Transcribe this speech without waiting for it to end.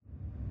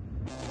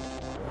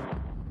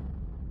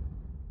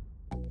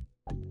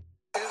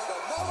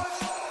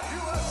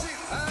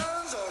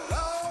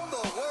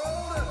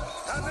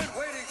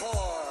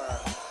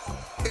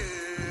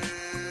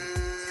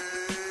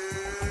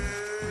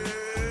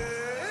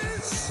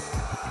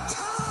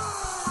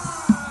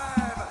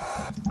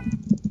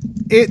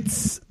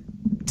It's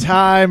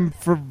time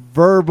for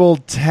Verbal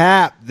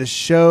Tap, the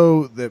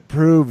show that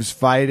proves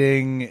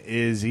fighting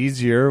is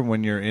easier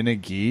when you're in a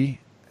gi,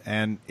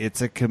 and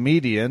it's a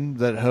comedian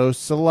that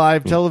hosts a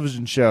live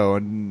television show,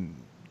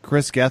 and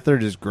Chris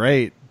Gethard is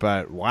great,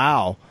 but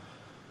wow.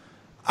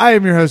 I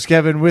am your host,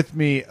 Kevin. With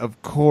me,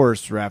 of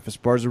course, Raph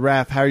Esparza.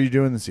 Raph, how are you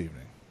doing this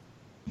evening?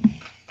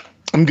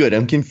 I'm good.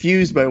 I'm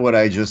confused by what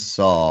I just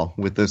saw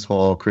with this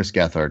whole Chris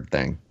Gethard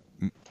thing.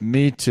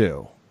 Me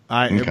too.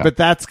 But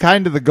that's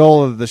kind of the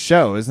goal of the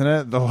show, isn't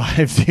it? The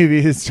live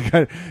TV is to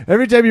kind of,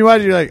 every time you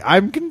watch it, you're like,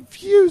 I'm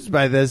confused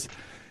by this.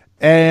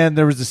 And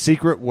there was a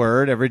secret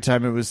word. Every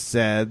time it was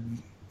said,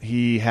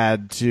 he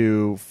had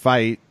to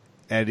fight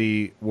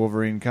Eddie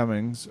Wolverine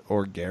Cummings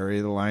or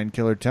Gary the Lion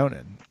Killer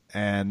Tonin.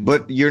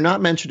 But you're not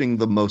mentioning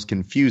the most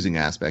confusing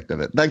aspect of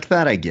it. Like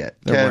that I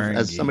get. Kev,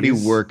 as somebody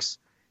who works,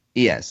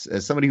 as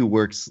somebody who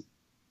works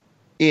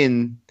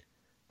in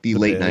the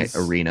late night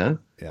arena,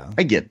 yeah.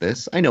 I get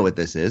this. I know what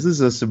this is. This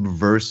is a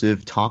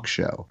subversive talk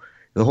show.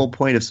 The whole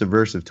point of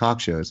subversive talk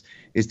shows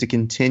is to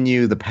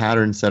continue the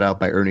pattern set out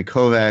by Ernie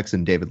Kovacs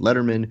and David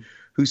Letterman,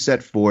 who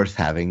set forth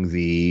having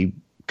the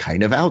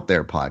kind of out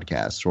there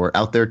podcasts or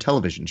out there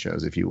television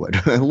shows, if you would.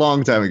 A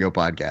long time ago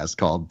podcast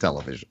called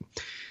television.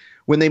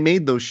 When they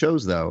made those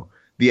shows, though,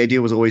 the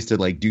idea was always to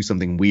like do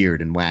something weird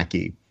and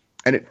wacky.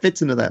 And it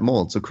fits into that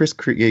mold. So Chris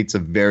creates a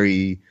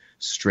very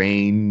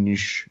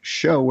strange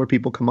show where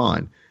people come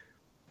on.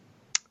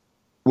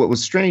 What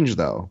was strange,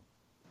 though,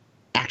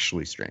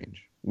 actually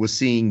strange, was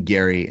seeing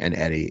Gary and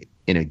Eddie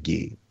in a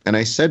gi. And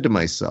I said to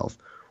myself,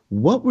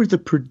 what were the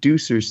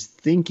producers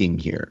thinking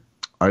here?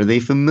 Are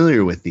they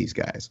familiar with these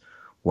guys?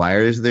 Why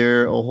is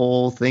there a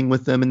whole thing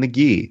with them in the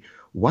gi?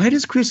 Why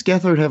does Chris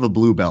Gethard have a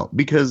blue belt?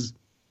 Because,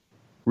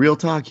 real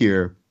talk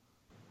here,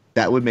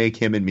 that would make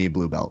him and me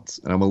blue belts.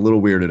 And I'm a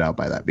little weirded out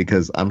by that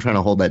because I'm trying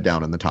to hold that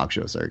down in the talk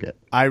show circuit.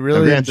 I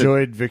really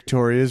enjoyed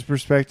Victoria's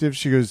perspective.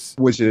 She goes,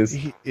 which is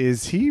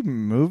he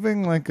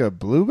moving like a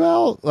blue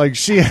belt? Like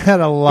she had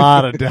a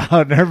lot of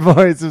doubt in her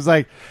voice. It was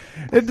like,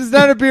 it does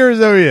not appear as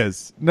though he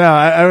is. No,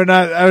 I would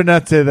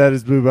not say that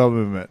is blue belt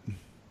movement.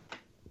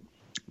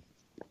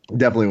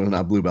 Definitely was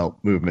not blue belt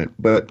movement.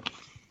 But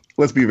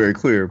let's be very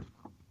clear.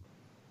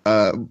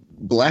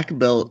 Black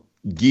belt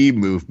gi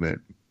movement.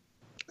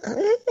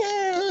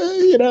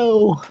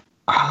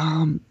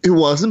 It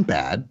wasn't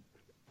bad.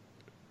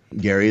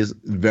 Gary is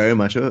very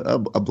much a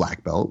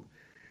black belt,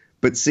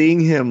 but seeing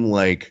him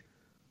like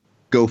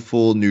go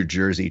full New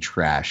Jersey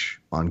trash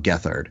on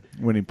Gethard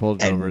when he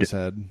pulled it over his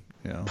head,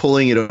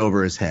 pulling it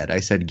over his head, I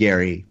said,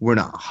 Gary, we're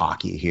not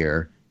hockey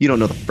here. You don't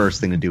know the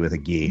first thing to do with a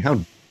gi. How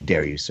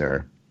dare you,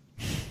 sir?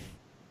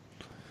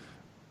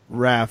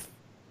 Raph,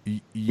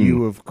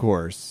 you of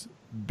course,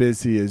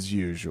 busy as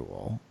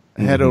usual.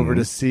 Head over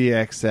to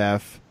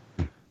CXF.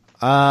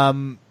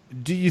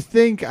 Do you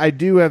think I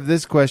do have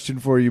this question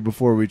for you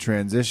before we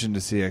transition to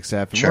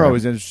CXF? And sure. We're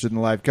always interested in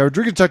the live coverage.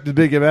 We're going to talk to the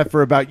Big MF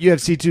for about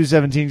UFC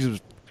 217.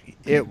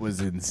 It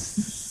was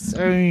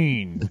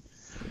insane.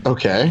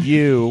 Okay.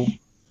 You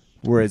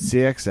were at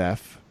CXF,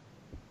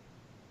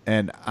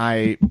 and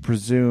I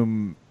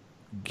presume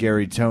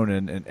Gary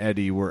Tonin and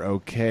Eddie were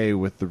okay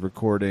with the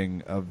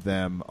recording of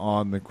them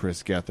on the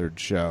Chris Gethard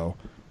show,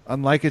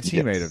 unlike a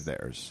teammate of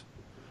theirs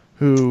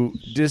who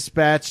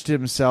dispatched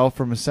himself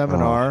from a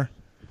seminar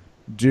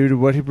due to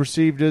what he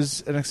perceived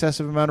as an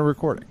excessive amount of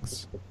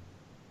recordings.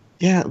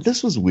 Yeah,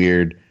 this was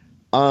weird.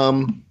 How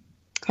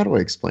do I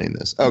explain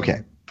this?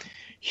 Okay,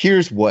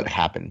 here's what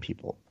happened,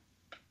 people.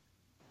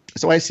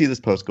 So I see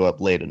this post go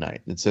up late at night.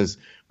 It says,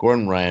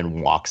 Gordon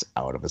Ryan walks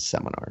out of a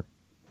seminar.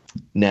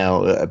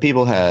 Now,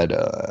 people had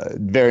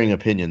varying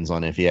opinions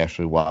on if he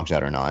actually walked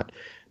out or not,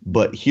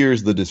 but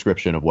here's the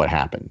description of what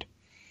happened.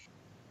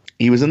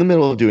 He was in the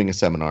middle of doing a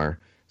seminar.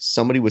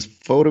 Somebody was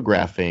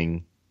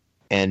photographing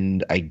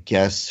and I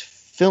guess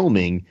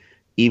filming,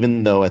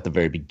 even though at the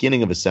very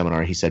beginning of a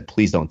seminar he said,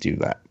 please don't do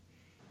that.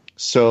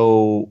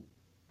 So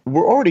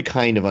we're already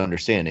kind of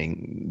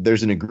understanding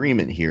there's an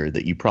agreement here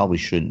that you probably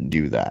shouldn't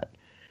do that.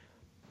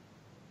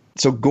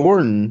 So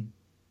Gordon,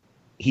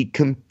 he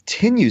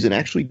continues and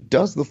actually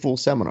does the full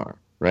seminar,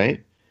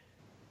 right?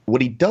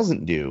 What he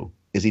doesn't do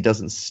is he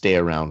doesn't stay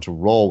around to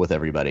roll with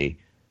everybody,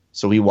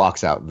 so he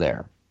walks out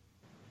there.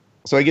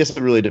 So I guess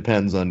it really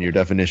depends on your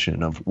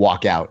definition of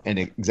walk out and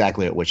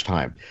exactly at which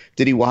time.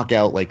 Did he walk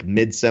out like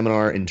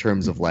mid-seminar in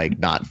terms of like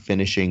not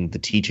finishing the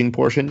teaching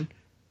portion?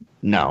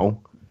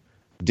 No.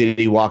 Did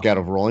he walk out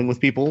of rolling with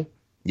people?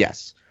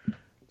 Yes.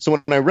 So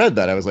when I read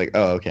that, I was like,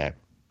 oh, okay.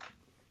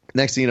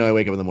 Next thing you know, I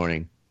wake up in the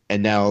morning,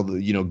 and now,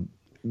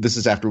 this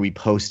is after we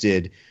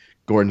posted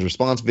Gordon's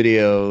response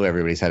video.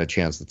 Everybody's had a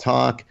chance to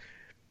talk.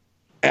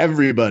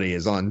 Everybody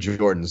is on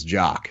Jordan's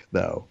jock,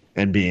 though.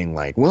 And being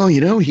like, well,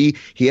 he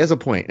has a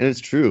point. And it's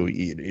true.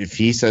 If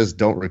he says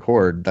don't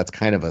record, that's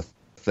kind of a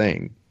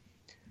thing.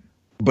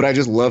 But I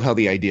just love how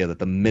the idea that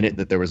the minute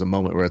that there was a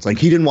moment where it's like,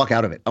 he didn't walk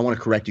out of it, I want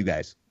to correct you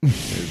guys. It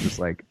was just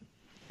like,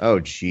 oh,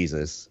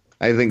 Jesus.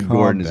 I think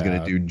Gordon is going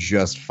to do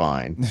just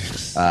fine.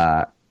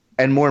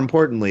 And more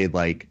importantly,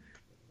 like,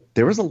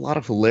 there was a lot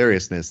of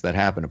hilariousness that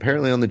happened.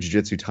 Apparently on the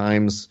Jiu-Jitsu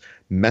Times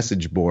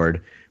message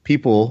board,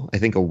 people, I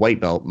think a white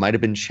belt, might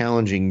have been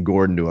challenging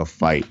Gordon to a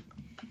fight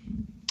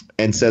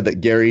and said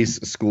that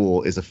Gary's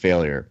school is a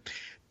failure.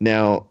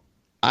 Now,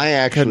 I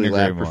actually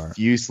laughed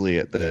profusely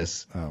at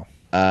this. Oh.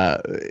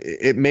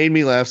 It made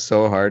me laugh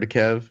so hard,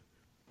 Kev,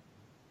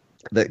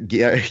 that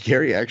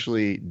Gary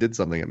actually did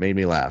something that made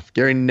me laugh.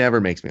 Gary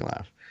never makes me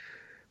laugh.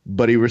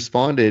 But he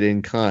responded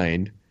in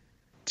kind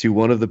to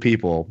one of the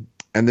people,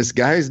 and this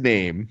guy's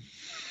name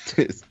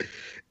is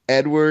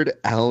Edward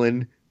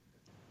Allen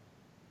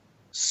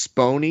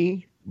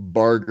Sponey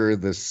Barger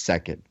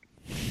II.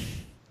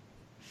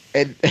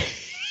 And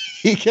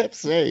he kept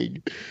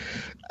saying,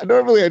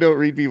 normally I don't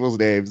read people's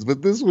names,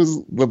 but this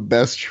was the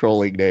best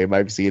trolling name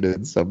I've seen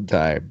in some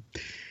time.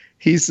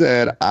 He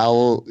said,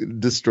 I'll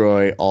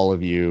destroy all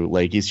of you.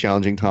 Like, he's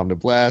challenging Tom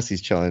DeBlass.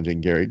 He's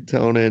challenging Gary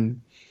Tonin.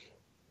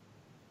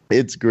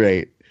 It's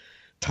great.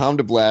 Tom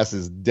DeBlass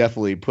is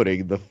definitely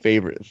putting the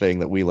favorite thing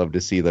that we love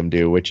to see them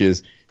do, which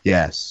is,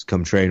 yes,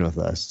 come train with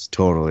us.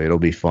 Totally. It'll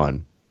be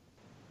fun.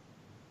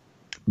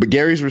 But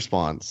Gary's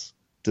response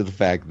to the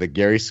fact that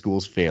Gary's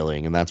school's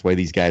failing, and that's why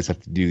these guys have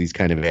to do these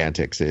kind of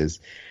antics, is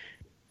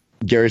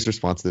Gary's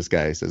response to this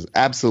guy says,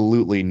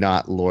 absolutely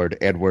not, Lord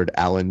Edward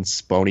Allen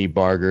Sponey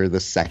Barger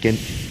II.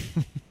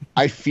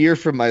 I fear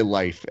for my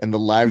life and the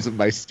lives of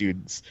my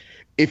students.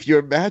 If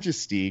your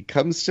majesty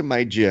comes to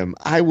my gym,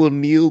 I will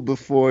kneel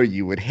before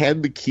you and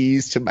hand the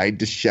keys to my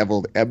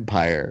disheveled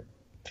empire.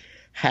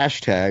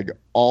 Hashtag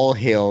all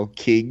hail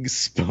King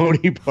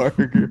Sponey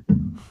Barger.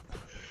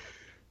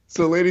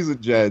 So, ladies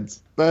and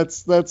gents,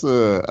 that's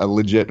a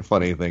legit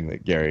funny thing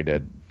that Gary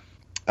did.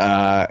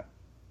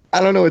 I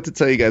don't know what to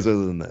tell you guys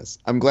other than this.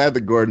 I'm glad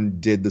that Gordon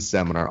did the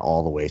seminar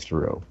all the way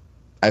through.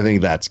 I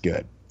think that's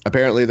good.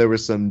 Apparently there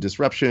was some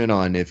disruption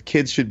on if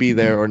kids should be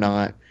there or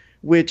not,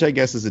 which I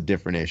guess is a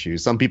different issue.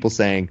 Some people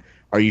saying,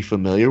 are you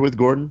familiar with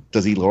Gordon?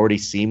 Does he already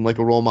seem like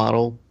a role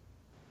model?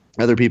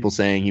 Other people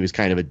saying he was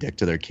kind of a dick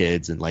to their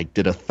kids and like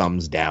did a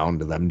thumbs down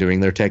to them doing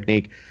their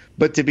technique.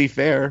 But to be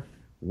fair,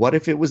 what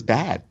if it was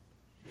bad?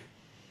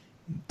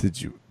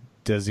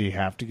 Does he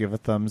have to give a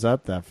thumbs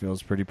up? That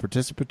feels pretty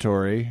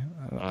participatory.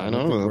 I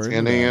know. It's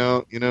handing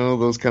out,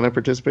 those kind of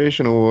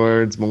participation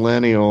awards,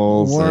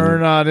 millennials. We're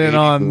not in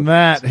on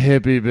that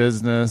hippie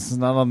business.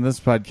 Not on this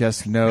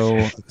podcast.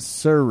 No,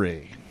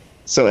 sirree.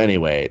 So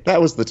anyway,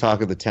 that was the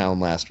talk of the town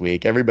last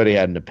week. Everybody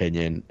had an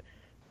opinion.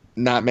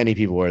 Not many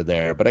people were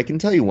there, but I can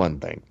tell you one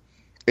thing.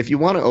 If you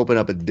want to open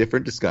up a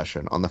different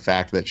discussion on the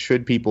fact that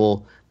should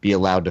people be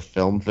allowed to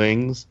film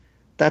things,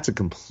 that's a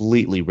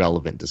completely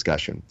relevant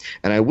discussion.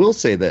 And I will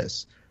say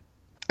this.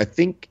 I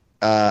think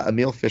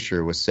Emil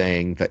Fisher was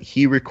saying that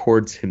he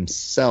records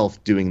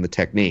himself doing the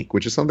technique,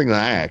 which is something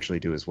that I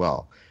actually do as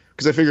well.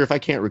 Because I figure if I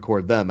can't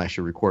record them, I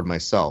should record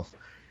myself.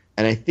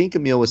 And I think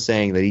Emil was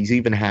saying that he's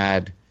even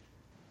had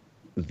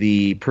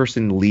the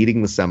person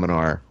leading the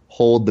seminar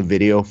hold the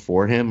video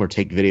for him or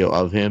take video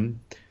of him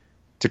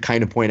to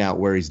kind of point out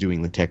where he's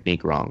doing the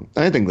technique wrong.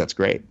 And I think that's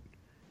great.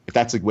 If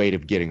that's a way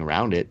of getting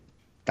around it,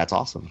 that's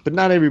awesome. But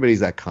not everybody's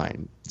that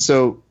kind.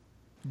 So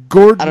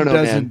Gordon I don't know,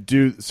 doesn't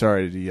do.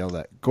 Sorry to yell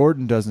that.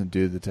 Gordon doesn't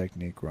do the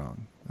technique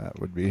wrong. That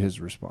would be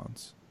his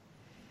response.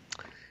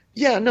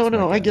 Yeah,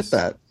 no, I get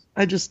that.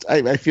 I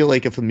feel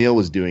like if Emil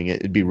was doing it,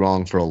 it'd be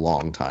wrong for a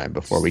long time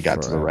before we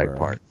got to the right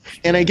part.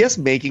 And I guess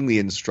making the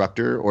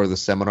instructor or the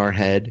seminar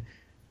head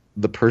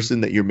the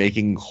person that you're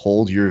making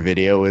hold your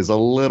video is a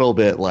little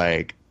bit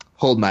like,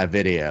 hold my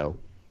video.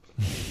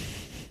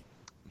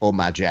 Hold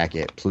my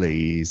jacket,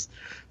 please.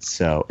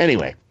 So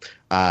anyway,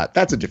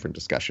 that's a different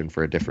discussion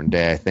for a different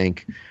day, I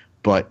think.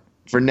 But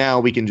for now,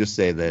 we can just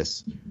say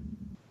this.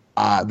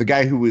 The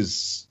guy who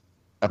was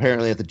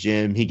apparently at the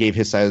gym, he gave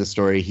his side of the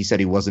story. He said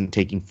he wasn't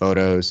taking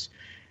photos.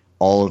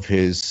 All of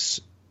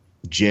his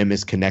gym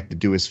is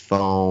connected to his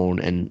phone,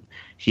 and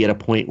he had a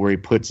point where he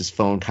puts his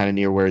phone kind of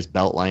near where his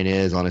belt line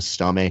is on his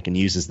stomach and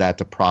uses that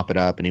to prop it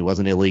up, and he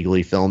wasn't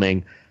illegally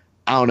filming.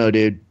 I don't know,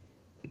 dude.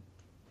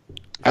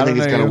 I think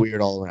it's kind of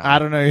weird all around. I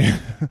don't know.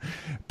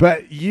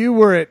 But you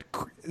were at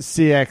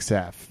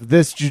CXF.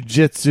 This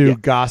jiu-jitsu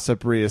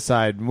gossipery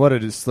aside, what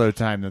a slow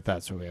time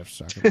that's what we have to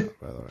talk about,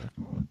 by the way.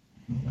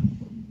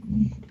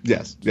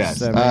 Yes.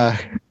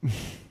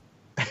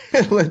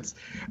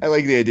 I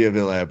like the idea of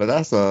it, but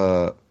that's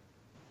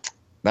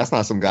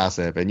not some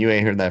gossip, and you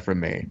ain't heard that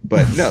from me.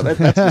 But no,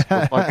 that's just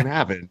what fucking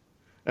happened.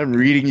 I'm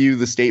reading you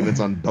the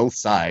statements on both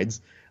sides.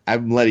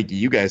 I'm letting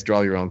you guys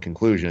draw your own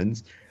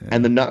conclusions. Yeah.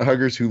 And the nut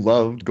huggers who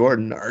loved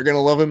Gordon are going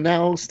to love him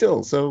now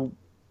still. So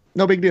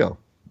no big deal.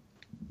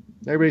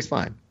 Everybody's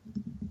fine.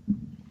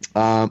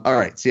 All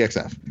right,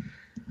 CXF.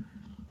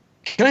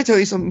 Can I tell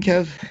you something,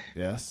 Kev?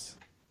 Yes.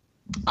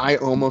 I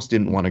almost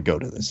didn't want to go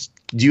to this.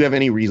 Do you have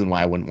any reason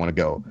why I wouldn't want to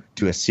go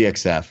to a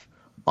CXF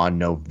on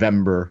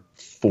November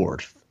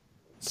 4th?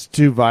 It's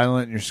too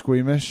violent and you're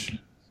squeamish?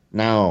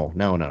 No.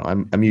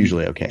 I'm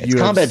usually okay.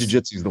 Combat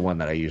Jiu-Jitsu is the one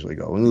that I usually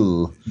go.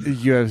 Ooh.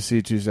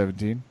 UFC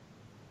 217?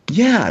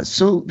 Yeah,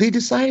 so they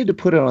decided to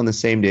put it on the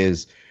same day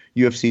as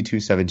UFC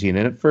 217.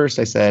 And at first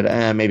I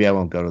said, maybe I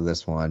won't go to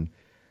this one.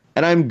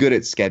 And I'm good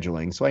at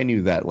scheduling, so I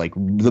knew that like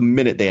the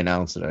minute they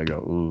announced it, I go,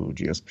 ooh,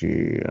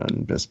 GSP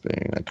and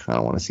Bisping. I kind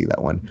of want to see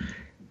that one.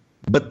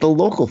 But the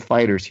local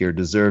fighters here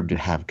deserve to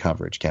have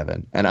coverage,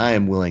 Kevin, and I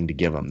am willing to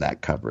give them that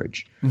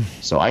coverage.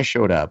 So I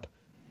showed up,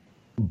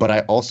 but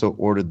I also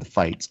ordered the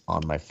fights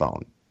on my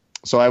phone.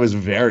 So I was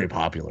very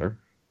popular.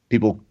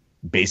 People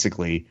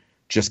basically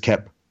just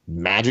kept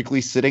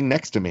magically sitting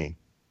next to me.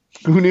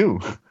 Who knew?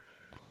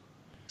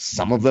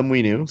 Some of them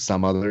we knew.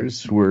 Some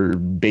others were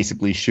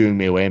basically shooing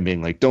me away and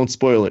being like, don't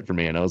spoil it for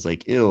me. And I was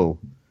like, ew,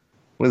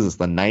 what is this,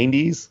 the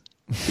 90s?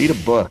 Read a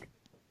book.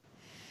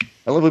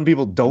 I love when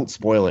people don't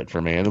spoil it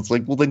for me. And it's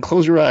like, well, then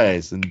close your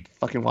eyes and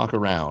fucking walk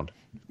around.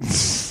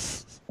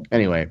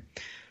 Anyway,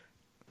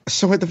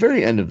 so at the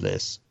very end of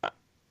this,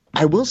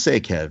 I will say,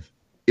 Kev,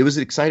 it was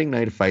an exciting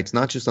night of fights,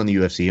 not just on the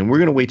UFC. And we're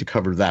going to wait to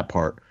cover that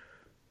part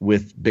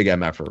with Big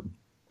MFer.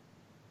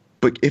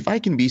 But if I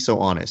can be so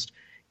honest,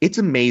 it's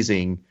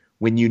amazing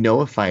when you know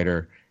a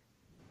fighter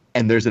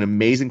and there's an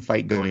amazing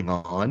fight going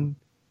on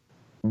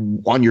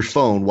your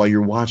phone while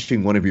you're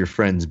watching one of your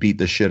friends beat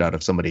the shit out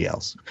of somebody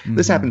else. Mm-hmm.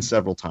 This happened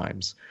several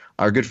times.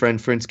 Our good friend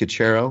Prince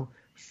Cachero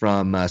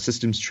from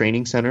Systems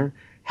Training Center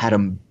had a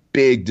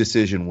big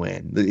decision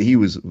win. He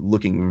was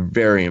looking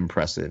very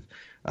impressive.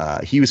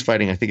 He was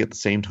fighting, I think, at the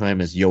same time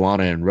as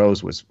Joanna and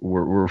Rose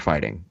were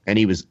fighting, and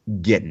he was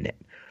getting it.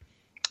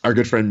 Our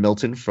good friend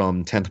Milton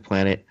from 10th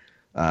Planet,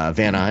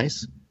 Van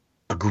Nuys,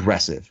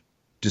 aggressive,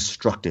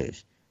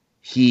 destructive.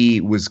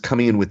 He was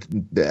coming in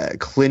with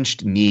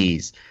clinched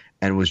knees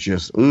and was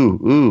just,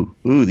 ooh,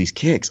 these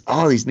kicks,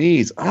 these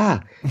knees,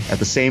 At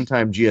the same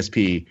time,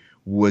 GSP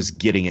was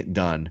getting it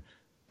done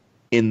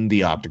in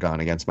the octagon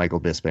against Michael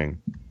Bisping.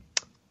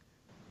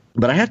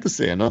 But I have to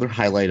say, another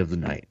highlight of the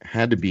night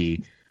had to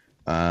be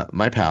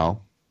my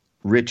pal,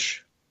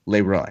 Rich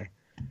Leroy.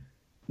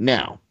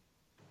 Now,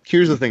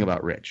 here's the thing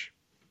about Rich.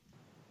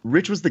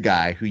 Rich was the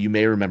guy who you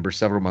may remember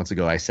several months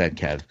ago I said,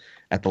 Kev,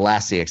 at the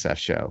last CXF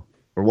show,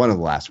 or one of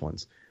the last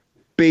ones,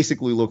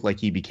 basically looked like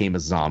he became a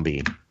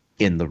zombie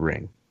in the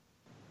ring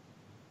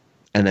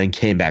and then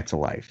came back to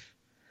life.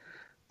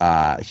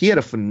 He had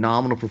a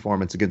phenomenal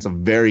performance against a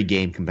very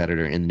game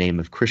competitor in the name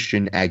of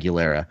Christian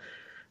Aguilera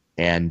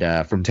and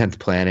from 10th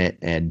Planet,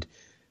 and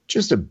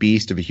just a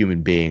beast of a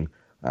human being.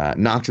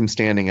 Knocked him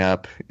standing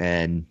up,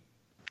 and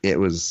it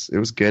was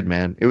good,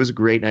 man. It was a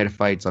great night of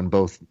fights on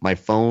both my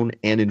phone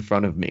and in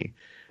front of me.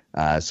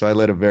 So I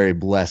led a very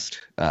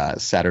blessed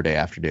Saturday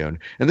afternoon.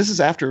 And this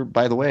is after,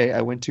 by the way,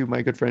 I went to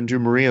my good friend Drew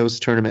Murillo's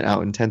tournament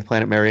out in 10th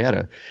Planet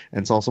Marietta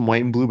and saw some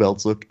white and blue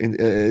belts look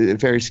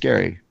very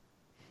scary.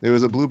 There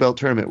was a blue belt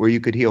tournament where you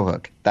could heel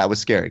hook. That was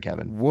scary,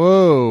 Kevin.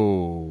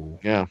 Whoa.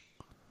 Yeah.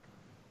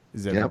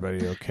 Is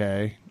everybody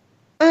okay?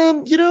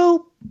 There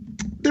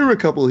were a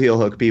couple of heel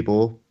hook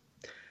people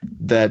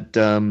that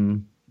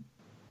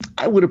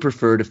I would have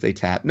preferred if they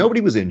tapped.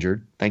 Nobody was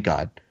injured, thank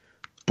God.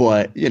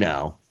 But,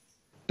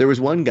 there was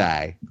one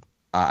guy,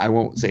 I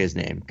won't say his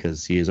name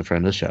because he is a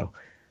friend of the show.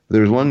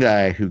 There was one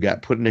guy who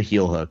got put in a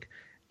heel hook,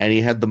 and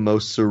he had the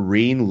most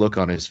serene look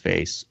on his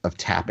face of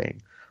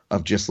tapping,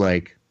 of just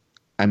like,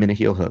 I'm in a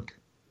heel hook.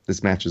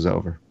 This match is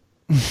over.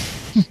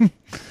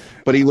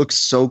 But he looks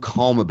so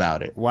calm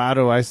about it. Wow,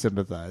 do I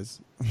sympathize.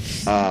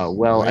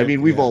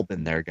 We've all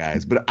been there,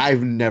 guys, but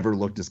I've never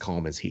looked as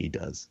calm as he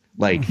does.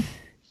 Like,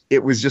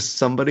 it was just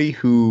somebody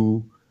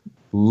who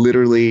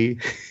literally,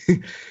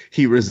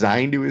 he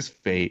resigned to his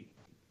fate.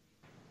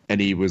 And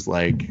he was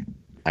like,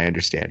 I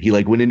understand. He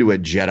like went into a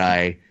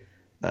Jedi,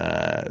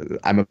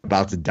 I'm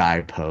about to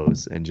die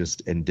pose and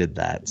did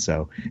that.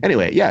 So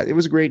anyway, yeah, it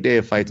was a great day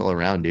of fights all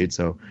around, dude.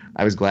 So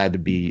I was glad to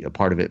be a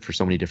part of it for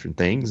so many different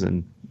things.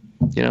 And,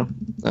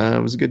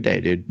 it was a good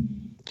day, dude.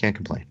 Can't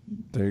complain.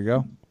 There you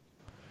go.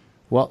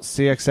 Well,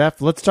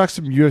 CXF, let's talk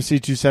some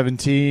UFC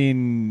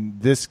 217.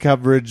 This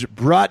coverage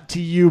brought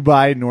to you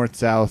by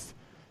North-South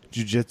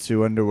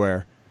Jiu-Jitsu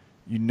Underwear.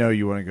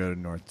 You want to go to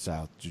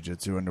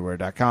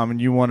northsouthjujitsuunderwear.com and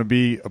you want to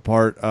be a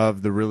part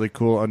of the really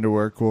cool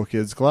Underwear Cool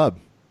Kids Club.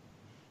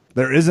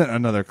 There isn't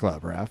another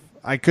club, Raph.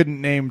 I couldn't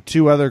name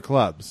two other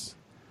clubs.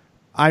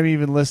 I'm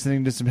even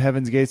listening to some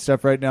Heaven's Gate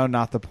stuff right now,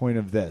 not the point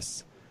of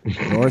this.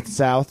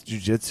 North-South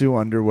Jiu-Jitsu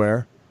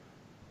Underwear.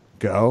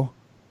 Go.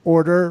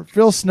 Order.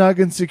 Feel snug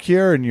and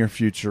secure in your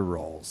future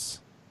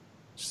roles.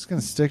 Just going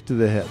to stick to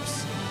the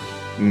hips.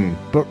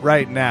 But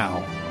right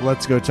now,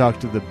 let's go talk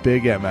to the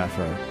big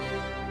MFer.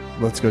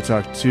 Let's go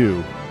talk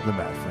to the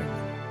Matt Freeman.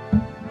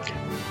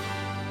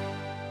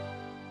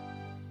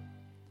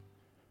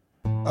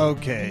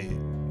 Okay,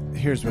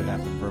 here's what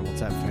happened, Verbal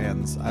Tap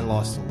fans. I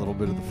lost a little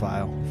bit of the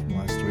file from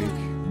last week,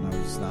 and I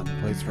was not in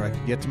a place where I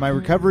could get to my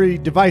recovery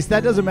device.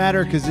 That doesn't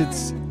matter because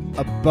it's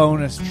a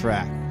bonus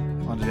track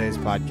on today's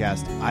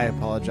podcast. I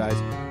apologize.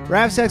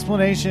 Raph's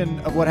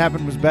explanation of what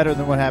happened was better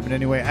than what happened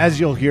anyway,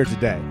 as you'll hear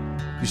today.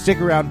 If you stick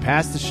around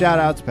past the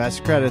shout-outs, past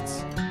the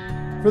credits,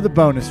 for the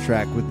bonus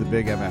track with the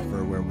big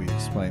MFer where we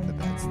explain the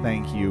bets.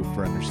 Thank you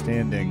for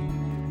understanding.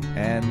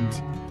 And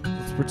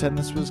let's pretend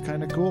this was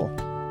kind of cool.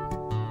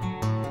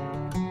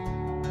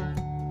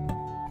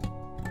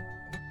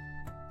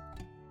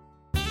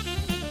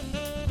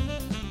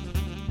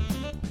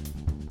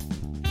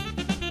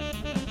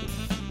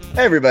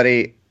 Hey,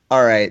 everybody.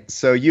 All right,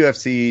 so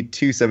UFC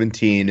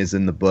 217 is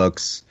in the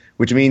books,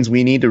 which means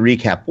we need to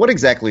recap what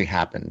exactly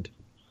happened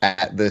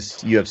at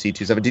this UFC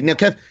 217. Now,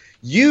 Kev,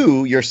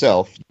 you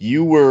yourself,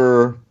 you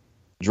were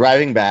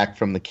driving back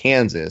from the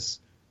Kansas,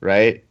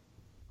 right?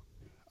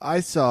 I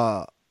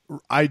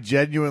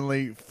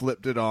genuinely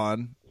flipped it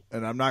on,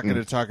 and I'm not going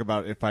to talk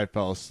about if I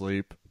fell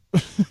asleep.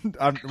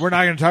 We're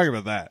not going to talk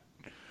about that.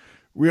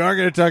 We are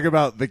going to talk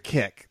about the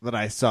kick that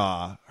I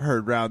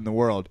heard around the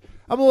world.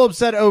 I'm a little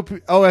upset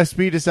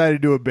OSP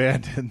decided to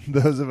abandon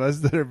those of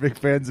us that are big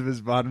fans of his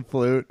Von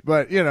Flute,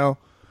 but,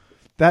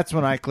 that's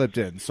when I clipped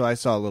in, so I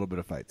saw a little bit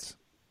of fights.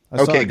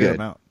 I saw a good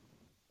amount.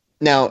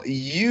 Now,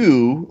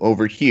 you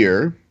over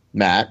here,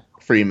 Matt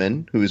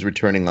Freeman, who is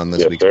returning on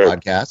this week's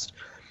podcast,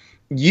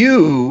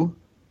 you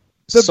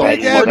the big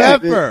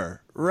MFer,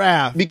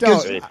 Raph.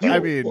 Because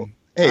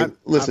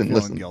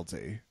listen.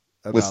 Guilty.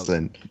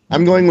 Listen,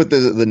 I'm going with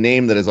the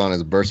name that is on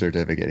his birth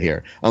certificate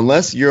here.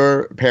 Unless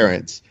your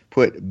parents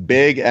put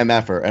big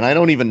MFer, and I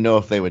don't even know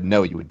if they would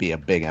know you would be a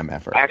big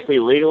MFer. Actually,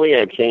 legally,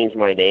 I've changed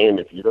my name.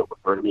 If you don't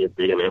refer to me as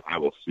big MF, I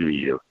will sue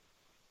you.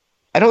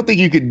 I don't think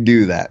you could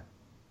do that.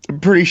 I'm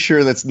pretty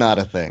sure that's not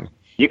a thing.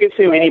 You can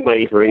sue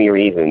anybody for any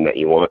reason that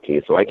you want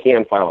to, so I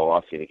can file a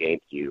lawsuit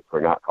against you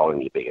for not calling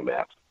me big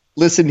MF.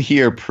 Listen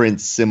here,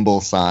 Prince symbol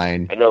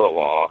sign. I know the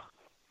law.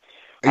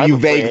 You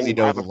vaguely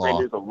know the law.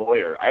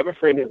 I have a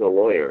friend who's a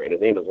lawyer, and his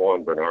name is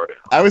Juan Bernardo.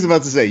 I was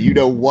about to say, you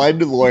know one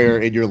lawyer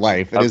in your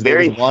life, and his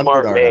name is Juan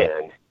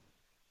Bernardo.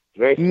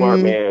 Very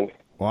smart man.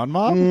 Juan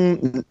Mob?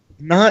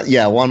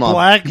 Juan Mob.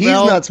 Black he's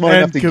not smart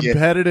enough to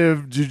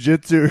competitive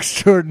jiu-jitsu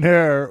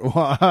extraordinaire.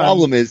 Juan.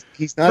 Problem is,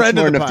 he's not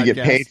smart enough to get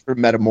paid for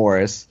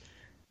Metamoris.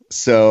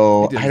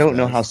 So I don't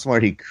know how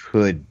smart he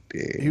could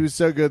be. He was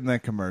so good in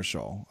that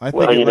commercial. I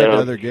think he led to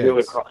other gigs. Who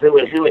would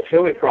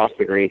cross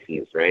the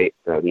Gracies, right?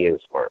 So he is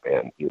a smart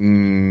man.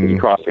 You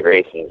cross the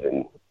Gracies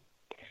and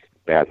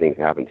bad things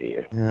happen to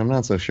you. Yeah, I'm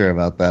not so sure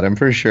about that. I'm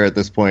pretty sure at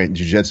this point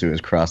jiu-jitsu has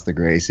crossed the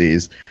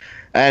Gracies.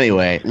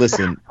 Anyway,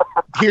 listen,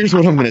 here's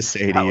what I'm going to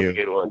say to you. A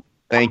good one.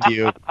 Thank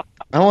you.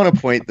 I want to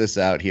point this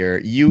out here.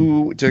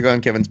 You took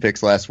on Kevin's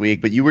picks last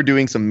week, but you were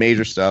doing some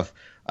major stuff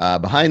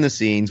behind the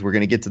scenes. We're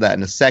going to get to that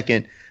in a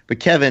second. But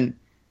Kevin,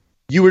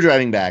 you were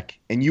driving back,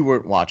 and you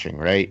weren't watching,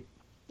 right?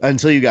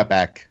 Until you got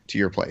back to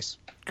your place.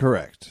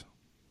 Correct.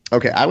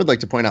 Okay, I would like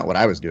to point out what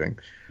I was doing.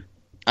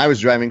 I was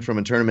driving from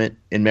a tournament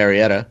in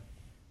Marietta,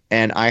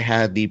 and I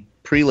had the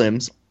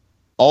prelims,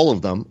 all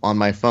of them, on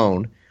my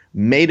phone,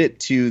 made it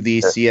to the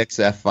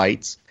CXF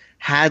fights,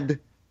 had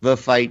the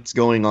fights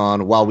going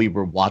on while we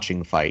were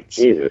watching fights.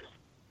 Jesus.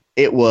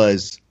 It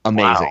was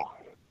amazing. Wow.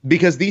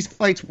 Because these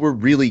fights were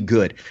really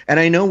good. And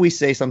I know we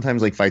say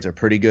sometimes like fights are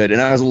pretty good. And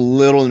I was a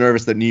little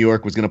nervous that New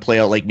York was going to play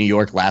out like New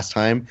York last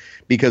time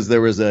because there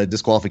was a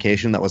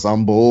disqualification that was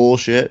on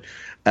bullshit.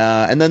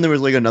 And then there was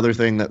like another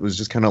thing that was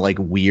just kind of like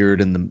weird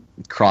in the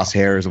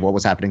crosshairs of what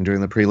was happening during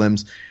the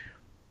prelims.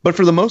 But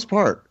for the most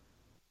part,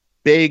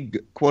 big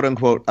quote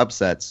unquote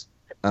upsets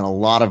and a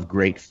lot of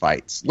great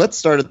fights. Let's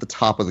start at the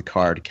top of the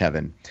card,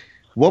 Kevin.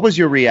 What was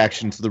your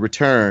reaction to the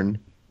return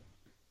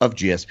of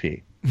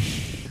GSP?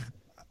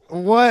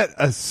 What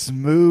a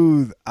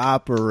smooth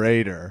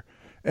operator.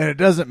 And it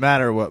doesn't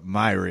matter what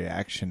my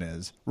reaction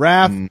is.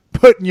 Raph,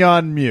 putting you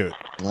on mute.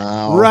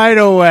 Wow. Right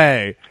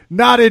away.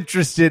 Not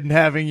interested in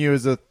having you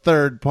as a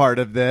third part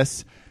of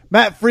this.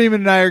 Matt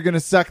Freeman and I are going to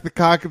suck the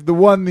cock of the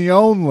one, the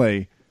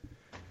only.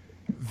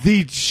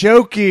 The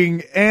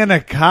choking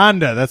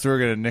anaconda. That's what we're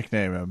going to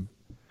nickname him.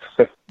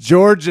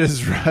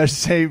 Georges Rush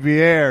St.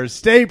 Pierre,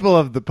 staple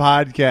of the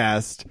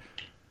podcast.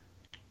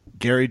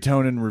 Gary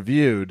Tonin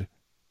reviewed.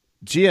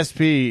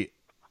 GSP,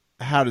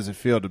 how does it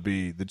feel to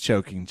be the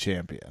choking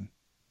champion?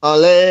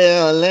 Ole,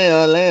 ole,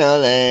 ole,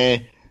 ole.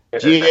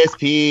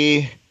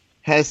 GSP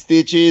has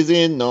stitches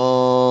in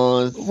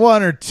nose.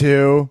 One or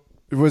two.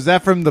 Was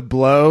that from the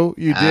blow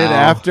you did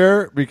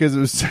after? Because it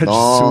was such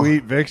a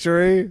sweet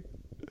victory?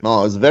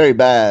 No, it was very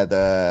bad.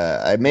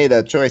 I made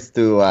a choice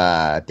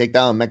to take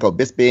down Michael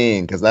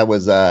Bisping because that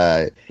was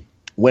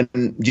when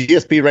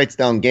GSP writes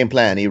down game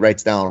plan, he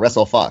writes down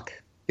wrestle fuck.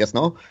 Yes,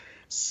 no?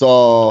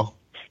 So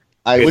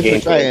I wish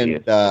to try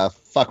and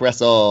fuck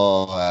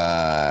wrestle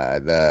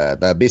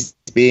the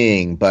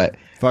Bisping, but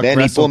Fuck then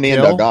he wrestle, pulled me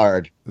in kill? the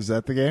guard. Is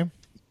that the game?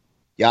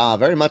 Yeah,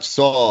 very much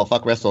so.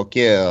 Fuck, wrestle,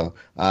 kill.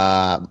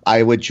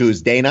 I would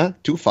choose Dana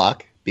to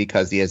fuck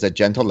because he is a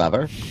gentle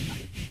lover.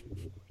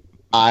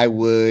 I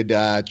would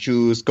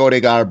choose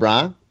Cody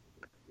Garbrandt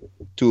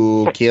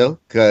to kill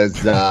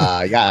because,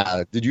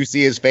 yeah, did you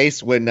see his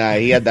face when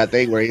he had that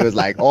thing where he was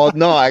like, oh,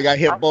 no, I got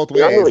hit both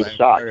ways. I'm really Like,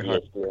 shocked. very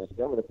hard. I'm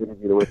going to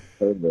interview with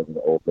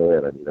the old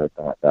man. I mean, I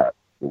thought that,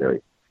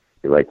 you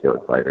like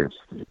killing fighters.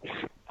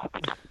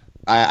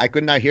 I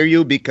could not hear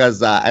you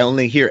because I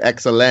only hear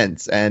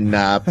excellence and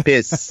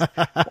piss,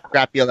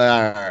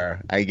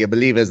 crapular, I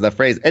believe is the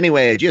phrase.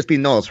 Anyway, GSP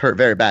nose hurt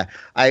very bad.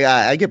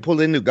 I get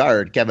pulled into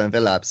guard Kevin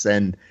Phillips,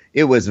 and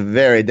it was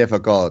very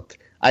difficult.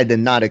 I did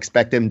not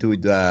expect him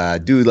to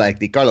do like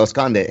the Carlos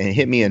Conde and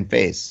hit me in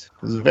face.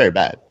 It was very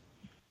bad.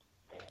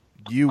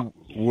 you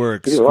were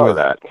You do a lot of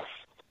exquisite.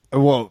 that.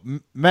 Well,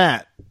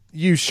 Matt,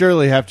 you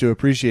surely have to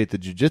appreciate the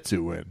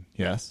jiu-jitsu win,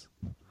 yes?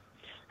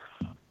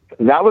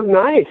 That was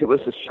nice. It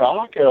was a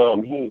shock.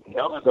 He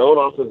held his own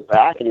off his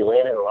back, and he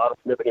landed a lot of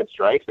significant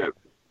strikes that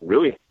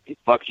really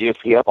fucked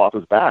GSP up off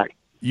his back.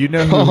 You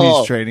know who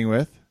he's training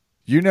with?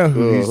 You know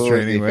who he's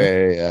training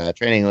with?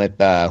 Training with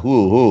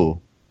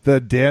who? The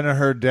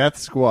Danaher Death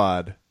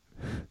Squad.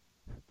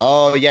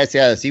 Oh,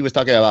 yes. He was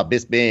talking about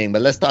Bisping,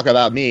 but let's talk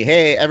about me.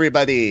 Hey,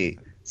 everybody,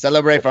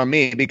 celebrate for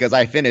me because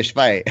I finished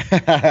fight.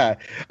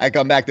 I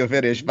come back to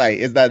finish fight.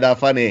 Is that not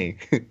funny?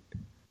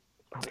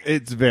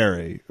 It's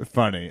very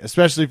funny,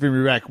 especially from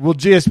your back. Well,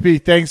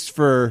 GSP, thanks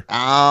for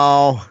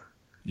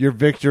your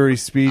victory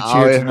speech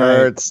here it tonight.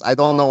 hurts. I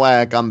don't know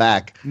why I come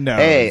back. No.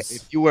 Hey,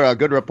 if you were a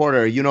good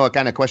reporter, you know what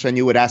kind of question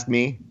you would ask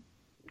me?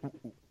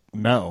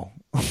 No.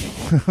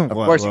 Of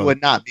course you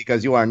would not,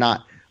 because you are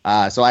not.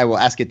 So I will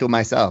ask it to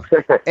myself.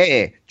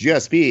 Hey,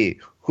 GSP,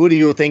 who do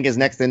you think is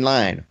next in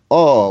line?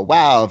 Oh,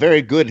 wow,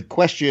 very good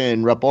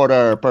question,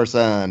 reporter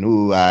person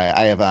who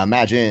I have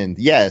imagined.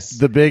 Yes.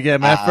 The big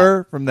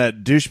MFer from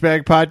that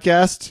douchebag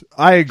podcast?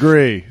 I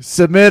agree.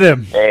 Submit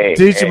him. Hey,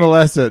 Teach him a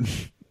lesson.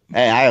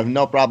 Hey, I have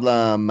no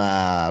problem.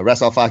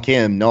 Wrestle fuck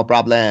him, no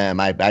problem.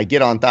 I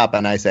get on top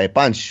and I say,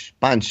 punch,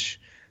 punch.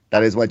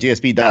 That is what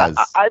GSP does.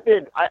 I've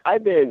been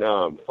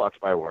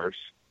fucked by worse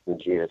than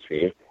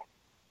GSP.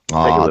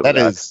 Oh, that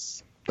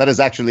is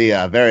actually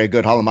a very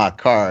good Hallmark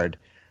card.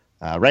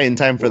 Right in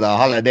time for the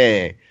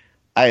holiday.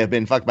 I have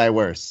been fucked by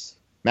worse.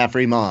 Matt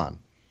Fremont.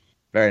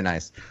 Very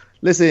nice.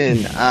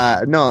 Listen,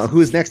 no,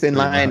 who's next in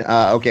line?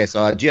 Okay, so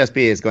GSP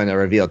is going to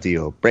reveal to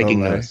you.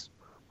 Breaking news.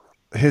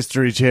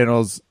 History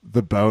Channel's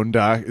The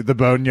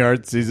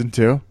Boneyard Season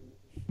 2.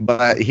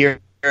 But here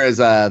is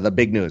the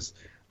big news.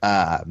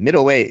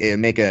 Middleweight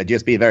make a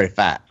GSP very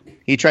fat.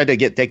 He tried to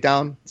get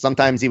takedown.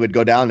 Sometimes he would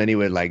go down and he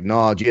would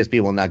no,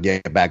 GSP will not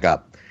get back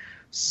up.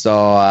 So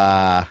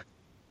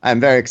I'm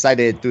very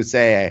excited to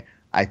say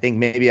I think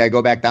maybe I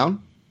go back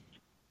down.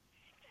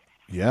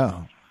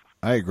 Yeah,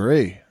 I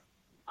agree.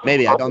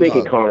 Maybe I don't know. I'm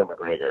thinking Conor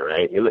McGregor,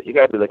 right? You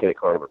got to be looking at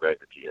Conor McGregor,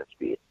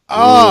 GSP.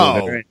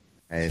 Oh,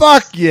 nice.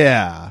 Fuck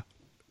yeah.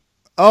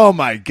 Oh,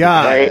 my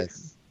God. Right?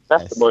 Yes.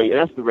 That's the money.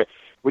 That's the.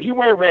 Would you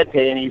wear red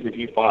panties if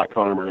you fought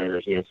Conor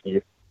McGregor,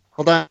 GSP?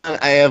 Hold on,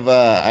 I have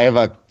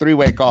a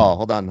three-way call.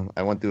 Hold on,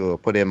 I want to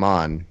put him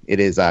on. It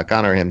is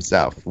Conor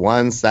himself.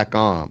 1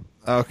 second.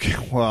 Okay,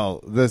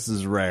 well, this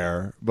is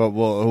rare, but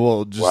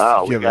we'll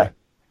just give it.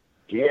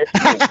 GSP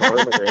and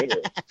Conor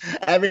McGregor.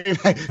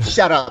 Everybody,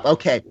 shut up.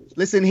 Okay,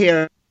 listen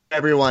here,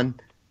 everyone.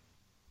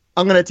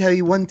 I'm gonna tell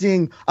you one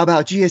thing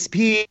about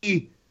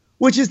GSP,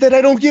 which is that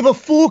I don't give a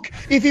fuck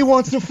if he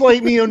wants to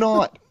fight me or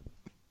not.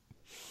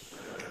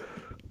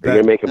 You're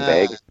gonna make him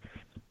beg.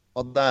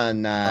 Hold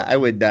on, I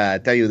would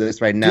tell you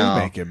this right now.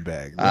 Do make him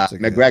beg.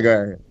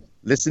 McGregor,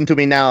 listen to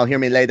me now. Hear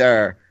me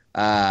later.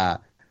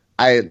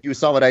 You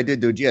saw what I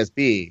did to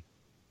GSP.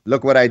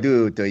 Look what I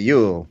do to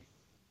you.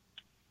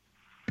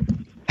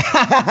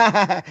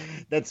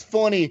 That's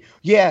funny.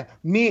 Yeah,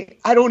 me,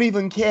 I don't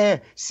even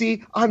care.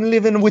 See, I'm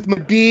living with my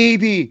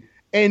baby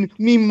and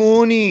me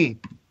money.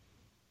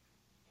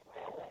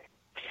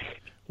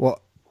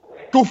 Well,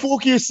 go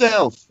fuck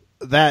yourself.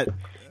 That,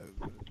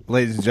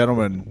 ladies and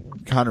gentlemen,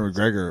 Conor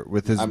McGregor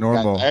with his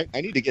normal.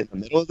 I need to get in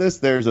the middle of this.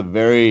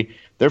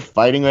 They're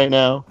fighting right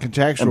now.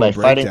 Contextual and by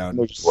breakdown. Fighting,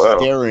 they're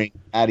staring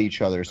at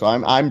each other. So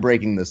I'm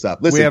breaking this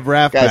up. Listen, we have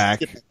Raph guys,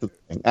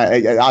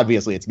 back.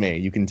 Obviously, it's me.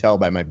 You can tell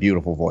by my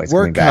beautiful voice.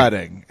 We're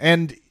cutting,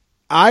 and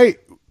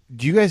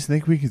do you guys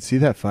think we can see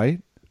that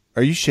fight?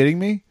 Are you shitting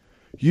me?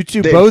 You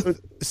two both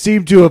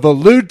seem to have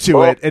alluded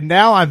to it, and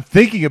now I'm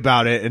thinking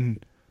about it.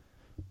 And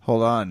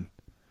hold on,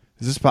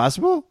 is this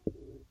possible?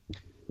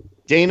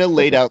 Dana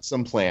laid out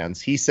some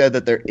plans. He said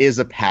that there is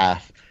a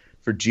path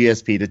for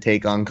GSP to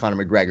take on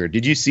Conor McGregor.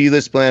 Did you see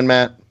this plan,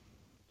 Matt?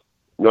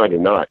 No, I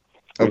did not.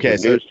 Okay,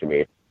 so news to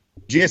me.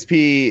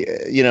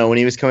 GSP, when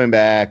he was coming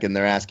back and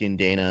they're asking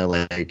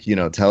Dana,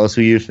 tell us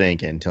who you're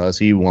thinking, tell us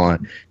who you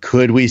want.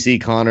 Could we see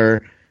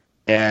Conor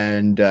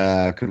and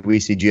could we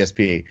see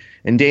GSP?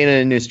 And Dana,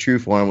 in his true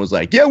form, was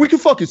like, yeah, we can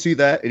fucking see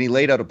that. And he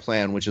laid out a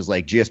plan, which is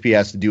like GSP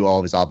has to do all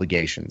of his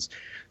obligations.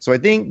 So I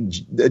think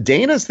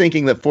Dana's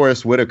thinking that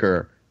Forrest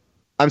Whitaker,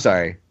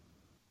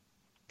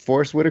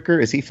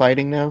 is he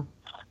fighting now?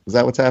 Is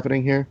that what's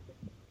happening here?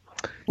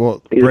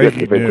 Well, he's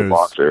breaking a news.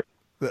 Boxer.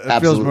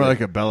 It feels more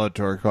like a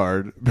Bellator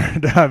card.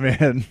 I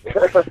mean,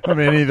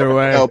 either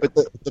way. No, but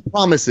the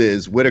promise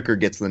is Whitaker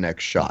gets the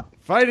next shot.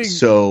 Fighting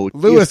so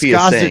Louis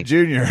Gossett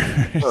Jr.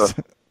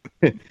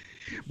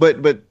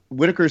 But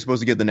Whitaker is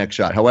supposed to get the next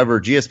shot. However,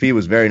 GSP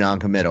was very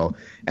non-committal.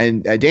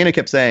 And Dana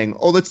kept saying,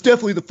 oh, that's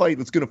definitely the fight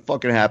that's going to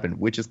fucking happen,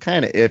 which is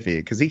kind of iffy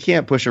because he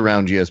can't push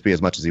around GSP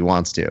as much as he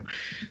wants to.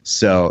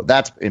 So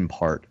that's in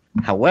part.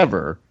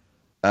 However,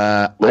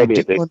 I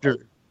do wonder,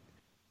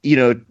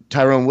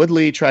 Tyron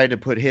Woodley tried to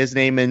put his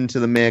name into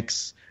the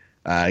mix.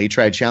 He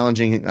tried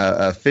challenging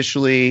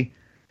officially.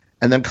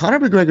 And then Conor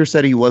McGregor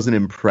said he wasn't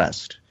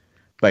impressed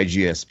by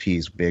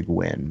GSP's big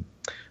win.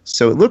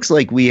 So it looks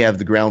like we have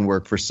the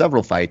groundwork for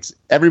several fights.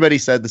 Everybody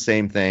said the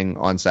same thing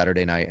on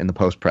Saturday night in the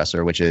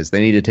post-presser, which is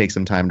they need to take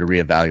some time to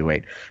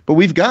reevaluate. But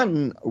we've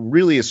gotten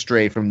really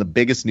astray from the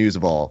biggest news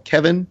of all.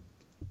 Kevin,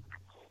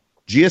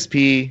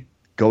 GSP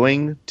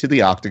going to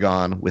the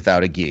octagon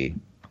without a gi.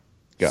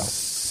 Go.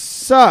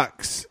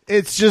 Sucks.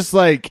 It's just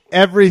like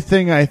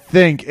everything I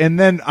think. And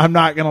then I'm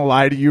not going to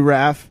lie to you,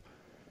 Raph.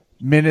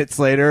 Minutes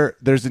later,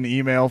 there's an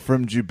email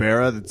from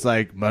Jubera that's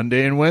like,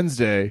 Monday and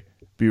Wednesday,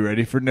 be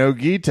ready for no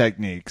gi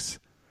techniques.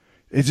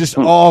 It just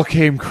all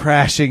came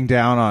crashing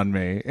down on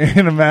me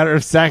in a matter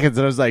of seconds.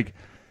 And I was like,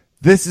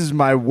 this is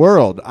my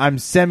world. I'm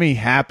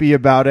semi-happy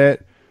about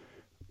it.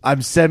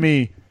 I'm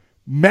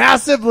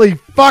massively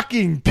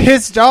fucking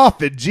pissed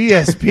off at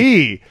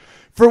GSP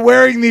for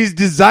wearing these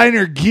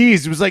designer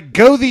gis. It was like,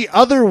 go the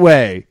other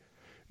way.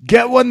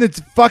 Get one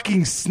that's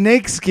fucking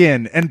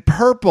snakeskin and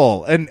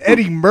purple, and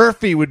Eddie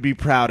Murphy would be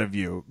proud of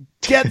you.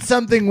 Get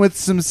something with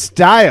some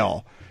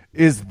style.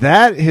 Is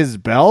that his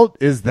belt?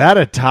 Is that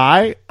a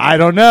tie? I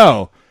don't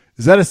know.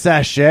 Is that a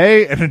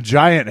sachet and a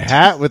giant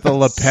hat with a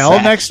lapel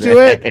next to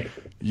it?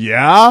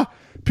 Yeah.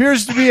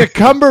 Appears to be a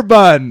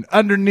cummerbund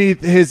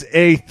underneath his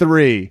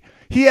A3.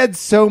 He had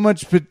so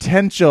much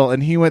potential,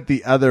 and he went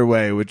the other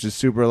way, which is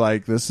super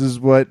like, this is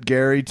what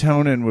Gary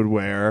Tonin would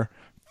wear.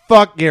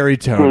 Fuck Gary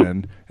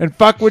Tonin. And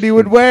fuck what he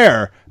would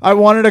wear. I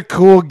wanted a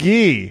cool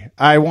gi.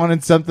 I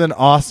wanted something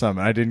awesome.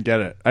 I didn't get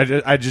it.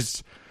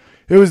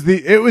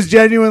 It was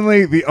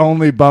genuinely the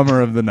only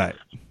bummer of the night.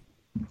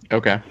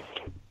 Okay.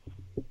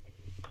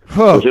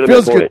 Feels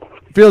good.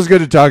 Feels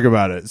good to talk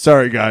about it.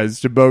 Sorry,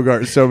 guys, to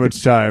bogart so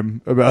much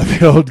time about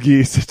the old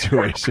gi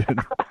situation.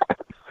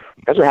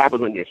 That's what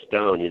happens when you're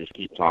stoned. You just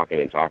keep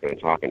talking and talking and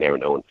talking. Never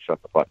know when to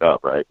shut the fuck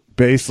up, right?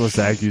 Baseless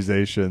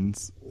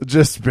accusations.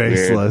 Just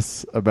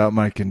baseless about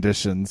my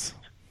conditions.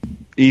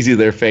 Easy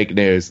there, fake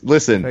news.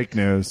 Listen. Fake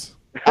news.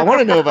 I want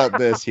to know about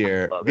this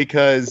here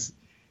because,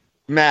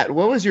 Matt,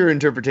 what was your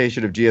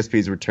interpretation of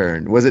GSP's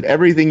return? Was it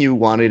everything you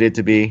wanted it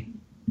to be?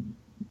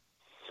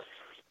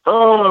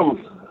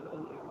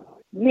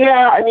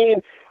 Yeah, I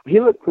mean, he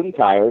looked pretty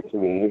tired to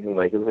me. It was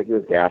like he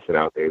was gassing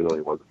out there, even though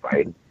he wasn't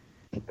fighting.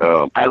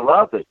 I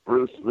love the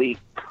Bruce Lee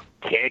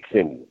kicks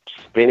and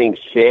spinning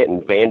shit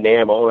and Van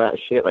Damme, all that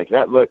shit. Like,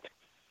 that looked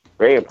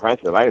very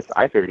impressive. I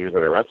figured he was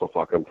going to wrestle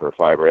fuck him for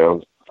 5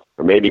 rounds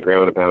or maybe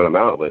ground and pound him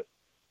out, but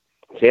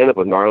to end up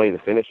with gnarly, the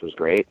finish was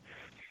great.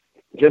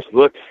 He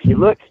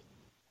looked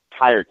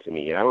tired to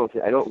me. I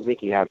don't think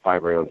he had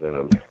 5 rounds in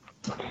him.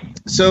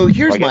 So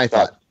here's my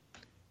thought.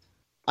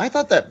 I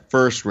thought that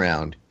first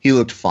round, he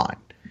looked fine.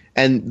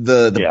 And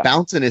the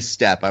bounce in his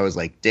step, I was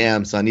like,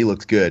 damn, son, he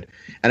looks good.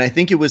 And I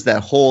think it was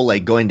that whole,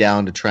 like, going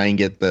down to try and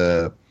get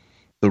the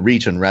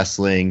reach on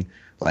wrestling,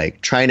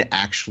 like, trying to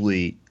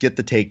actually get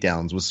the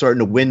takedowns was starting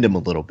to wind him a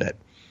little bit.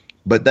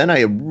 But then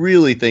I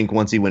really think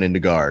once he went into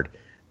guard,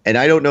 and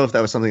I don't know if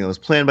that was something that was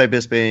planned by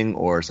Bisping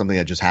or something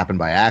that just happened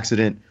by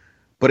accident,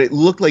 but it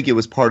looked like it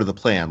was part of the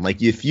plan.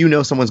 Like, if you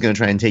know someone's going to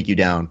try and take you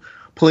down,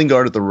 pulling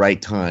guard at the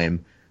right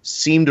time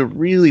seemed to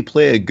really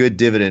play a good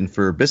dividend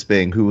for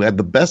Bisping, who had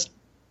the best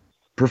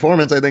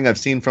performance I think I've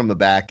seen from the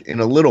back in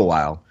a little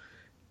while.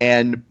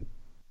 And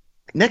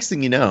next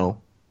thing you know,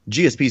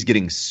 GSP's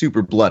getting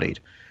super bloodied.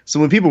 So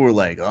when people were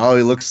like, oh,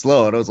 he looks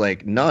slow, and I was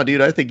like, no,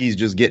 dude, I think he's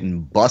just getting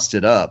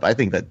busted up. I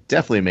think that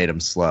definitely made him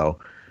slow.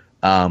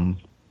 But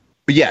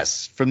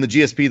yes, from the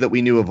GSP that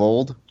we knew of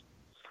old,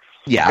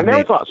 yeah. I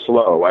never thought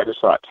slow. I just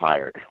thought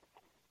tired.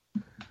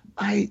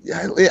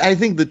 I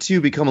think the two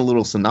become a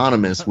little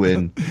synonymous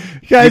when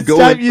guys,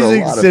 stop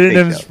using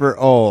synonyms for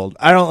old.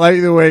 I don't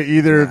like the way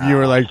either of you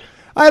are like,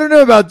 I don't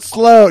know about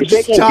slow,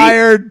 just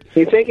tired.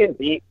 He's taking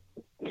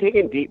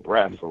deep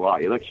breaths a lot.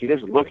 He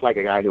just looks like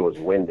a guy who was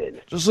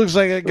winded. Just looks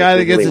like a guy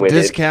that gets a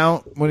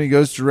discount when he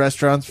goes to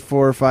restaurants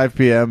 4 or 5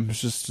 p.m.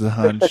 It's just a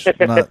hunch.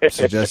 I'm not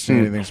suggesting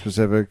anything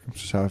specific.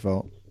 It's just how I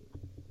felt.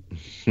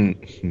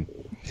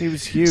 He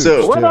was huge.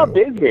 So what about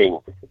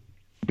Bisping?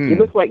 He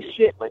looks like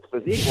shit. Like,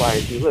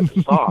 physique-wise, he looks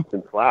soft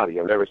and cloudy.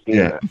 I've never seen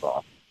him that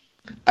soft.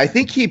 I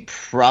think he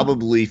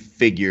probably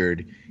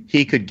figured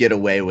he could get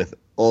away with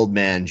old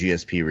man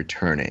GSP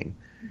returning.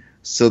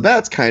 So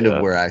that's kind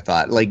of where I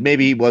thought, like,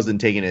 maybe he wasn't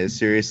taking it as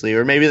seriously,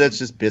 or maybe that's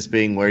just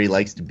Bisping where he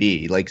likes to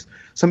be. Like,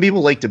 some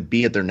people like to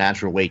be at their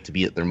natural weight to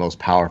be at their most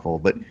powerful,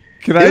 but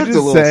Can I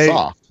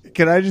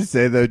just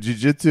say, though,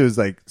 jiu-jitsu is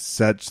like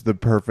such the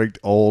perfect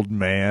old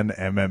man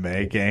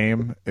MMA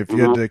game. If you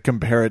had to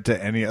compare it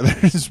to any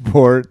other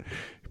sport,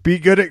 be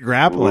good at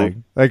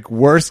grappling. Like,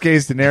 worst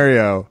case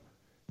scenario,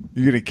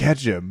 you're going to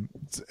catch him.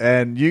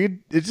 And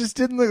it just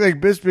didn't look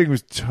like Bisping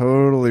was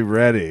totally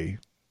ready.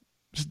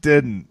 Just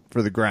didn't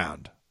for the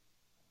ground.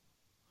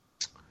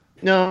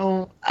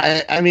 No,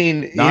 I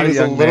mean, he was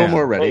a little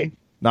more ready.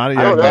 Not a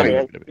young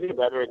man. He did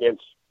better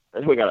against. I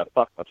think we got a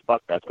fuck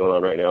that's going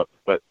on right now.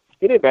 But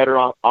he did better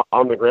on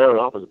the ground and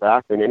off his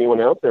back than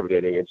anyone else ever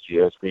did against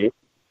GSP.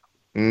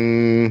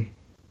 He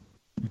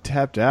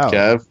tapped out.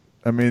 Kev?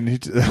 I mean,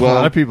 a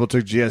lot of people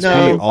took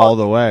GSP all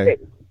the way.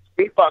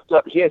 GSP fucked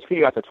up.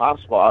 GSP got the top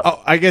spot.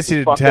 Oh, I guess he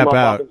didn't Fucked him tap up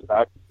out. off his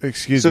back.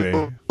 Excuse So, me.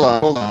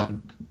 hold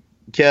on.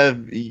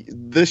 Kev,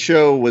 this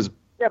show was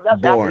Yeah, but that's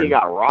after born he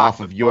got rocked off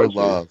of with your punches.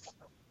 love.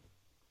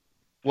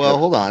 Well,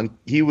 hold on.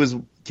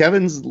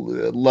 Kevin's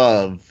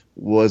love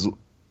was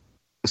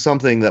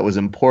something that was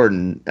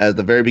important at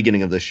the very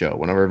beginning of the show.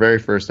 One of our very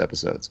first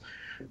episodes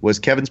was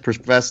Kevin's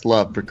professed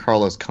love for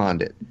Carlos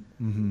Condit,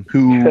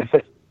 who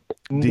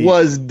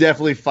was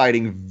definitely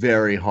fighting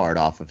very hard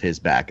off of his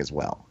back as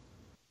well.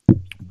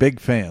 Big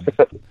fan.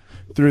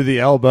 Through the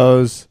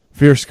elbows,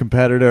 fierce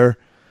competitor.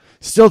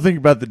 Still think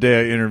about the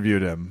day I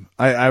interviewed him.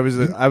 I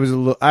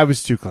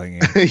was too clingy.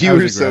 You I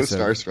were was so aggressive.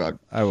 starstruck.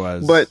 I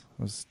was. But-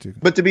 I was too.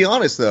 But to be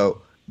honest,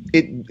 though,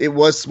 it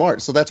was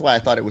smart. So that's why I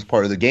thought it was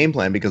part of the game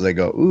plan, because I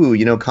go,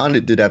 ooh,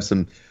 Condit did have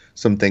some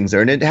things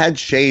there. And it had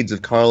shades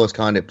of Carlos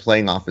Condit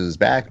playing off his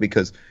back,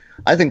 because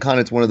I think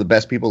Condit's one of the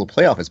best people to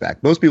play off his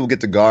back. Most people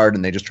get to guard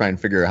and they just try and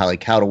figure out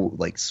how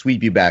to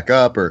sweep you back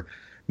up or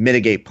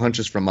mitigate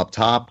punches from up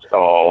top.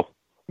 Oh,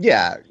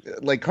 Yeah,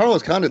 like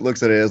Carlos Condit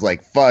looks at it as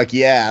like, fuck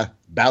yeah,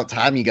 about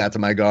time you got to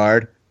my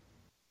guard.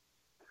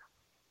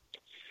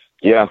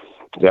 yeah,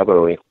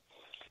 definitely.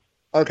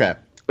 Okay.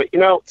 But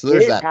So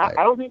there's he that didn't fight.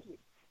 I don't think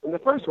in the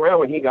first round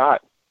when he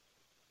got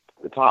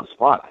the top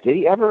spot, did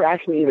he ever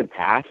actually even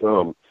pass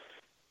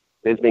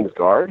Bisping's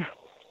guard?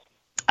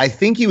 I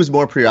think he was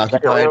more Second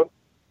preoccupied round?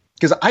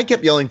 because I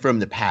kept yelling for him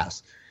to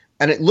pass.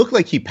 And it looked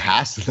like he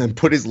passed and then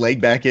put his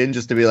leg back in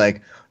just to be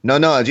like, no,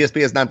 GSP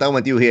is not done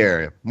with you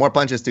here. More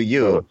punches to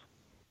you. Oh.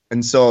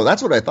 And so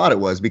that's what I thought it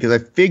was, because I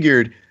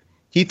figured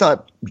he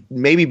thought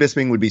maybe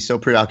Bisping would be so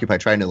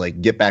preoccupied trying to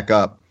get back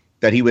up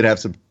that he would have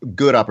some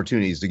good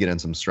opportunities to get in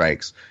some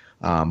strikes.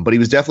 But he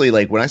was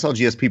definitely when I saw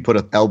GSP put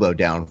an elbow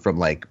down from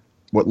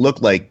what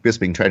looked like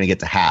Bisping trying to get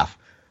to half,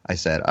 I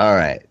said, all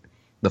right,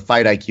 the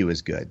fight IQ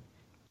is good.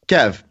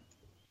 Kev,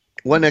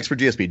 what next for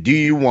GSP? Do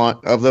you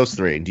want, of those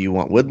three, do you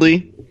want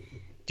Woodley?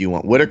 Do you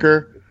want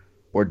Whitaker?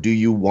 Or do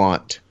you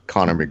want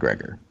Conor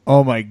McGregor?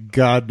 Oh my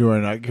God, do I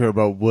not care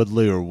about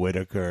Woodley or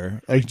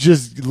Whitaker?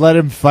 Just let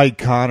him fight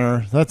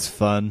Connor. That's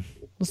fun.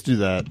 Let's do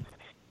that.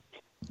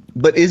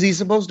 But is he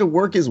supposed to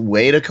work his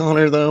way to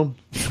Conor, though?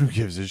 Who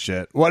gives a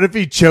shit? What if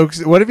he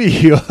chokes? What if he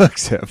heel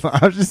hooks him?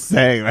 I'm just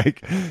saying,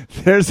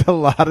 there's a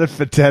lot of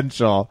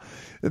potential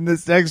in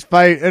this next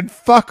fight. And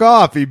fuck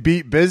off, he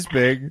beat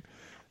Bisping.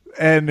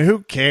 And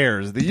who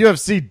cares? The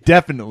UFC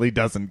definitely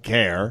doesn't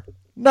care.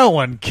 No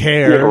one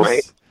cares. Yeah,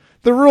 right.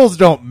 The rules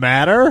don't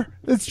matter.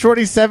 It's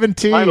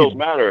 2017. Titles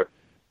matter.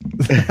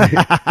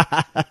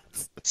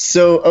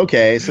 So now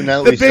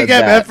that The we've big said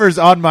that, MFer's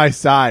on my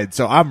side,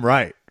 so I'm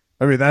right.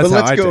 I mean, that's but how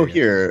let's I go take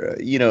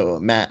it. here.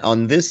 Matt,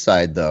 on this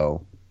side,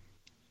 though,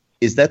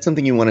 is that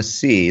something you want to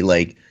see?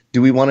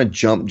 Do we want to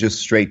jump just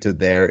straight to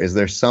there? Is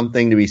there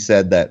something to be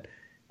said that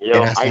it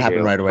has to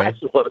happen right away? I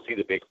just want to see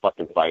the big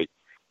fucking fight.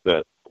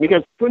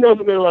 Because who knows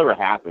if it'll ever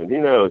happen?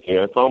 Who knows?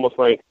 It's almost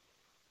like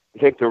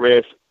you take the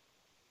risk.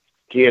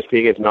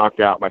 GSP gets knocked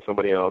out by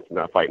somebody else, and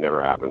that fight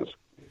never happens.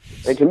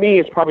 And to me,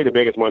 it's probably the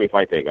biggest money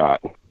fight they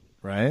got.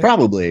 Right?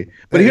 Probably.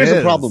 But It here's the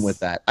is. problem with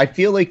that. I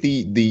feel like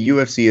the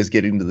UFC is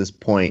getting to this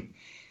point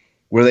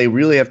where they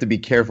really have to be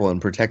careful and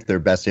protect their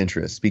best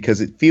interests, because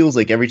it feels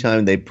like every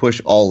time they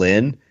push all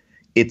in,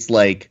 it's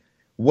like,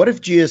 what if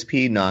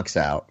GSP knocks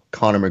out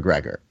Conor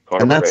McGregor?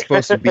 Conor And that's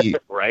McGregor. supposed to be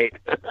Right?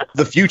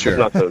 the future.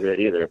 That's not so good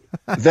either.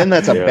 Then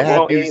that's a Yeah. bad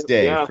Well, news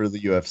day yeah. for the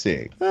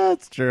UFC.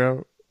 That's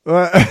true.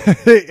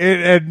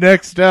 And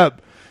next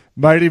up,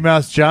 Mighty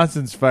Mouse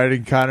Johnson's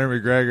fighting Conor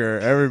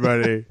McGregor.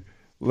 Everybody,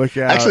 look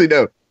out. Actually,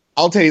 no.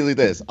 I'll tell you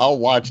this. I'll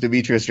watch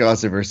Demetrius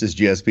Johnson versus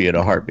GSP in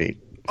a heartbeat.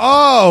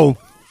 Oh,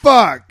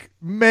 fuck.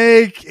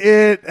 Make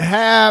it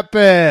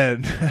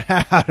happen.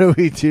 How do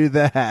we do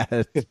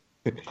that?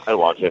 I'd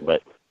watch it,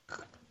 but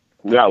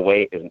that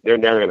weight, they're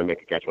never going to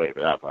make a catch weight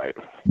for that fight.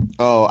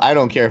 Oh, I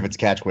don't care if it's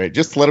catch weight.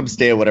 Just let them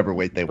stay at whatever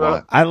weight they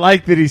want. I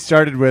like that he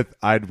started with,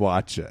 I'd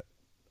watch it.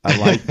 I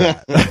like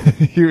that.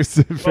 He was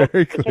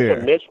very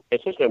clear.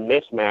 It's just a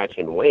mismatch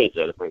in weight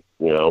that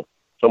it's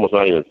almost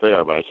not even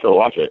fair, but I still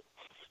watch it.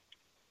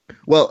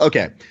 Well,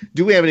 okay.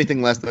 Do we have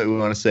anything less that we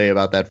want to say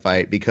about that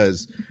fight?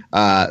 Because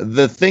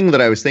the thing that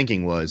I was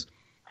thinking was,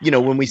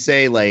 when we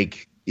say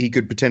he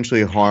could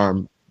potentially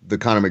harm the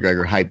Conor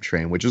McGregor hype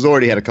train, which has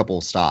already had a couple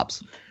of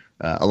stops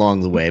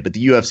along the way, but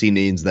the UFC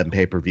needs them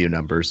pay-per-view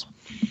numbers.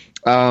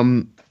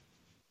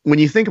 When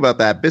you think about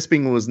that,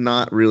 Bisping was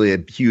not really a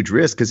huge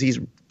risk because he's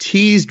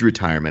teased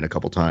retirement a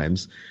couple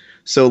times.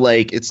 So,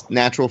 it's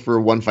natural for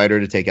one fighter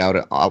to take out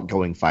an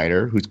outgoing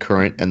fighter who's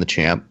current and the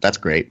champ. That's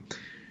great.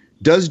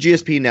 Does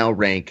GSP now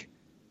rank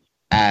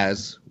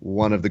as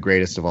one of the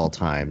greatest of all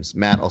times?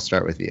 Matt, I'll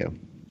start with you.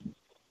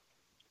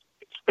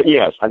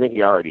 Yes, I think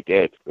he already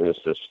did. And it's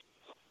just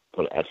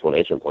put an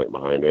explanation point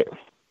behind it.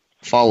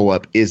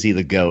 Follow-up, is he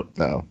the GOAT,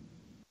 though?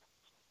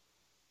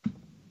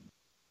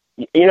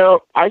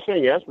 I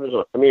say yes.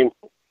 But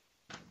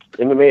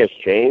MMA has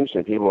changed,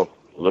 and people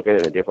look at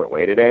it in a different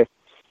way today.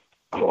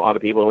 A lot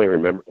of people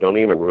don't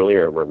even really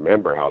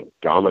remember how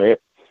dominant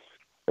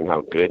and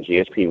how good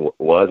GSP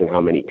was, and how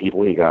many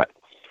people he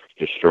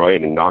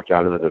destroyed and knocked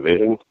out of the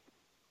division.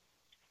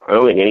 I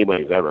don't think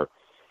anybody's ever,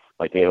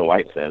 like Dana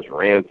White says,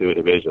 ran through a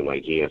division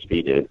like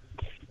GSP did.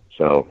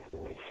 So,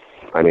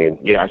 I mean,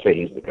 yeah, I say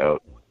he's the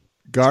GOAT.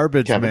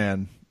 Garbage Kevin.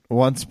 Man,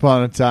 once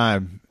upon a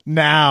time.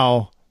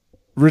 Now,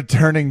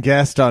 returning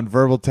guest on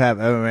Verbal Tap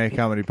MMA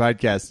Comedy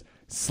Podcast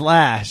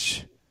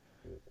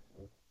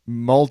 /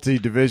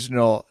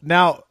 multi-divisional.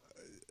 Now,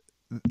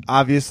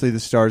 obviously the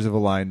stars have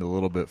aligned a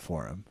little bit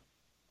for him.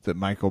 That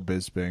Michael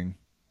Bisping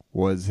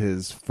was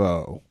his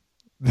foe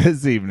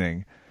this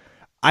evening.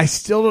 I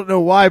still don't know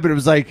why, but it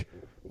was like,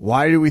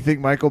 why do we think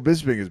Michael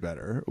Bisping is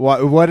better?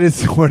 What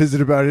is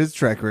it about his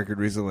track record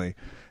recently?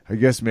 I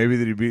guess maybe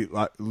that he beat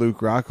Luke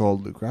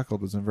Rockhold. Luke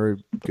Rockhold wasn't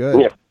very good.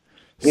 Yeah.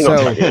 He's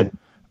not that good.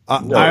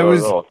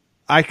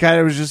 I kind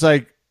of was just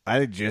like, I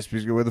think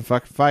GSP's gonna win the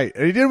fucking fight,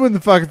 and he did win the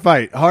fucking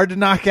fight. Hard to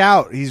knock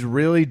out. He's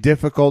really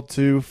difficult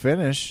to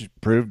finish.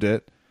 Proved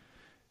it,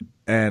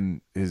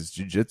 and his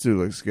jiu-jitsu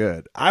looks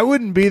good. I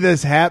wouldn't be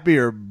this happy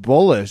or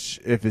bullish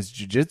if his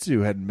jiu-jitsu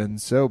hadn't been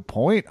so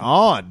point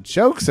on.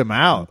 Chokes him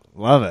out.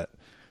 Love it.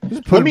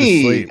 Just put him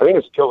to sleep. I think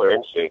his killer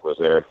instinct was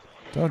there.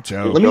 Don't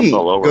joke. Let me Jumped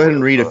all over go ahead and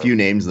him. read a few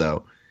names,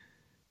 though.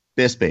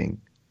 Bisping,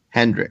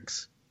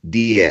 Hendricks,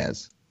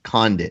 Diaz,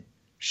 Condit,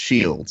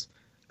 Shields,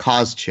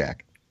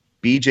 Koscheck,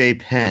 BJ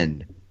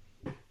Penn,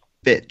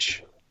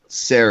 Fitch,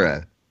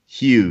 Sarah,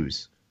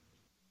 Hughes,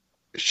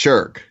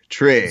 Shirk,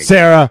 Trigg.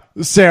 Sarah.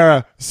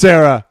 I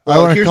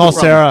Well, want to here's call the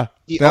problem. Sarah.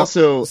 He No,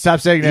 also stop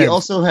saying he names.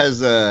 also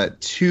has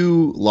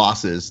 2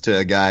 losses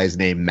to guys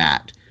named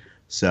Matt.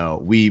 So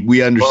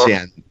we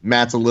understand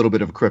Matt's a little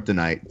bit of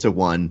kryptonite to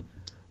one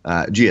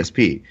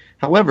GSP.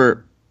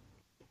 However,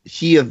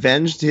 he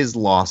avenged his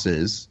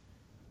losses.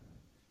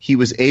 He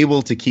was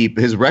able to keep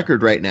his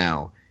record right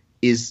now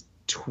is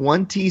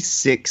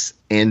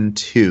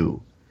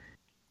 26-2.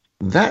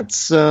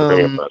 That's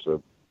Very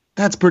impressive.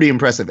 that's pretty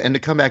impressive. And to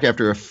come back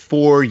after a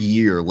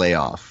 4-year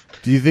layoff.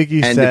 Do you think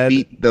he and to said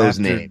beat those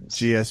after names.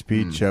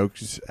 GSP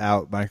chokes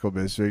out Michael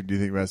Bisping? Do you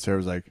think Matt Sarah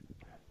was like,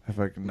 if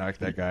I can knock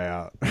that guy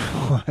out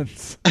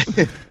once,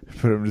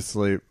 put him to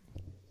sleep?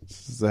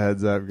 Just a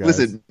heads up, guys.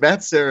 Listen,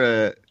 Matt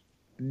Serra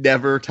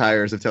never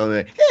tires of telling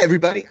me, "Hey,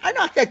 everybody, I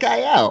knocked that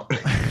guy out."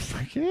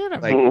 Like, yeah,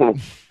 Like,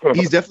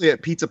 he's definitely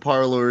at pizza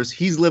parlors.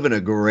 He's living a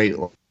great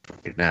life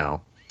right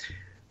now.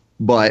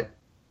 But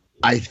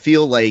I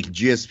feel like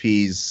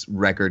GSP's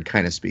record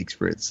kind of speaks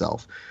for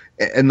itself.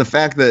 And the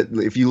fact that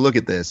if you look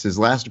at this, his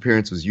last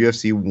appearance was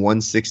UFC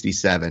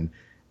 167,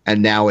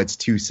 and now it's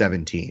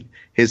 217.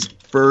 His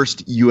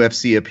first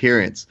UFC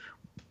appearance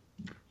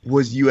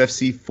was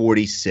UFC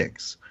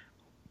 46.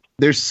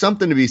 There's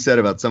something to be said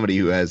about somebody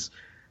who has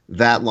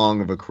that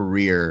long of a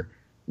career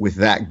with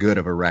that good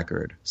of a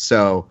record.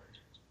 So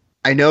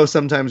I know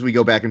sometimes we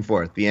go back and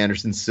forth. The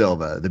Anderson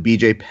Silva, the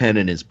BJ Penn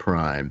in his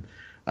prime.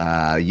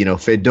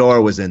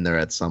 Fedor was in there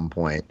at some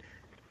point.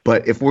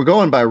 But if we're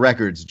going by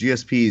records,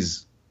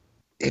 GSP's,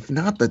 if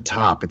not the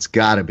top, it's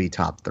got to be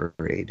top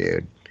 3,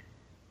 dude.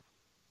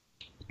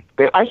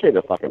 Man, I say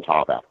the fucking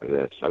top after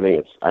this. I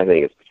think it's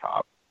the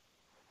top.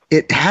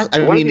 It has.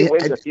 What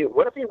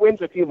if he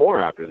wins a few more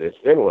after this?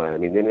 Then what? I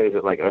mean, then is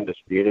it like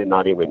undisputed,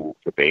 not even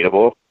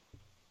debatable?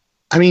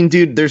 I mean,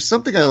 dude, there's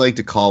something I like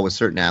to call with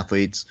certain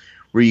athletes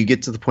where you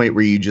get to the point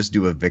where you just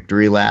do a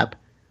victory lap.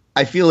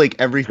 I feel like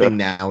everything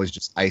now is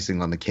just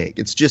icing on the cake.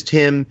 It's just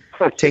him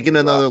taking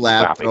another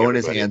lap, throwing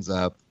his hands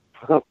up.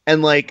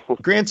 And, like,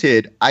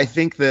 granted, I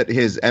think that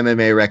his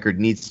MMA record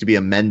needs to be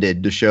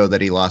amended to show that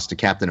he lost to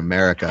Captain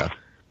America.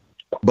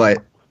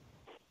 But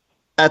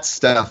that's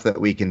stuff that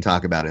we can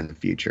talk about in the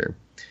future.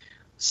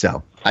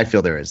 So I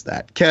feel there is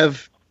that.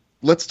 Kev,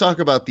 let's talk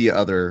about the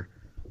other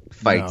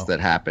fights that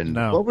happened.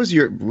 No. What was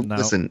your No.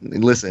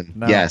 Listen.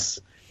 No. Yes.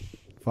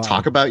 Fine.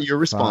 Talk about your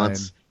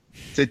response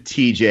to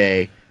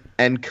TJ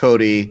and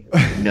Cody.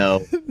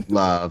 No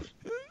love,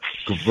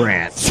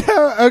 Grant.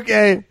 So,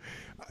 okay,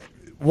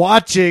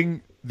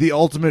 watching the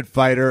Ultimate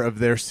Fighter of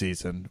their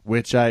season,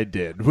 which I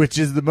did, which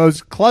is the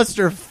most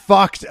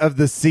cluster-fucked of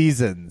the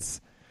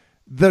seasons.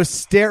 The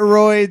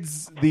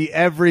steroids, the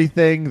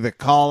everything, the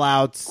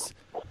call-outs,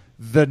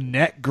 the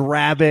neck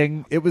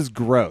grabbing. It was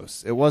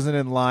gross. It wasn't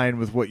in line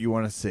with what you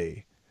want to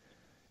see.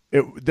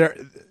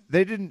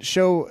 They didn't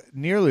show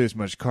nearly as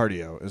much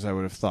cardio as I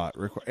would have thought.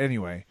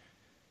 Anyway,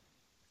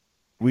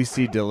 we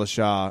see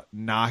Dillashaw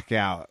knock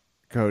out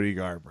Cody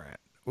Garbrandt,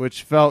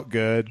 which felt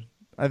good.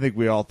 I think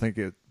we all think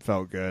it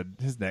felt good.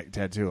 His neck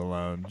tattoo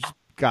alone just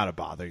gotta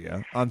bother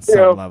you on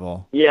some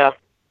level. Yeah.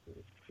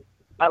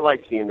 I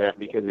like seeing that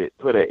because it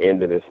put an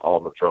end to this,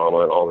 all the drama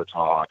and all the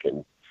talk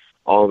and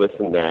all this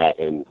and that,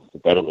 and the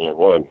better man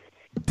won.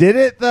 Did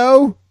it,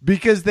 though?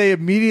 Because they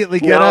immediately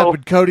get up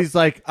and Cody's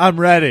like, I'm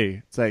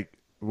ready. It's like,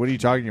 what are you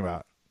talking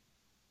about?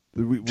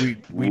 We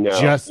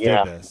just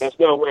did this. There's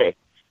no way.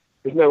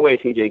 There's no way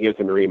TJ gives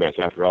him a rematch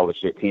after all the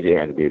shit TJ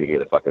had to do to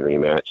get a fucking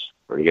rematch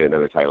or to get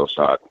another title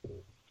shot.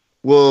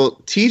 Well,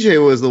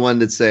 TJ was the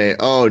one to say,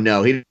 oh,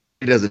 no, he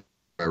doesn't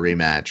have a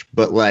rematch.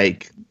 But,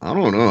 like, I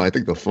don't know. I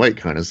think the fight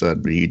kind of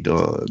said he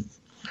does.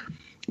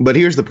 But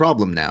here's the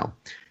problem now.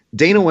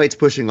 Dana White's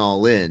pushing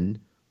all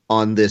in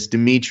on this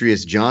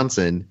Demetrius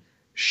Johnson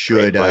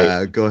should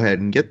go ahead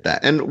and get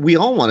that. And we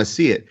all want to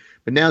see it.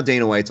 But now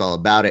Dana White's all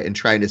about it and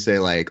trying to say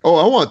like, oh,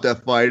 I want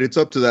that fight. It's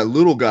up to that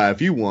little guy if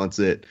he wants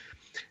it.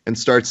 And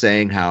start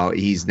saying how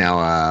he's now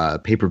a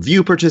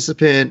pay-per-view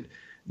participant.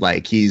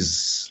 Like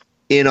he's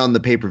in on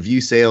the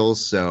pay-per-view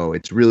sales. So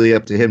it's really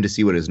up to him to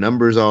see what his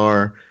numbers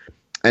are.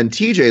 And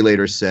TJ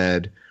later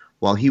said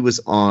while he was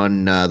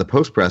on the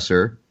post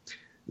presser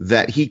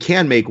that he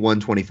can make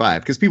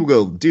 125 because people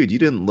go, dude, you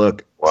didn't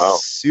look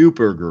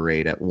super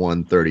great at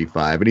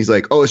 135. And he's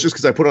like, oh, it's just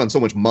because I put on so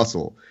much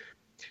muscle,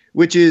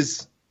 which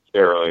is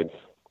steroids.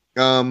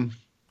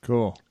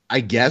 Cool. I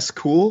guess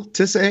cool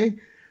to say.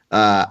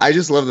 I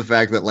just love the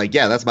fact that, like,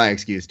 yeah, that's my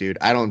excuse, dude.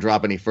 I don't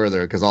drop any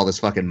further because all this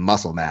fucking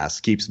muscle mass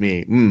keeps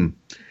me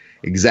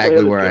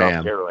exactly where I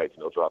am. Steroids, and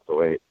he'll drop the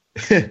weight.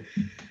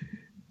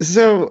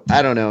 So,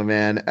 I don't know,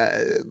 man.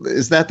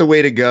 Is that the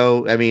way to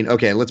go? I mean,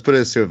 okay, let's put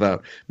this to a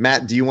vote.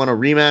 Matt, do you want a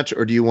rematch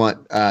or do you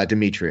want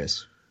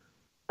Demetrius?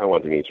 I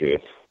want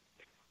Demetrius.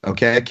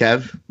 Okay,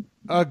 Kev?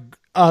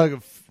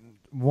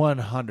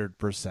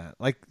 100%.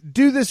 Like,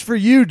 do this for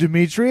you,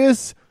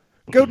 Demetrius.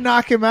 Go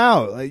knock him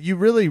out. Like, you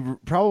really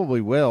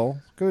probably will.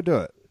 Go do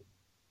it.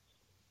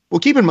 Well,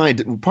 keep in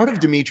mind, part of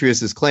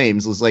Demetrius's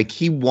claims was like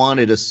he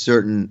wanted a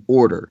certain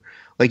order.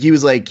 Like he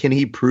was like, can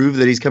he prove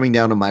that he's coming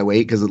down to my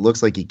weight? Because it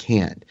looks like he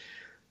can't.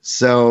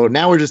 So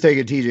now we're just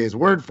taking TJ's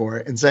word for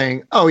it and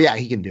saying, oh, yeah,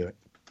 he can do it.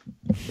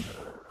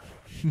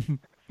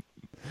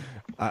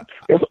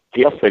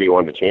 He also said he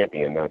wanted a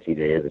champion. Now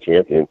TJ is a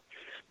champion.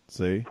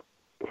 See?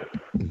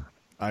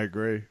 I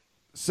agree.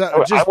 So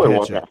I wouldn't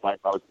want that fight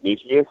if I was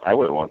Demetrius. I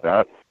wouldn't want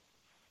that.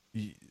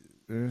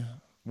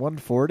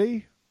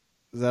 140?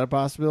 Is that a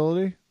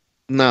possibility?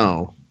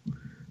 No.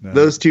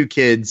 Those two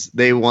kids,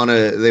 they want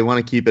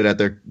to keep it at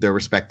their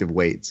respective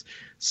weights.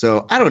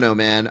 So I don't know,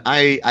 man.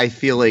 I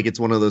feel like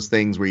it's one of those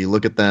things where you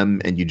look at them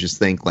and you just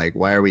think like,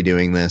 why are we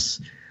doing this?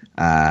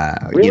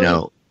 Really? You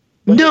know,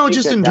 no,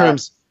 just in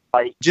terms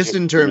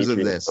of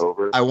this.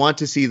 I want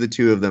to see the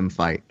two of them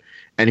fight.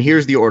 And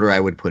here's the order I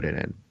would put it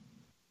in.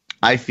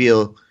 I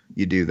feel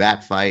you do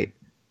that fight,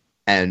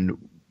 and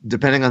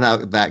depending on how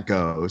that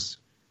goes,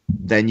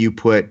 then you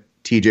put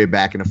TJ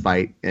back in a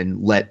fight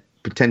and let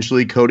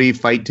potentially Cody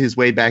fight his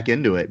way back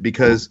into it,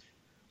 because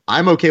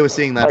I'm okay with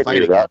seeing that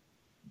fight again.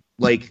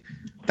 Like,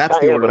 that's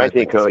the order. But I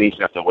think Cody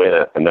should have to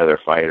win another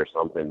fight or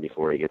something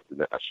before he gets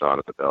a shot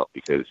at the belt,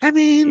 because I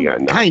mean,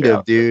 kind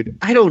of, dude.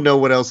 I don't know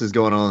what else is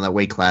going on in that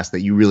weight class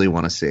that you really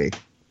want to see.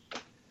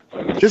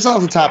 Just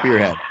off the top of your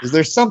head, is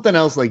there something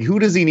else? Like, who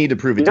does he need to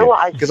prove it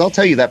to? Because I'll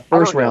tell you, that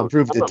first round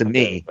proved it to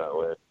me.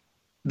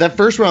 That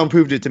first round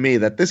proved it to me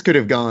that this could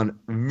have gone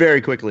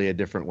very quickly a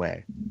different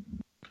way.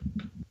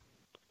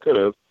 Could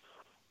have.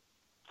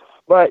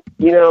 But,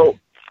 you know,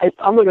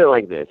 I'm looking at it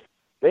like this.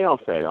 They all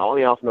say, all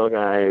the Alpha Male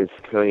guys,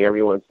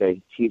 everyone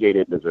say TJ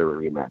didn't deserve a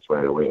rematch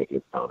right away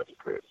against Dominic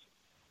Cruz.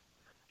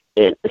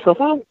 And so if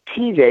I'm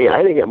TJ,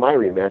 I didn't get my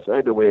rematch, I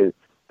had to win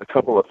a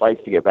couple of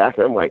fights to get back.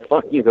 And I'm like,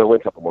 fuck you, go win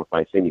a couple more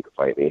fights, then you can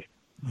fight me.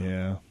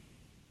 Yeah.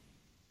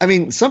 I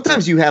mean,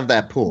 sometimes you have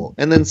that pull,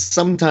 and then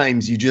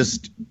sometimes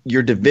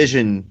your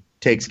division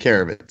takes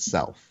care of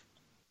itself.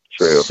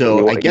 True.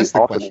 So I guess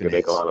the question is, you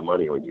make a lot of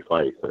money when you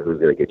fight, so who's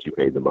going to get you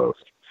paid the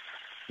most?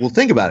 Well,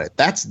 think about it.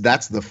 That's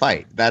the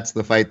fight. That's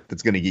the fight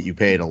that's going to get you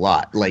paid a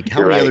lot. Like,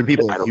 how many other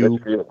people?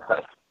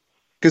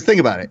 Because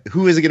think about it.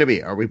 Who is it going to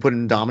be? Are we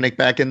putting Dominic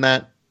back in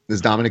that? Is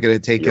Dominic going to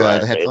take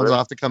the headphones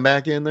off to come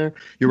back in there?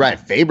 You're right.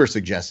 Faber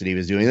suggested he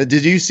was doing that.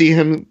 Did you see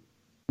him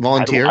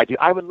volunteer?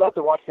 I would love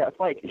to watch that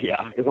fight.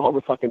 Yeah, because all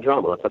the fucking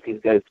drama. Let's let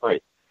these guys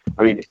fight.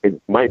 I mean,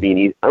 it might be an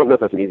easy. I don't know if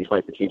that's an easy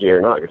fight for TJ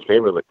or not. Because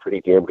Faber looked pretty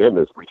damn good in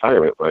his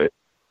retirement fight.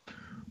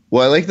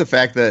 Well, I like the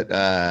fact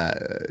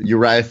that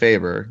Uriah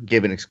Faber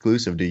gave an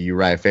exclusive to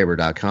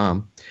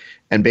UriahFaber.com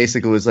and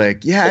basically was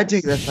like, yeah, I'd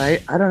take that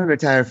fight. I don't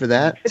retire for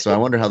that. So I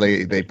wonder how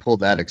they pulled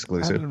that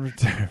exclusive. I don't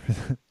retire for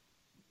that.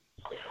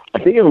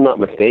 I think if I'm not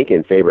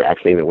mistaken, Faber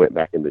actually even went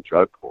back in the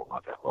drug pool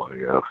not that long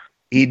ago.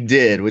 He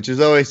did, which is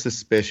always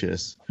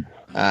suspicious.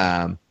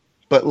 But,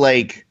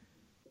 like,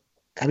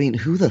 I mean,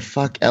 who the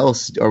fuck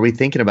else are we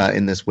thinking about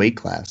in this weight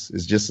class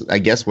is just, I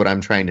guess, what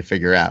I'm trying to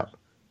figure out.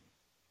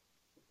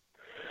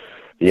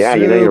 Yeah,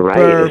 you're right.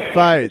 Super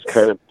fights. It's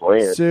kind of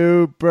bland.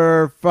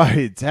 Super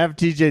fights. Have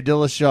TJ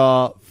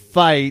Dillashaw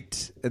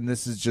fight, and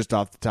this is just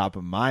off the top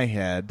of my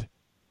head,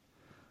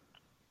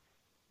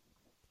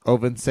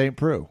 Ovince St.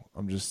 Preux.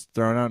 I'm just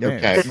throwing out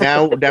names. Okay,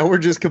 now we're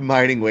just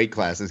combining weight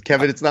classes.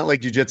 Kevin, it's not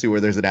like jiu-jitsu where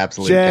there's an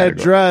absolute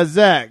category.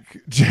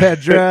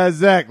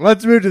 Jedrzejczyk.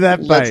 Let's move to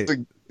that fight.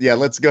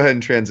 Let's go ahead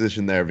and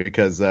transition there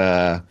because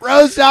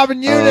Rose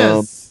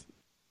Namajunas.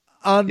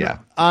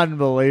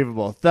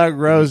 Unbelievable. Thug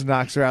Rose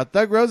knocks her out.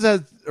 Thug Rose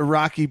has a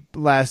rocky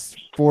last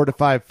 4 to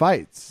 5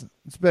 fights.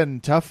 It's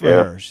been tough for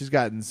her. She's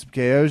gotten some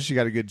KOs. She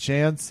got a good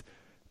chance.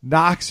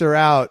 Knocks her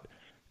out.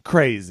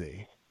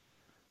 Crazy.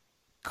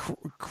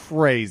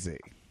 Crazy.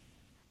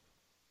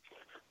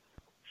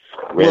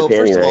 Well,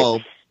 first of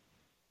all,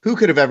 who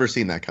could have ever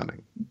seen that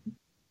coming?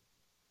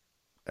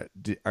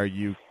 Are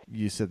you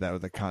you said that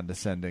with a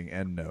condescending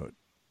end note.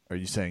 Are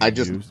you saying I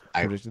you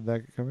predicted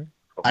that coming?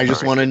 I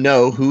just want to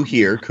know who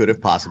here could have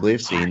possibly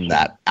have seen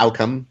that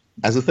outcome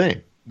as a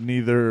thing.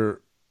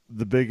 Neither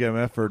the big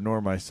MFer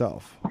nor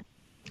myself.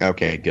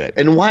 Okay, good.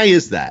 And why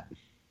is that?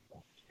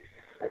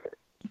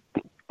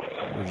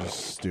 We're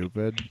just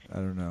stupid. I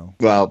don't know.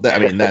 Well,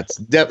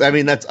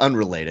 that's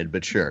unrelated,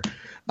 but sure.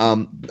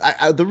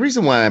 The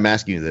reason why I'm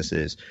asking you this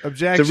is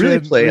Objection, to really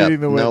play up. the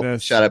No,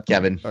 witness. shut up,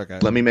 Kevin. Okay.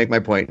 Let me make my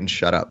point and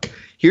shut up.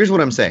 Here's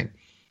what I'm saying.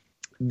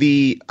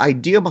 The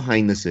idea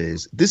behind this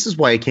is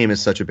why it came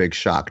as such a big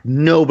shock.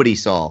 Nobody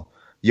saw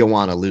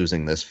Joanna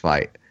losing this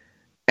fight.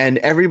 And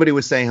everybody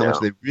was saying how much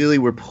they really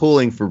were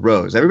pulling for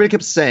Rose. Everybody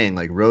kept saying,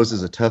 like, Rose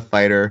is a tough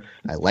fighter.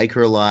 I like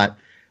her a lot.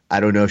 I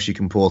don't know if she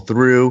can pull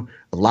through.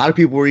 A lot of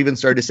people were even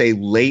starting to say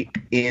late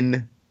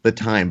in the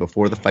time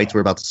before the fights were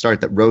about to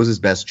start that Rose's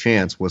best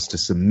chance was to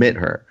submit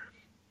her.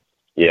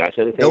 Yeah, I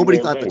said the same Nobody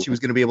thing. thought that she was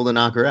going to be able to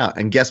knock her out.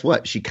 And guess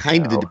what? She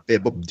kind of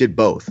did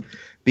both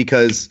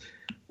because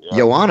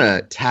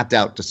Joanna tapped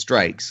out to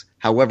strikes.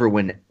 However,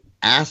 when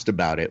asked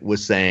about it,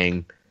 was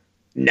saying,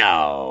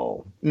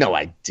 no,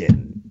 I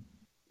didn't.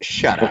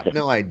 Shut up.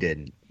 No, I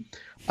didn't.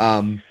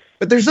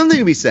 But there's something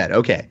to be said.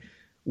 Okay.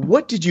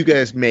 What did you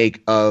guys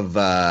make of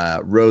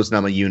Rose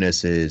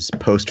Namajunas'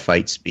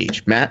 post-fight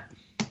speech? Matt?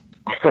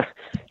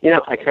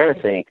 I kind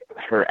of think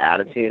her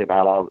attitude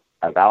about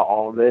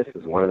all of this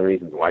is one of the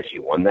reasons why she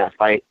won that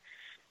fight.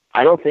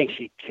 I don't think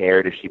she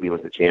cared if she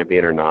was the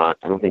champion or not.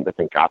 I don't think the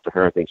thing got to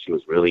her. I think she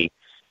was really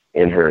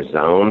in her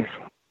zone.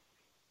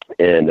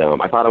 And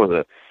I thought it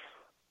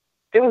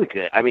was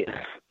good. I mean,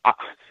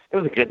 it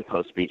was a good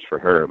post speech for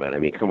her, but I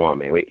mean, come on,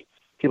 man.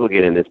 People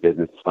get in this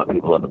business,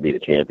 people love to be the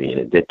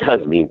champion. It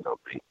does mean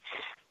something.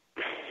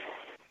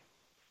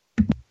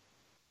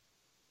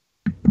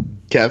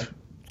 Kev?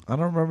 I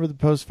don't remember the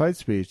post-fight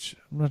speech.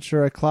 I'm not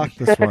sure I clocked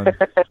this one.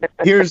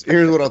 Here's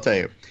what I'll tell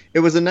you.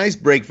 It was a nice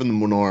break from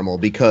the normal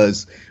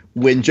because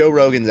when Joe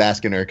Rogan's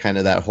asking her kind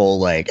of that whole,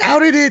 like, how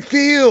did it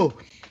feel?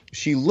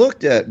 She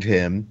looked at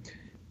him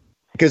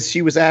because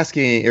he was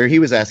asking,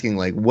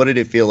 like, what did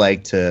it feel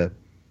like to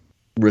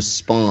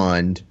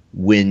respond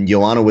when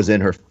Joanna was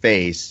in her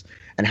face?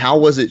 And how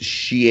was it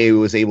she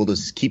was able to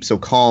keep so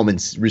calm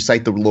and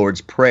recite the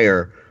Lord's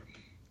Prayer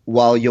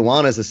while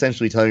Joanna's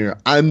essentially telling her,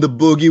 I'm the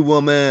boogie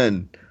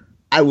woman.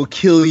 I will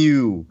kill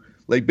you.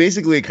 Like,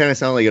 basically, it kind of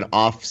sounded like an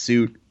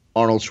offsuit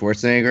Arnold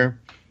Schwarzenegger.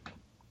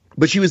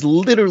 But she was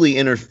literally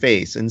in her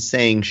face and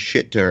saying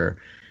shit to her.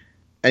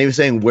 And he was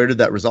saying, where did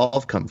that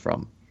resolve come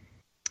from?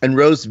 And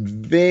Rose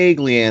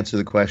vaguely answered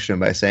the question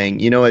by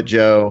saying, you know what,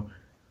 Joe?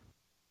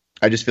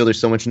 I just feel there's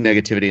so much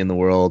negativity in the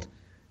world.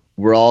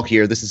 We're all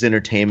here. This is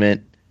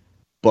entertainment.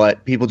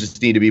 But people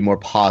just need to be more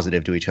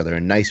positive to each other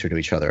and nicer to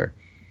each other.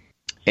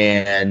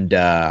 And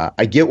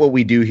I get what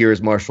we do here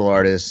as martial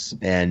artists,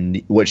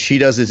 and what she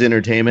does is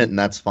entertainment, and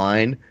that's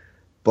fine.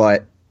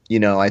 But,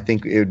 I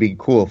think it would be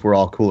cool if we're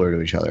all cooler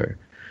to each other.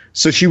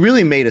 So she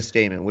really made a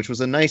statement, which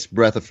was a nice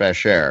breath of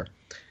fresh air.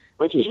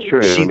 Which is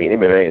true. I mean,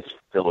 MMA is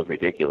filled with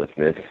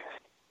ridiculousness.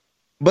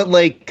 But,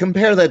 like,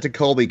 compare that to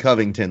Colby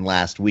Covington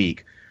last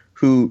week,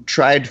 who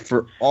tried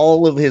for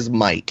all of his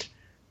might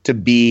to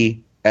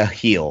be a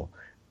heel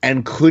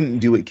and couldn't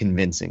do it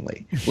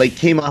convincingly. Like,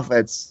 came off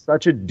as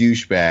such a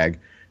douchebag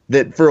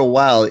that for a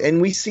while,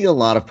 and we see a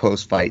lot of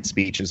post-fight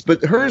speeches,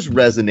 but hers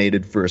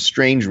resonated for a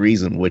strange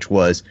reason, which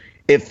was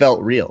it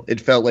felt real. It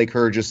felt like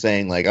her just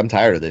saying, like, I'm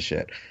tired of this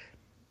shit.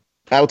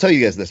 I will tell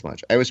you guys this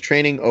much. I was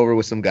training over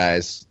with some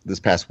guys this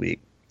past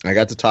week. I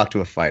got to talk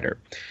to a fighter.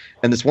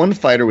 And this one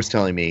fighter was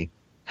telling me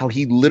how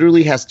he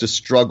literally has to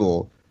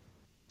struggle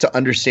to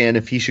understand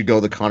if he should go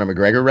the Conor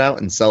McGregor route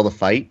and sell the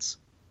fights,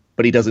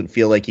 but he doesn't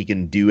feel like he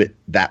can do it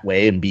that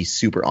way and be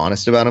super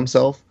honest about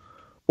himself,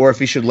 or if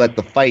he should let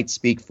the fight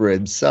speak for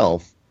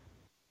himself,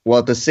 while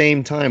at the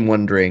same time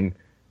wondering,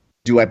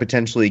 do I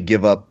potentially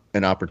give up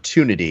an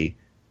opportunity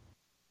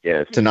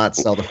to not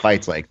sell the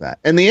fights like that?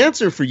 And the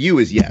answer for you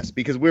is yes,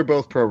 because we're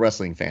both pro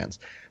wrestling fans.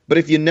 But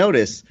if you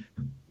notice,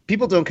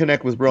 people don't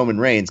connect with Roman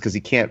Reigns because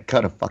he can't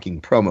cut a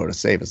fucking promo to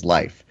save his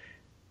life.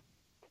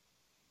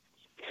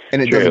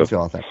 And it doesn't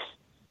feel authentic.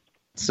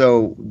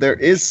 So there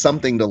is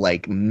something to,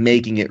 like,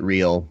 making it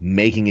real,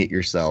 making it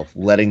yourself,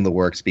 letting the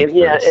work speak for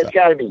itself. It's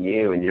got to be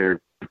you and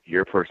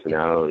your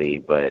personality.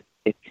 But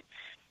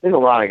there's a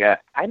lot of guys.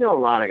 I know a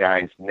lot of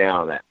guys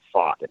now that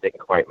fought that didn't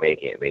quite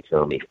make it. They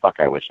tell me, "Fuck,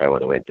 I wish I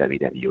would have went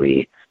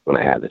WWE when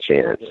I had the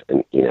chance."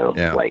 And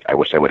like, I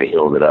wish I would have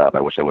healed it up.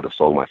 I wish I would have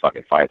sold my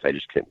fucking fights. I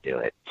just couldn't do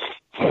it.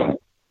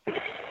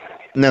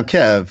 Now,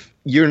 Kev,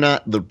 you're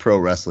not the pro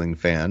wrestling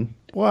fan.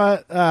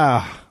 What?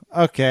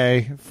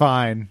 Okay,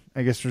 fine.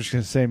 I guess we're just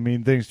going to say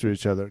mean things to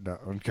each other. No,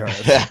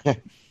 okay.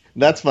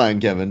 That's fine,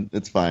 Kevin.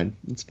 It's fine.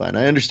 It's fine.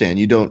 I understand.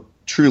 You don't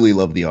truly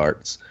love the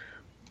arts.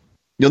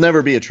 You'll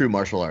never be a true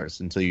martial artist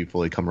until you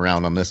fully come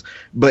around on this.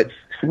 But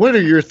what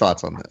are your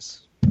thoughts on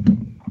this?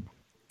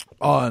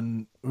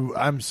 I'm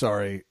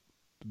sorry,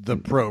 the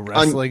pro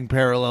wrestling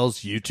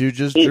parallels you two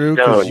just drew?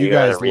 Because you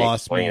guys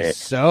lost me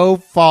so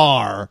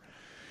far.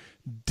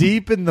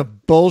 deep in the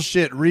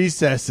bullshit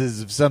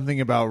recesses of Something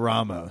About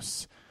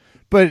Ramos.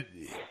 But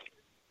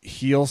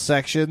heel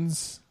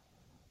sections?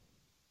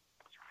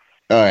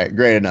 All right,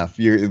 great enough.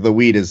 The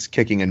weed is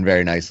kicking in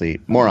very nicely.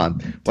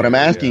 Moron, what I'm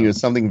asking you is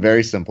something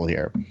very simple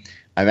here.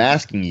 I'm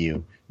asking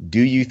you, do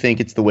you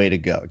think it's the way to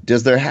go?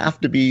 Does there have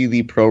to be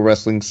the pro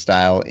wrestling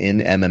style in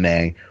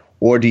MMA,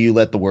 or do you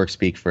let the work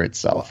speak for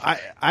itself? Well,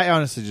 I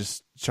honestly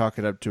just chalk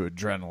it up to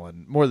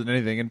adrenaline more than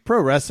anything. In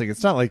pro wrestling,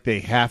 it's not like they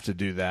have to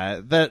do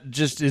that. That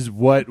just is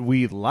what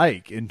we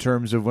like in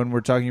terms of when we're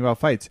talking about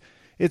fights.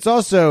 It's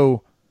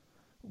also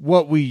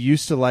what we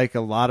used to like a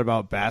lot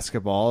about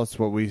basketball. It's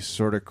what we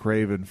sort of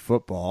crave in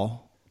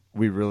football.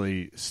 We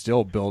really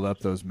still build up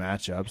those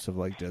matchups of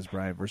like Des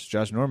Bryant versus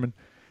Josh Norman.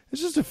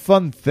 It's just a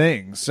fun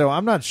thing. So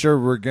I'm not sure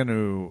we're going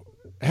to...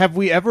 Have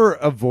we ever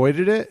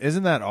avoided it?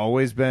 Isn't that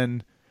always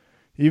been...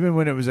 Even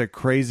when it was a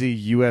crazy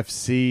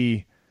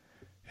UFC...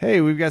 Hey,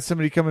 we've got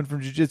somebody coming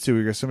from jiu-jitsu.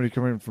 We've got somebody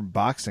coming from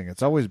boxing.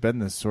 It's always been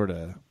this sort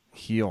of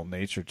heel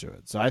nature to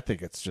it. So I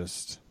think it's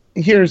just...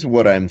 Here's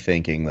what I'm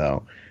thinking,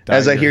 though.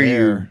 As I hear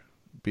you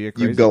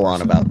go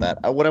on about that,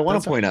 what I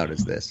want to point out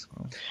is this.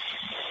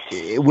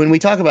 When we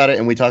talk about it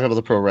and we talk about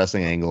the pro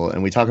wrestling angle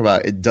and we talk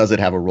about it, does it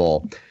have a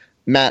role?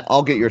 Matt,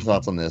 I'll get your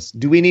thoughts on this.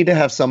 Do we need to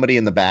have somebody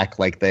in the back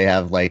like they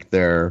have like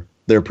their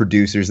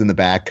producers in the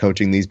back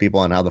coaching these people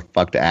on how the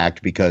fuck to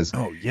act? Because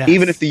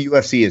even if the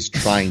UFC is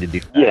trying to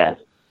do that,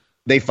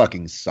 they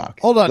fucking suck.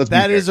 Hold on,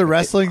 that is a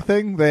wrestling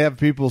thing? They have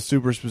people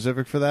super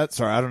specific for that?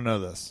 Sorry, I don't know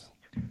this.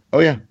 Oh,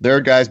 yeah. There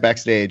are guys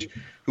backstage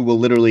who will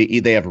literally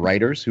 – they have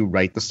writers who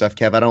write the stuff.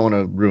 Kev, I don't want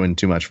to ruin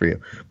too much for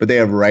you. But they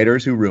have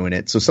writers who ruin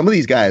it. So some of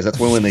these guys, that's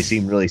when they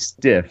seem really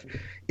stiff.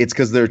 It's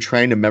because they're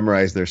trying to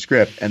memorize their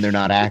script and they're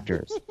not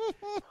actors.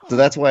 So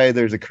that's why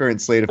there's a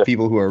current slate of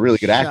people who are really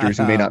good actors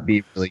who may not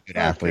be really good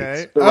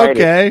athletes.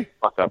 Okay.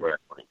 Fuck up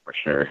wrestling for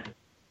sure.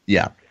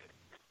 Yeah.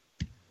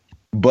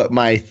 But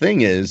my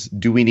thing is,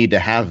 do we need to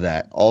have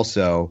that?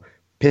 Also,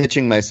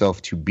 pitching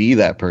myself to be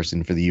that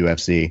person for the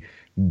UFC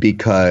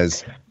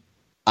because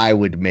I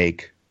would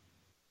make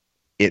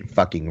it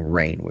fucking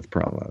rain with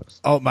promos.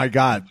 Oh, my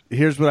God.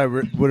 Here's what I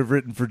would have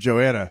written for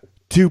Joanna.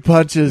 2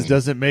 punches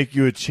doesn't make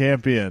you a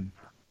champion.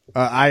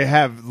 I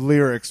have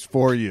lyrics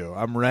for you.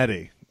 I'm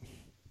ready.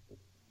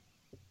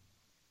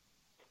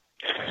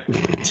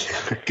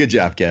 Good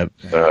job, Kev.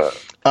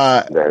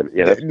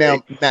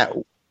 Now, Matt,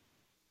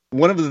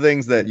 one of the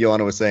things that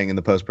Joanna was saying in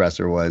the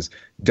post-presser was,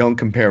 don't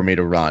compare me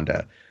to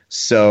Ronda.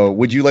 So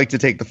would you like to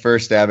take the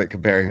first stab at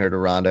comparing her to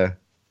Ronda?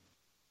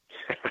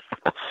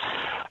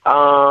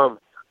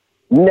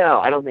 No,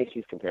 I don't think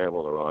she's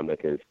comparable to Ronda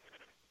because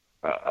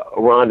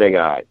Ronda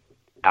got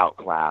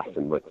outclassed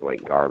and looked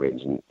like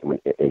garbage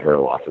in her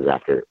losses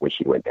after when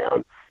she went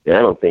down. And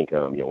I don't think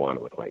Joanna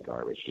looked like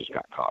garbage. She just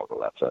got caught with the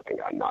left hook and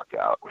got knocked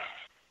out.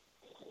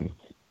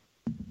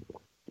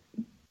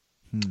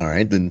 All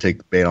right, didn't take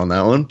the bait on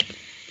that one.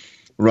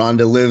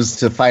 Ronda lives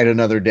to fight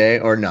another day,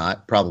 or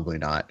not. Probably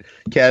not.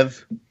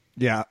 Kev?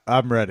 Yeah,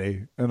 I'm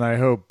ready. And I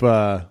hope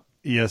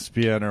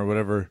ESPN or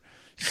whatever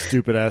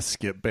stupid-ass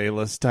Skip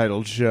Bayless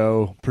titled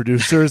show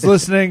producer is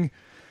listening.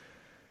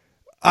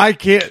 I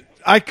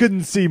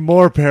couldn't see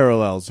more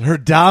parallels. Her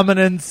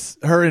dominance,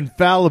 her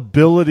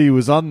infallibility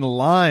was on the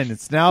line.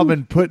 It's now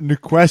been put into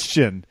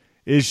question.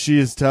 Is she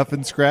as tough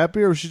and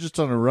scrappy, or is she just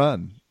on a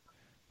run?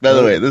 By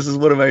the way, this is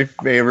one of my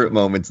favorite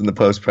moments in the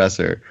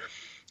post-presser,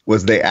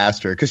 was they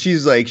asked her, because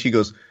she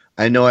goes,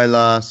 I know I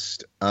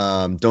lost.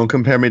 Don't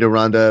compare me to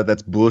Ronda.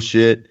 That's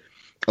bullshit.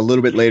 A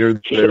little bit later,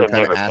 they were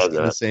kind of asking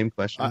the same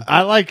question.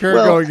 I like her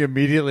going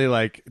immediately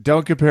like,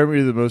 don't compare me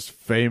to the most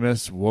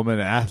famous woman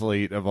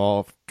athlete of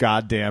all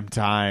goddamn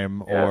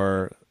time,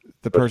 or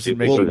the person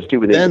making the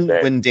stupid Then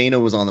when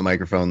Dana was on the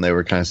microphone, they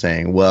were kind of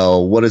saying,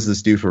 well, what does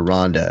this do for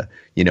Ronda?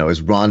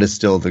 Is Ronda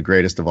still the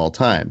greatest of all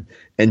time?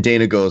 And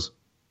Dana goes,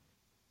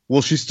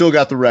 well, she still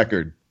got the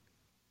record.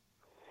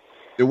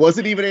 It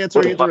wasn't even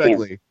answering it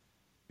directly.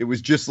 It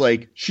was just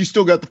like, she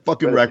still got the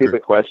fucking record.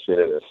 Stupid question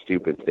and a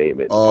stupid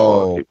statement.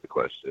 Oh, stupid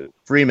question.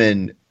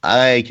 Freeman,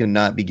 I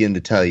cannot begin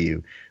to tell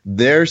you.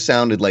 There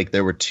sounded like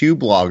there were 2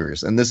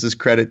 bloggers, and this is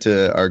credit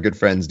to our good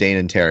friends Dane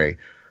and Terry,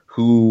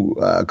 who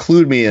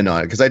clued me in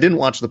on it, because I didn't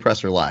watch the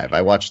presser live.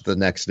 I watched the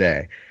next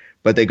day.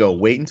 But they go,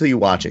 wait until you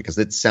watch it, because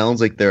it sounds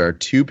like there are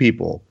 2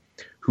 people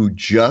who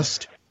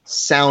just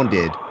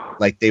sounded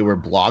like they were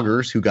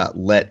bloggers who got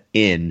let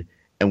in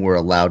and were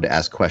allowed to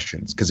ask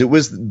questions, because it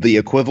was the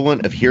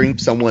equivalent of hearing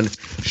someone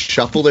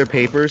shuffle their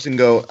papers and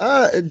go,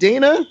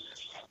 Dana,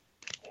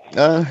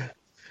 I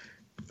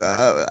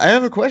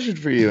have a question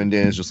for you. And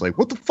Dana's just like,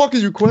 what the fuck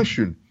is your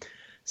question?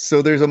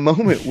 So there's a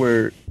moment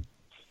where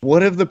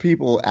one of the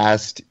people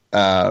asked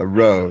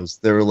Rose,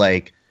 they were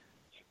like,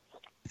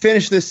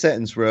 finish this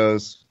sentence,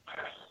 Rose.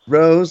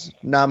 Rose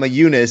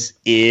Namajunas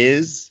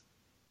is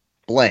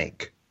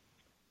blank.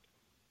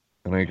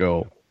 And I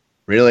go,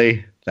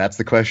 really? That's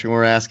the question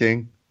we're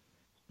asking?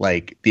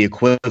 Like the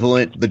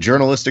equivalent, the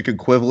journalistic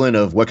equivalent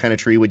of what kind of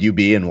tree would you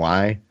be and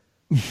why?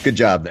 Good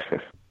job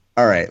there.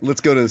 All right,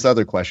 let's go to this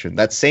other question.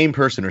 That same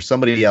person or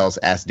somebody else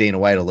asked Dana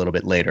White a little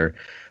bit later.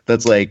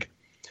 That's like,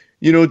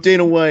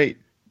 Dana White,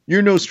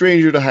 you're no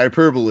stranger to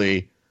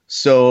hyperbole.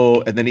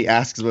 So, and then he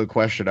asks him a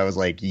question. I was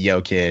like,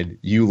 yo, kid,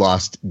 you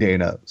lost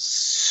Dana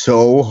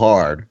so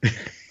hard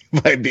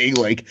by being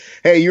like,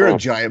 hey, you're a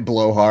giant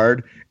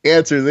blowhard.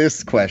 Answer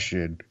this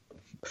question.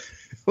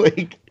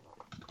 Like,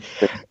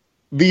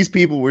 these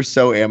people were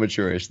so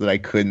amateurish that I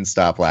couldn't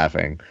stop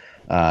laughing.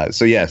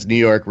 So, yes, New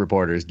York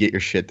reporters, get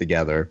your shit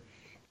together.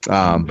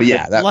 But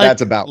yeah,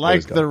 that's about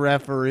like the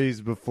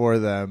referees before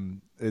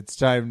them. It's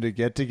time to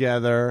get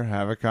together,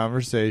 have a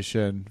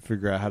conversation,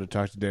 figure out how to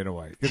talk to Dana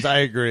White. Because I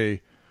agree,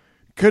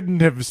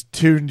 couldn't have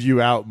tuned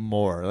you out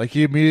more. Like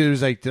he immediately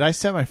was like, "Did I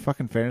set my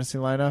fucking fantasy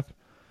lineup?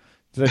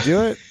 Did I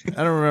do it?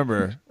 I don't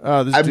remember."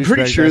 Oh, this I'm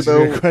pretty sure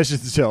though. Question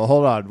still.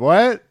 Hold on.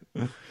 What?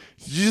 Did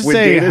you just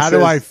say? Dana How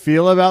do I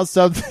feel about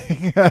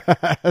something?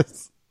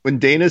 When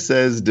Dana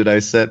says, "Did I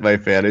set my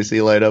fantasy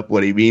lineup?"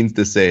 What he means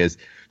to say is,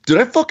 "Did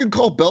I fucking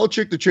call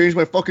Belichick to change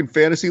my fucking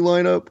fantasy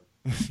lineup?"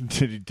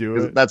 Did he do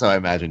it? That's how I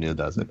imagine he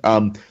does it.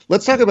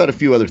 Let's talk about a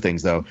few other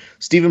things, though.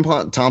 Stephen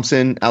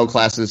Thompson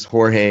outclasses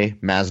Jorge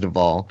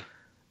Masvidal.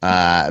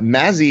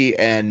 Mazzy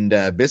and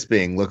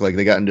Bisping look like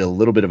they got into a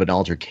little bit of an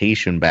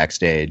altercation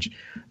backstage.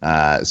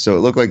 So it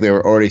looked like they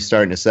were already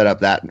starting to set up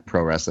that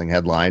pro wrestling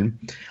headline.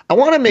 I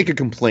want to make a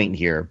complaint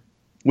here,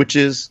 which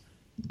is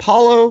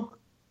Paulo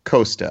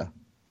Costa.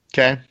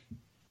 Okay?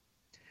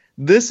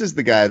 This is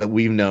the guy that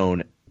we've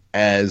known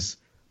as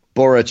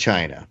Bora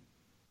China.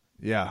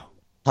 Yeah.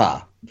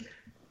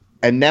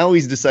 And now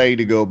he's deciding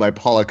to go by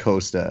Paulo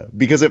Costa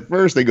because at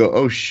first they go,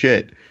 oh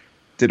shit,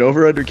 did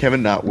Over Under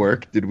Kevin not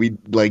work? Did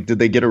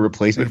they get a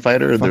replacement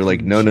fighter? And they're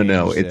like,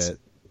 no, it's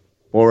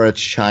Bora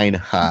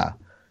China.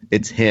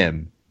 It's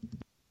him.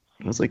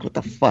 I was like, what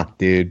the fuck,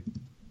 dude?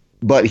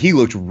 But he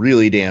looked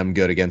really damn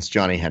good against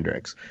Johnny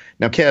Hendricks.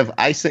 Now, Kev,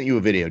 I sent you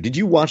a video. Did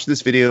you watch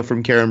this video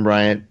from Karen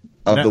Bryant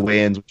of the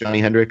weigh-ins with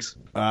Johnny Hendricks?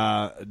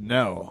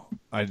 No,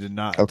 I did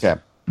not. Okay.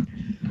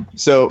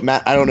 So,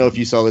 Matt, I don't know if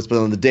you saw this, but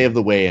on the day of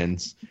the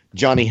weigh-ins,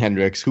 Johnny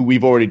Hendricks, who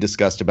we've already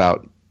discussed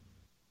about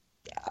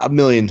a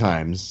million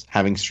times,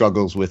 having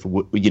struggles with,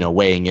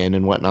 weighing in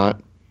and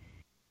whatnot,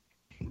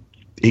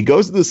 he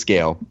goes to the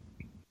scale,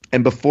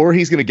 and before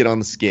he's going to get on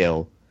the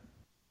scale,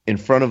 in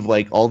front of,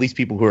 all these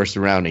people who are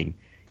surrounding,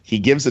 he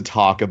gives a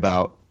talk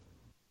about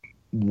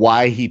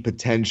why he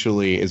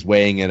potentially is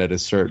weighing in at a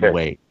certain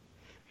weight.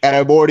 And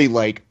I'm already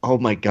like, oh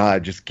my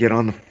God, just get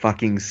on the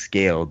fucking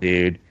scale,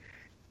 dude.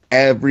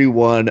 Every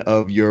one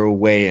of your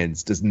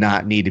weigh-ins does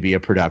not need to be a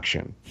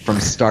production from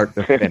start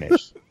to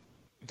finish.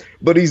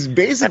 But he's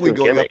basically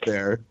going up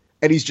there,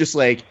 and he's just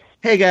like,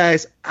 hey,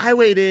 guys, I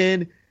weighed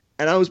in,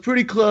 and I was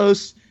pretty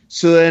close.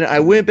 So then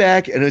I went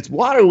back, and it's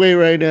water weight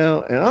right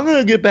now, and I'm going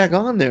to get back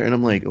on there. And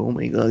I'm like, oh,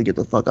 my God, get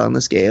the fuck on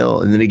the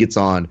scale. And then he gets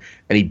on,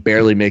 and he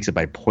barely makes it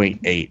by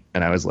 0.8.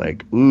 And I was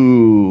like,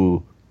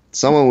 ooh,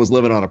 someone was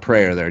living on a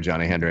prayer there,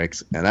 Johnny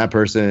Hendricks, and that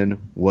person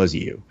was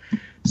you.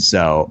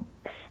 So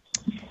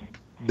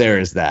there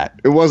is that.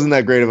 It wasn't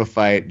that great of a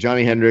fight.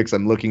 Johnny Hendricks,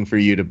 I'm looking for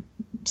you to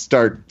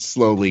start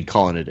slowly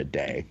calling it a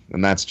day.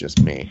 And that's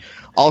just me.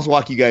 I'll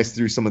walk you guys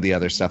through some of the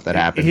other stuff that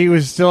happened. He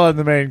was still on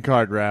the main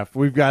card, Raph.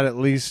 We've got at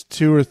least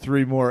 2 or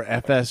 3 more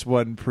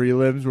FS1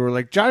 prelims where we're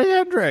like, Johnny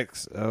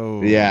Hendricks.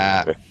 Oh.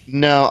 Yeah.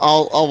 No,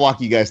 I'll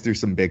walk you guys through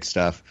some big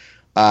stuff.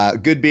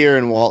 Good Beer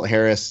and Walt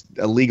Harris,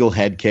 a legal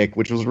head kick,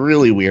 which was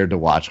really weird to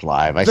watch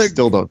live. I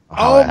still don't know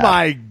how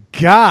my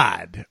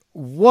God.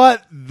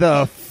 What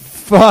the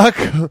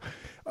fuck?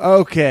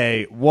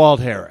 Okay, Walt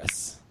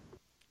Harris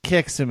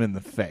kicks him in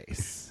the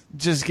face.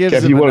 Just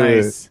gives him a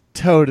nice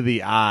toe to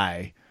the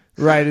eye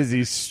right as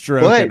he's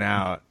stroking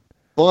out.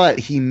 But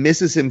he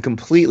misses him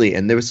completely,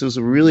 and this was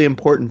a really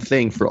important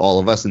thing for all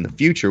of us in the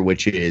future,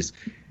 which is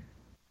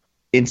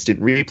instant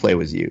replay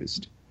was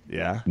used.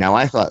 Yeah. Now,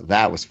 I thought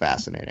that was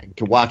fascinating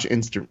to watch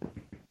instant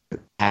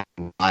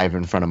happen live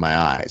in front of my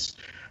eyes,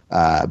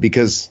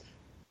 because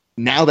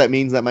now that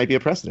means that might be a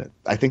precedent.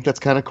 I think that's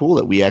kind of cool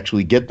that we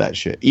actually get that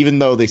shit, even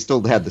though they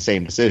still had the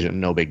same decision.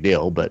 No big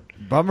deal, but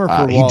bummer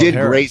for he Walt did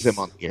Harris. raise him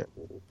on the air.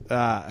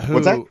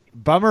 What's that?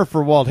 Bummer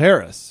for Walt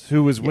Harris,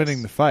 who was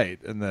winning the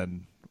fight and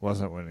then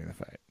wasn't winning the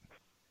fight.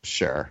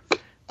 Sure.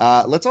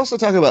 Let's also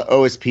talk about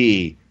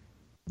OSP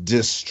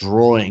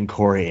destroying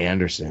Corey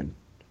Anderson.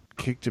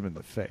 Kicked him in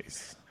the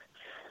face.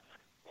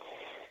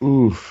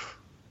 Oof.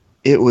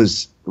 It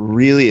was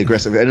really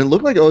aggressive. And it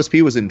looked like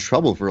OSP was in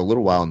trouble for a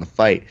little while in the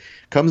fight.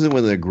 Comes in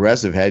with an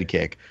aggressive head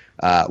kick.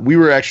 We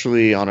were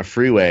actually on a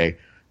freeway,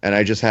 and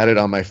I just had it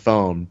on my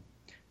phone,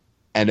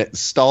 and it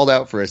stalled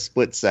out for a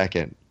split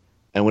second.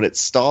 And when it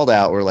stalled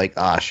out, we're like,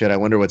 shit, I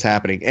wonder what's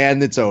happening.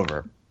 And it's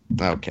over.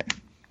 Okay.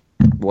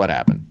 What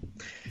happened?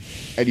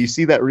 And you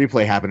see that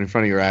replay happen in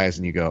front of your eyes,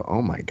 and you go,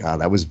 oh, my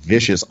God, that was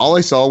vicious. All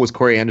I saw was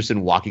Corey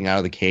Anderson walking out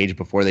of the cage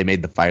before they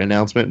made the fight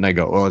announcement, and I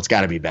go, oh, it's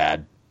got to be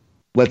bad.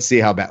 Let's see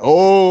how bad.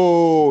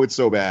 Oh, it's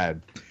so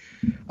bad.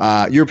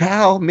 Your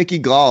pal, Mickey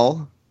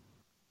Gall,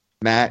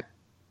 Matt.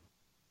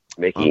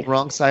 Mickey.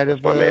 Wrong side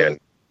of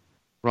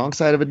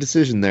a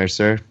decision there,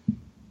 sir.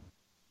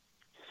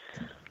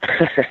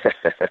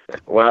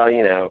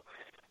 Well,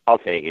 I'll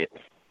take it.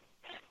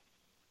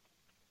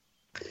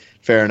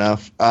 Fair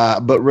enough.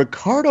 But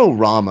Ricardo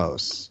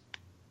Ramos,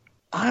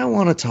 I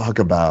want to talk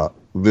about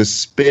the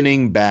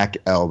spinning back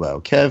elbow.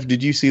 Kev,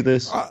 did you see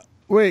this?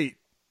 Wait,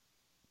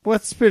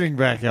 what's spinning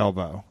back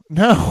elbow?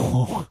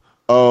 No.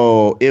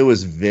 Oh, it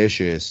was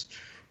vicious.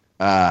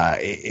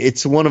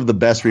 It's one of the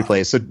best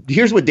replays. So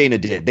here's what Dana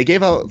did. They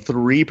gave out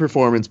 3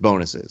 performance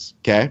bonuses,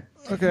 okay?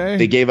 Okay.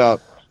 They gave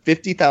out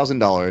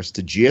 $50,000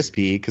 to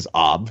GSP because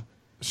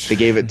they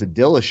gave it to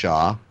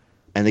Dillashaw,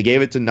 and they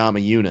gave it to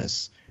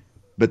Namajunas.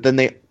 But then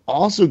they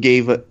also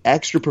gave an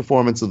extra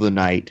performance of the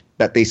night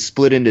that they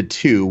split into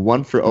 2,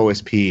 one for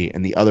OSP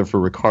and the other for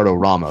Ricardo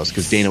Ramos,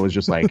 because Dana was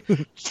just like,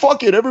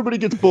 fuck it, everybody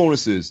gets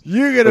bonuses.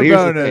 You get a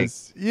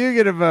bonus. You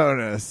get a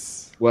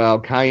bonus.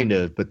 Well, kind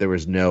of, but there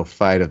was no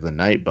fight of the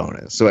night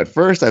bonus. So at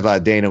first I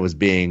thought Dana was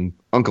being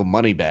Uncle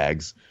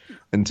Moneybags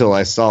until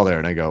I saw there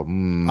and I go,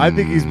 I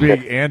think he's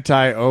being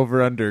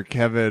anti-over-under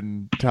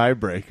Kevin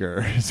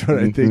tiebreaker is what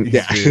I think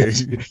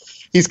he's being.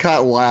 He's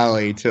caught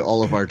wily to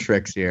all of our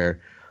tricks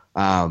here.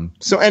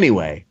 So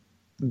anyway,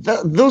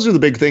 those are the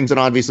big things. And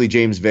obviously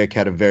James Vick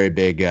had a very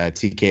big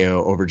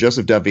TKO over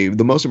Joseph Duffy.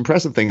 The most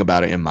impressive thing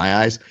about it in my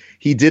eyes,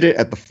 he did it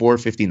at the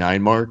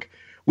 4:59 mark,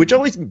 which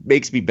always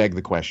makes me beg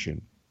the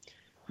question.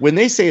 When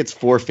they say it's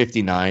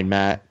 4:59,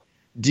 Matt,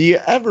 do you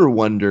ever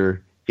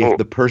wonder if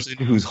the person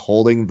who's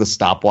holding the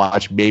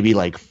stopwatch maybe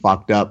like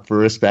fucked up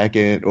for a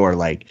second or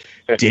like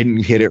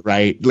didn't hit it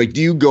right? Like,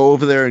 do you go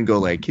over there and go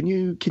like, can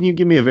you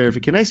give me a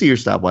verification? Can I see your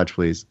stopwatch,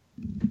 please?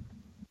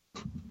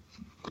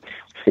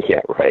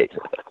 Yeah, right.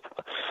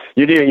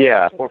 You do,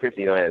 yeah.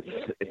 4:59.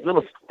 It's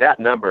little. That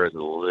number is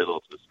a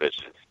little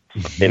suspicious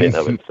in and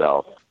of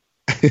itself.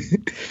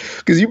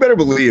 Because you better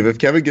believe if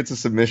Kevin gets a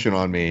submission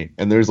on me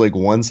and there's like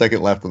 1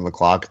 second left on the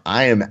clock,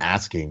 I am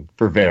asking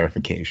for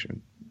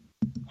verification.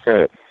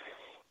 Sure.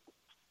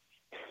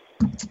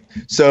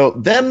 So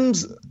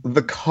them's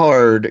the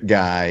card,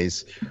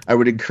 guys. I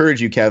would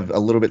encourage you, Kev, a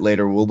little bit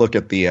later. We'll look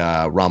at the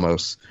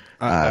Ramos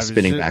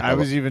spinning back. I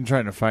was even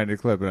trying to find a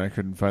clip and I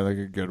couldn't find like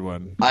a good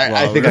one.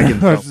 I think I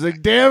can. I was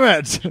like, damn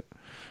it! All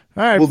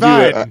right,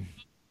 fine.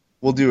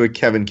 We'll do a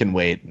Kevin can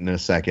wait in a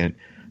second.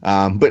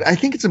 But I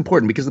think it's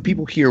important because the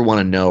people here want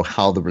to know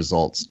how the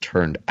results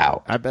turned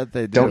out. I bet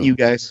they do. Don't you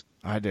guys?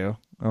 I do.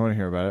 I want to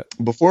hear about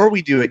it. Before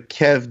we do it,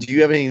 Kev, do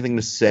you have anything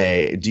to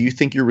say? Do you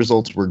think your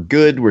results were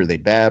good? Were they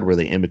bad? Were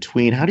they in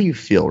between? How do you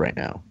feel right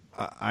now?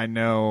 I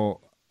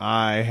know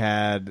I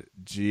had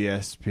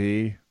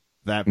GSP.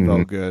 That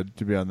felt good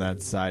to be on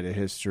that side of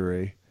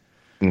history.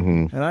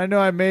 Mm-hmm. And I know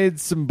I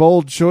made some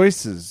bold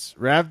choices,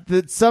 Rav,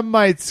 that some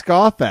might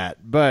scoff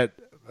at, but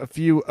a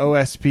few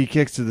OSP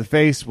kicks to the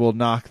face will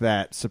knock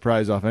that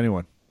surprise off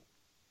anyone.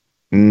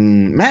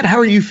 Matt, how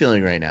are you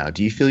feeling right now?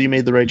 Do you feel you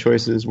made the right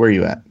choices? Where are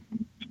you at?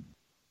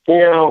 You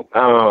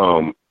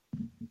know,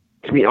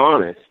 to be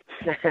honest,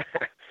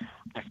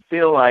 I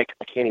feel like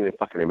I can't even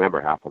fucking remember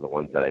half of the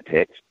ones that I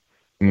picked.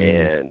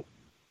 And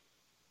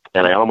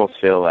I almost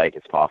feel like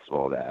it's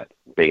possible that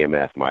Big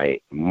MF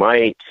might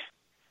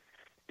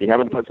be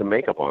having to put some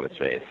makeup on his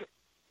face.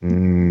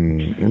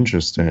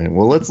 Interesting.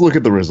 Well, let's look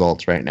at the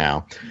results right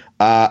now.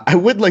 I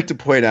would like to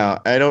point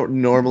out, I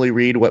don't normally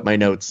read what my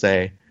notes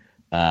say,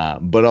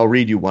 but I'll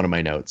read you one of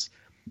my notes.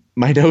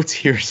 My notes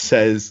here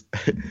says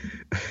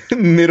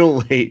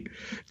middleweight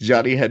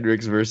Johnny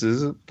Hendricks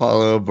versus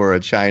Paulo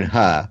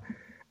Borrachinha,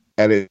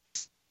 and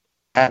it's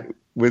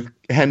with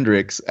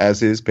Hendricks as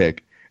his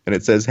pick, and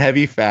it says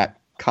heavy fat,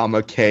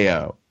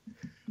 KO,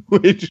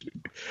 which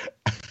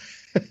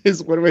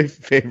is one of my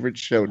favorite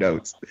show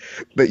notes,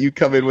 that you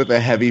come in with a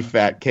heavy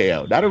fat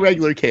KO. Not a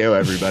regular KO,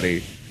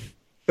 everybody.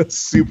 A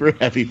super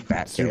heavy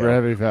fat KO. Super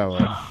heavy fat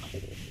one.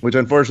 Which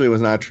unfortunately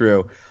was not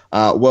true.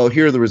 Well,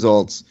 here are the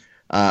results.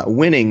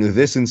 Winning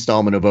this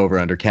installment of Over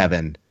Under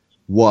Kevin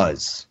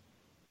was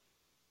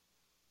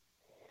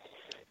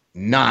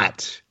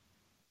not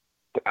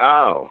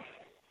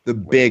the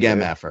big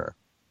MFer.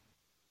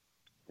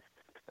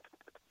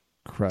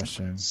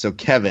 Crushing. So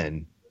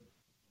Kevin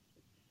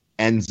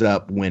ends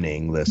up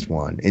winning this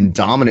one in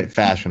dominant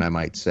fashion, I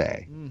might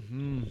say.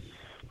 I'm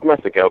going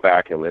to have to go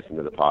back and listen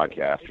to the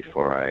podcast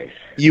before I...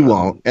 You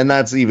won't, and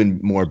that's even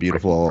more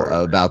beautiful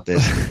about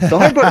this. The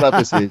hard part about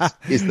this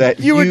is that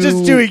you were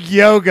just doing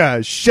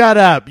yoga. Shut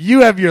up.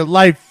 You have your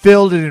life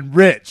filled and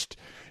enriched.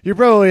 You're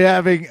probably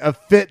having a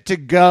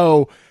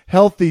fit-to-go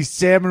healthy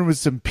salmon with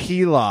some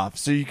pilaf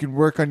so you can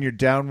work on your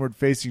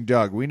downward-facing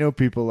dog. We know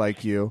people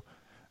like you.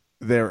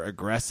 They're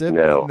aggressive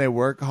and they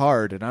work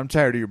hard, and I'm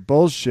tired of your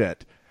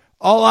bullshit.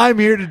 All I'm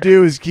here to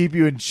do is keep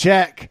you in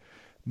check.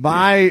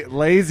 My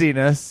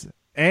laziness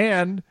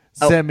and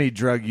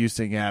semi-drug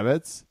using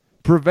habits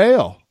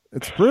prevail.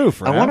 It's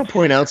proof, right? I want to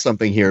point out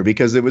something here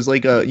because it was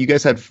like you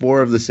guys had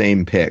 4 of the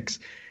same picks,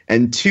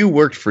 and 2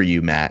 worked for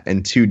you, Matt,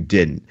 and 2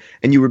 didn't.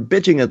 And you were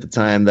bitching at the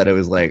time that it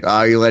was like,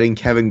 you're letting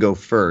Kevin go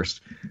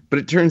first. But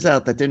it turns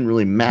out that didn't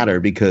really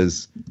matter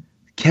because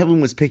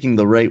Kevin was picking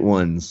the right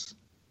ones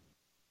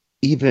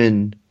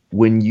even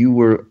when you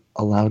were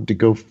allowed to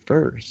go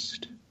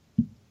first.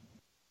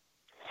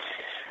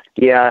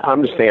 Yeah,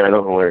 I'm just saying I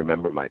don't really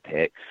remember my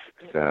picks.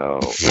 So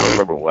I don't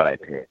remember what I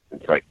picked.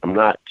 It's like I'm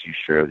not too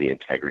sure of the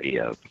integrity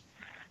of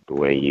the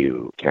way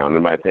you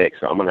counted my pick,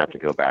 so I'm gonna have to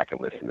go back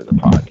and listen to the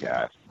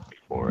podcast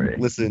before it.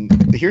 Listen,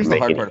 here's the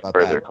hard part about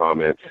further that.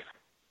 Comments.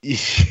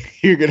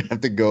 You're gonna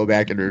have to go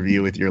back and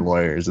review with your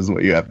lawyers, is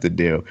what you have to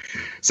do.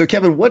 So,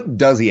 Kevin, what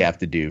does he have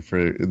to do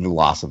for the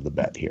loss of the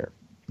bet here?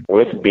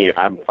 Well, this is being.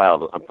 I'm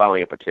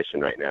filing a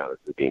petition right now. This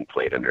is being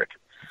played under.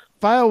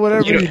 File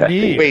whatever you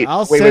need.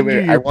 I'll send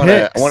you your I want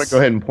to picks. go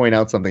ahead and point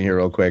out something here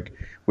real quick,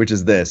 which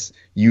is this: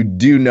 you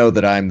do know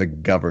that I'm the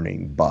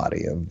governing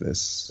body of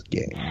this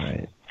game,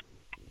 right?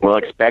 Well,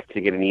 expect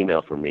to get an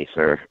email from me,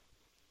 sir.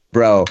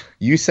 Bro,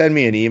 you send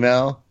me an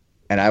email,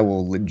 and I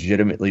will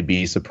legitimately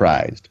be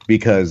surprised,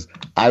 because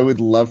I would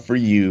love for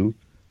you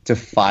to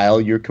file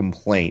your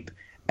complaint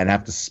and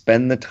have to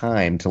spend the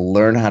time to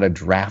learn how to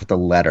draft a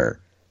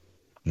letter,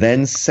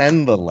 then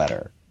send the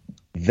letter,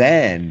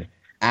 then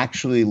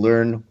actually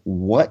learn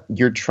what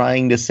you're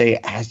trying to say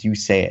as you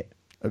say it.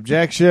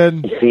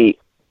 Objection. You see,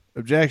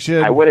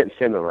 Objection. I wouldn't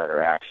send the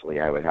letter, actually.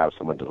 I would have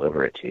someone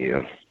deliver it to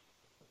you.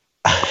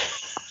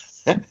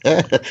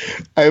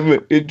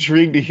 I'm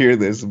intrigued to hear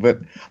this,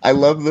 but I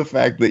love the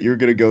fact that you're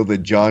going to go the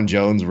John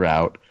Jones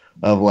route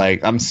of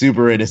like, I'm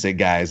super innocent,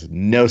 guys.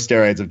 No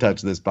steroids have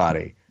touched this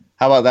body.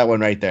 How about that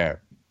one right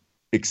there?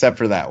 Except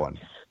for that one.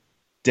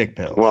 Dick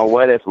pills. Well,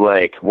 what if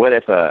a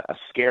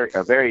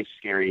very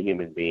scary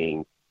human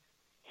being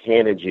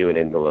handed you an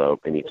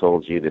envelope and he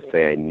told you to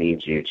say, I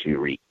need you to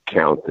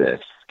recount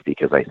this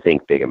because I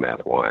think Big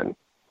Meth won?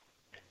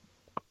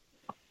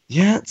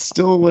 Yeah, it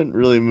still wouldn't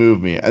really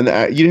move me. And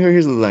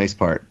here's the nice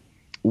part.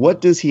 What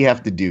does he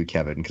have to do,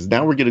 Kevin? Because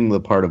now we're getting to the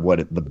part of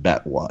what the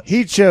bet was.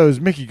 He chose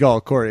Mickey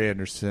Gall, Corey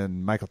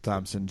Anderson, Michael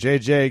Thompson,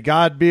 JJ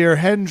Godbeer,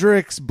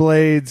 Hendricks,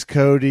 Blades,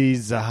 Cody,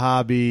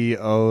 Zahabi,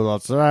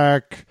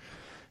 Olazak,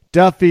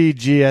 Duffy,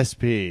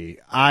 GSP.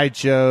 I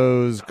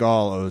chose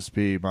Gall,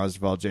 OSP,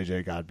 Mazval,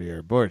 JJ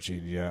Godbeer,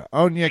 Borchinia,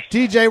 Onyek,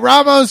 TJ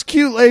Ramos,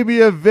 Cute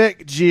Labia,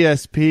 Vic,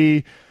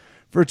 GSP.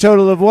 For a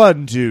total of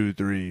 1, 2,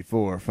 3,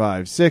 4,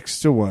 5, 6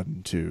 to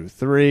 1, 2,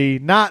 3.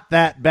 Not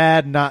that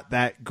bad, not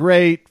that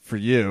great for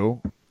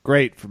you.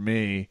 Great for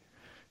me.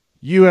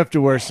 You have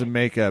to wear some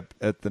makeup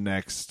at the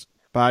next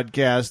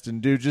podcast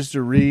and do just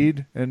a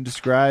read and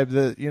describe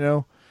that,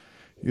 you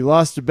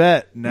lost a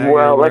bet. Now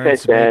well, you're like I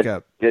some said,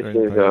 makeup this during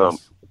the is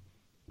podcast.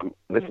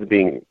 this is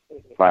being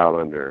filed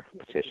under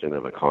petition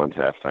of a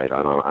contest. I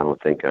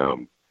don't think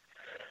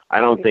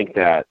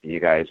that you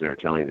guys are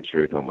telling the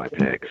truth on my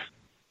picks.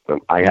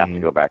 I have to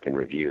go back and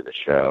review the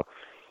show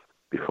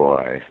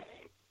before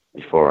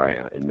I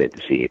admit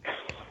defeat.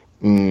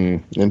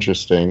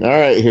 Interesting. All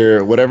right,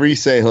 here. Whatever you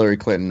say, Hillary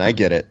Clinton. I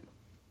get it.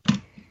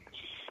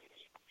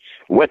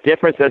 What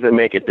difference does it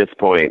make at this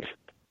point?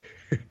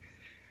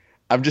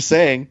 I'm just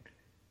saying,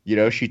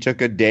 she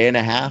took a day and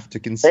a half to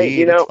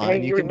concede.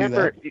 Hey, you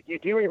remember? You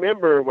do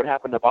remember what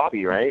happened to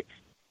Bobby, right?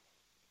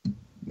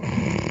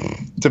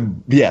 To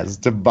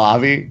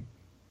Bobby.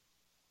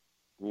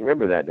 You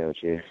remember that, don't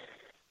you?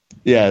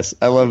 Yes,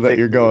 I love that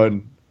you're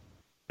going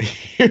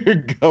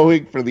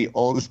for the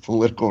oldest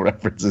political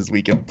references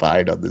we can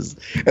find on this.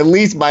 At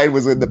least mine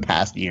was in the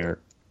past year.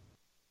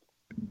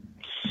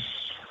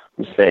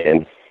 I'm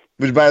saying.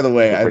 Which, by the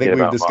way, I think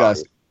we've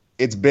discussed. Bobby.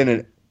 It's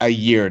been a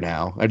year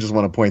now. I just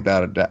want to point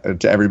that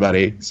out to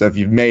everybody. So if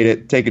you've made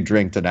it, take a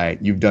drink tonight.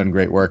 You've done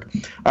great work.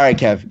 All right,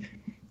 Kev.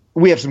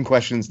 We have some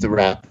questions to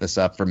wrap this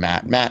up for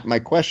Matt. Matt, my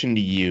question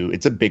to you,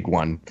 it's a big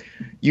one.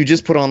 You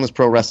just put on this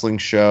pro wrestling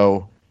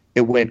show.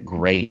 It went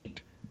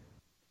great,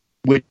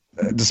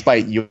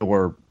 despite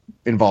your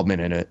involvement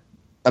in it.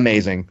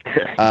 Amazing.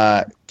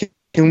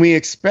 Can we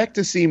expect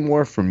to see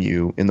more from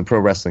you in the pro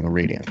wrestling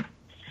arena?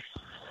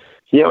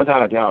 Yeah,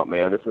 without a doubt,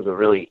 man. This was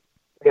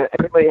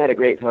everybody had a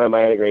great time.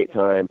 I had a great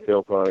time.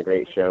 Phil put on a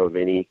great show.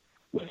 Vinny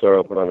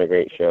Massaro put on a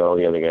great show. All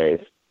the other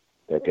guys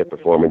had good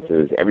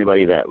performances.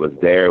 Everybody that was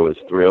there was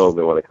thrilled.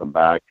 They want to come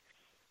back.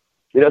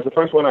 It's the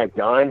first one I've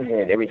done,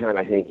 and every time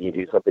I think you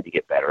do something to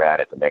get better at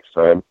it the next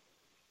time.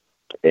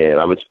 And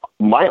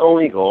my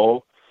only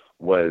goal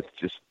was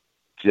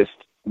just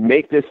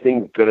make this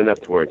thing good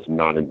enough to where it's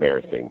not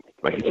embarrassing.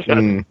 Like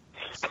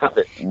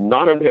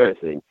not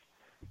embarrassing.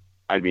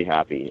 I'd be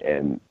happy.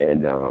 And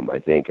I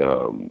think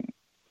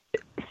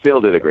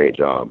Phil did a great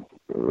job,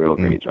 a real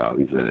great job.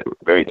 He's a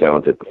very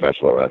talented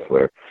professional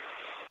wrestler.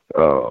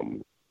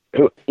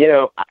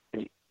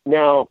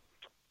 Now,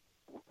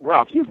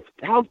 Ralph,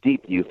 how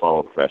deep do you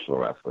follow professional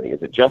wrestling?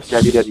 Is it just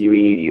WWE?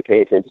 Do you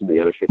pay attention to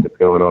the other shit that's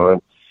going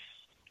on?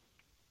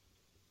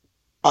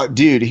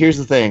 Dude, here's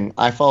the thing.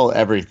 I follow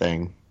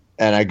everything,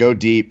 and I go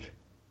deep,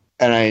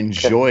 and I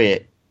enjoy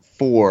it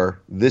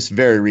for this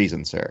very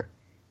reason, sir.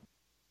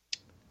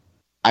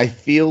 I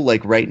feel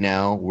like right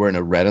now we're in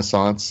a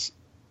renaissance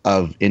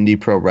of indie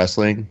pro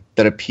wrestling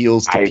that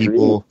appeals to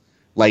people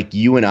like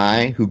you and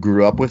I who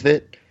grew up with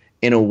it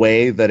in a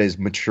way that is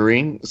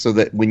maturing, so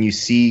that when you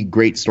see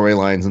great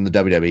storylines in the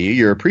WWE,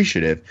 you're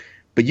appreciative,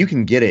 but you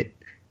can get it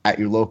at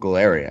your local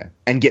area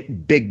and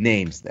get big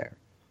names there.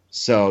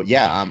 So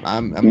yeah,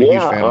 I'm a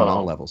huge fan on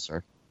all levels,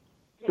 sir.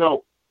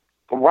 So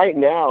right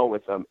now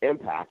with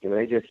Impact, and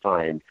they just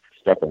signed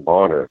Stephen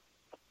Bonner.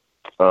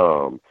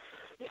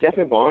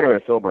 Stephen Bonner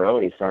and Phil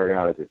Baroni started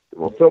out as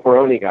Phil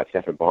Baroni got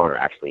Stephen Bonner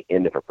actually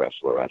into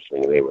professional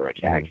wrestling, and they were a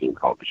tag team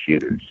called the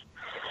Shooters.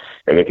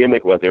 And the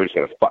gimmick was they were just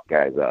going to fuck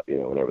guys up,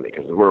 whenever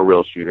because we're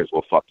real shooters,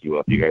 we'll fuck you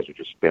up. You guys are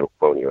just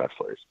phony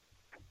wrestlers.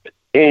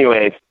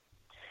 Anyways,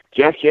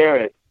 Jeff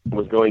Jarrett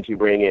was going to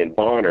bring in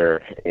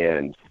Bonner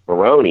and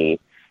Baroni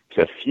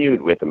to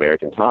feud with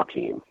American Top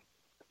Team.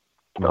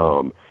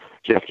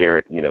 Jeff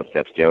Jarrett,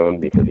 steps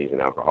down because he's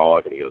an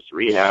alcoholic and he goes to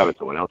rehab, and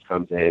someone else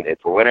comes in, and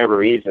for whatever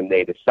reason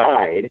they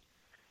decide,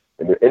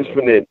 in their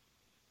infinite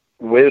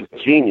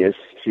genius,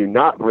 to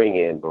not bring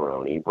in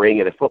Baroni, bring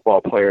in a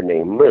football player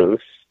named Moose,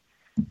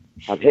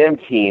 have him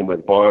team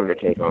with Bonner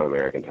to take on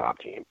American Top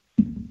Team.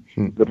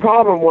 The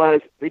problem was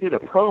they did a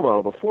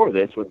promo before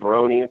this with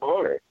Baroni and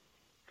Bonner.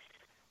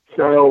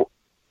 So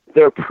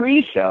their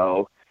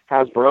pre-show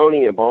has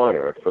Baroni and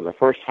Bonner for the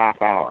first half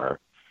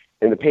hour,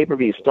 and the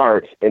pay-per-view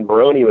starts, and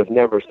Baroni was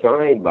never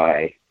signed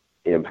by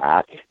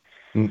Impact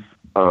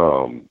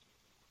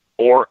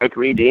or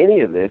agreed to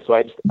any of this. So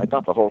I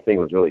thought the whole thing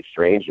was really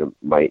strange. There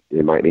might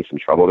be some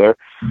trouble there.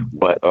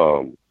 But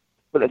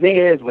the thing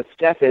is, with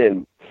Stephen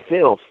and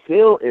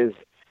Phil is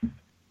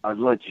a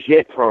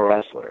legit pro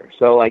wrestler.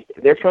 So,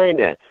 they're trying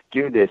to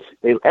do this.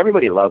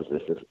 Everybody loves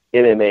this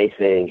MMA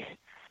thing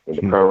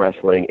into pro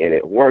wrestling, and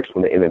it works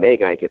when the MMA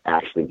guy can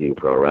actually do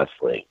pro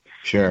wrestling.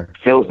 Sure.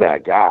 Phil's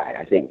that guy.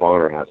 I think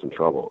Bonner has some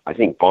trouble. I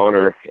think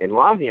Bonner and a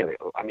lot of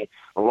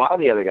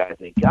the other guys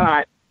they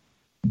got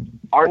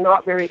are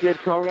not very good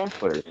pro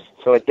wrestlers,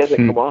 so it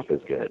doesn't come off as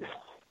good.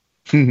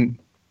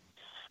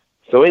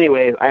 So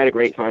anyways, I had a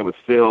great time with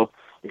Phil.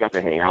 I got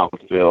to hang out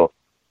with Phil.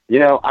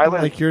 I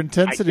like your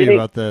intensity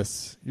about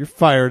this. You're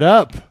fired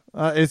up.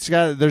 There's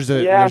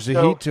a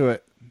heat to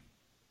it.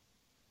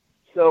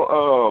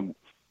 So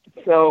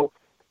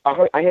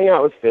I hang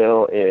out with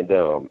Phil, and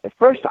at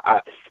first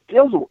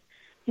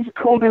he's a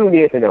cool dude when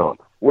you get to know him.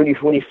 When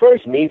he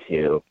first meets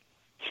you,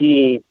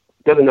 he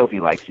doesn't know if he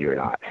likes you or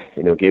not,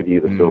 and he'll give you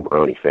the Phil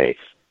Baroni face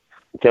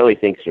until he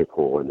thinks you're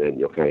cool, and then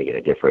you'll kind of get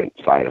a different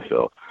side of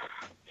Phil.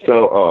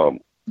 So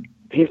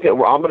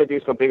I'm going to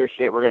do some bigger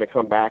shit. We're going to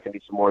come back and do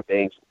some more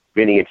things.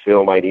 Vinny and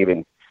Phil might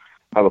even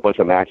have a bunch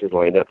of matches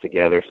lined up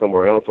together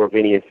somewhere else, or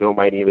Vinny and Phil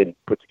might even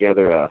put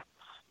together a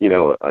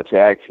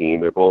tag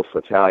team. They're both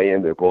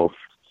Italian. They're both,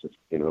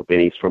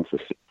 Vinny's from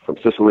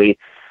Sicily.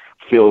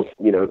 Phil,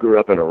 grew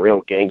up in a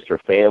real gangster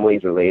family.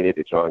 He's related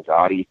to John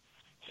Gotti.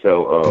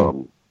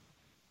 So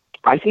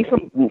I see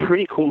some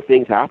pretty cool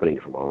things happening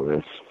from all of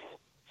this.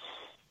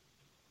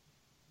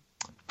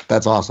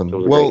 That's awesome. It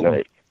was a great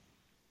night.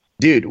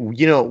 Dude,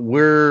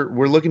 we're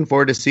looking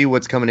forward to see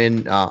what's coming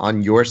in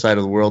on your side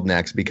of the world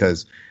next,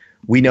 because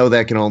we know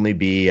that can only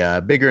be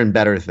bigger and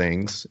better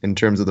things in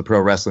terms of the pro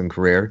wrestling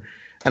career.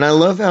 And I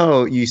love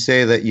how you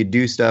say that you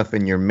do stuff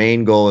and your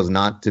main goal is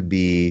not to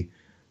be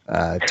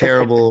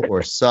terrible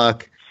or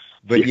suck,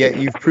 but yet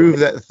you've proved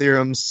that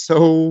theorem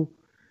so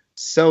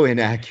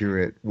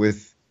inaccurate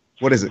with,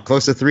 what is it,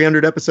 close to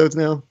 300 episodes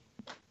now?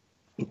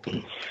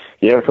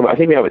 Yeah, I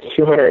think we have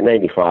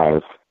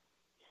 295.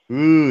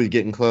 Ooh, you're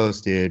getting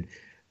close, dude.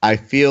 I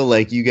feel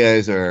like you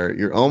guys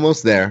you're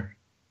almost there.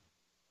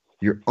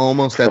 You're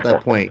almost at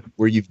that point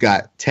where you've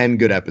got 10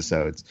 good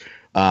episodes.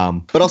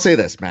 But I'll say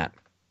this, Matt.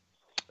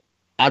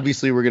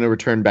 Obviously, we're going to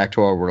return back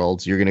to our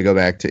worlds. You're going to go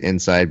back to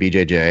Inside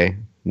BJJ.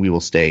 We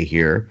will stay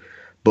here.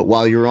 But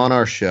while you're on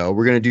our show,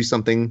 we're going to do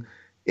something,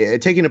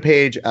 taking a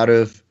page out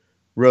of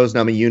Rose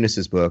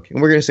Namajunas' book,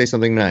 and we're going to say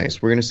something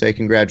nice. We're going to say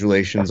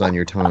congratulations on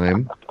your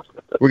time.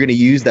 We're going to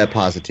use that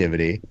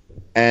positivity.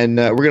 And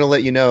we're going to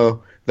let you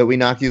know that we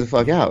knocked you the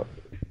fuck out.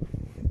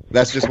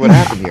 That's just what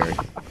happened here.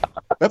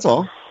 That's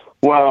all.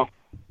 Well,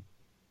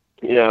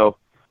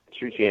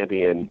 true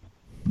champion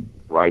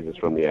rises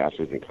from the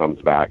ashes and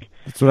comes back.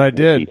 That's what I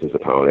did. Beats his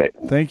opponent.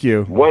 Thank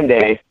you. One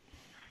day,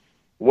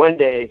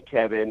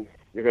 Kevin,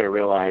 you're going to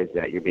realize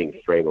that you're being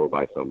strangled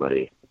by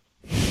somebody.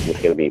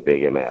 It's going to be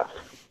Big MF.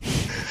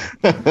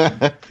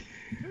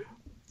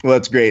 Well,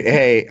 that's great.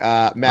 Hey,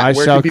 Matt, I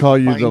shall call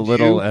you the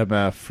little you?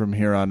 MF from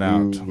here on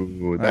out.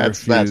 Ooh, I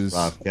refuse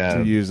rough,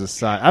 to use a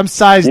size. I'm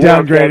size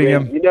downgrading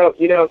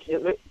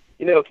Kevin,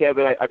 him.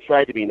 Kevin, I've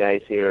tried to be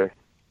nice here,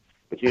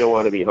 but you don't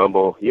want to be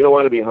humble. You don't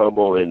want to be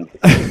humble in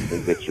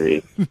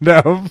victory.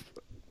 No.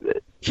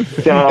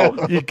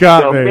 So you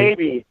got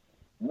me.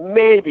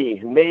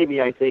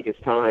 Maybe I think it's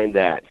time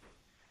that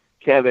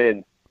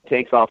Kevin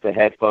takes off the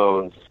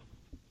headphones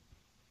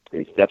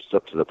and he steps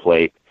up to the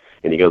plate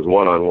and he goes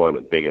one-on-one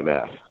with Big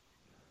MF.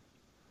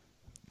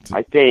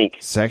 I think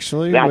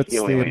sexually. that's What's the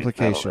the only way to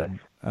implication?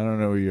 I don't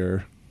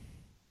know.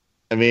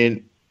 I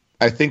mean,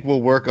 I think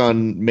we'll work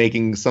on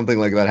making something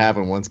like that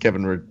happen once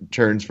Kevin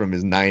returns from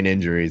his 9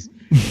 injuries.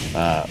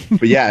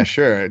 But yeah,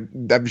 sure.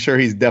 I'm sure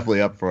he's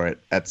definitely up for it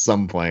at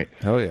some point.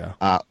 Hell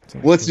yeah.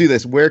 Let's do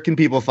this. Where can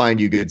people find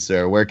you, good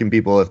sir? Where can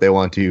people, if they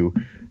want to,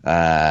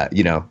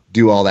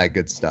 do all that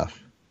good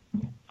stuff?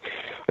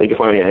 You can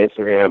find me on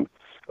Instagram,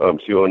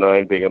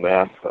 209 Big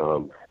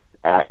MF,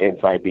 at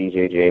Inside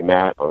BJJ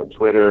Matt on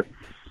Twitter.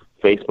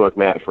 Facebook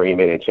Matt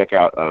Freeman, and check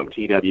out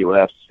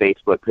TWF's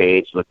Facebook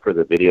page. Look for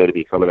the video to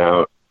be coming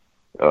out.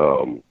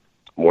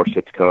 More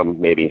shit to come.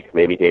 Maybe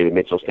David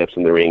Mitchell steps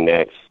in the ring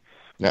next.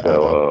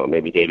 So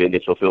maybe David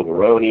Mitchell, Phil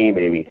Baroni,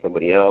 maybe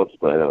somebody else.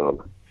 But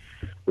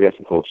we got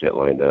some cool shit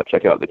lined up.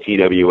 Check out the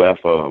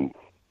TWF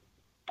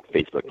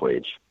Facebook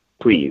page,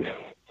 please.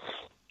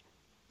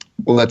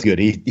 Well, that's good.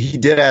 He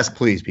did ask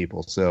please,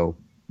 people, so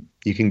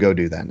you can go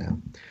do that now.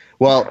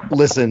 Well,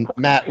 listen,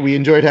 Matt, we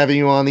enjoyed having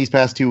you on these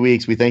past 2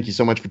 weeks. We thank you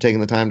so much for taking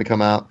the time to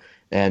come out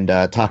and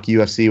talk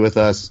UFC with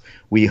us.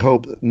 We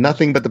hope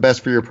nothing but the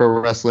best for your pro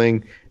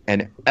wrestling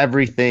and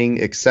everything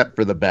except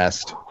for the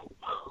best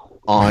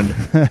on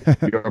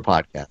your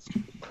podcast.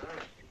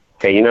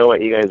 Hey, you know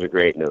what? You guys are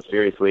great. No,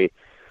 seriously.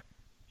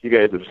 You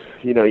guys are,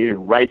 you're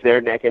right there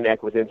neck and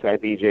neck with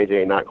Inside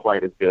BJJ. Not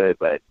quite as good,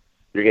 but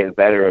you're getting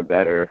better and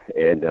better.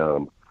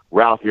 And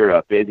Ralph, you're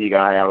a busy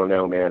guy. I don't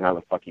know, man, how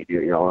the fuck you do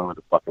it. You're all over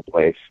the fucking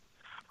place.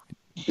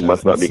 You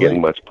must not be getting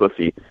much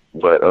pussy.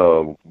 But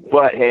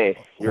hey,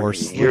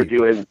 you're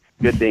doing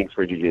good things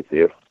for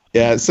jiu-jitsu.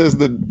 Yeah, it says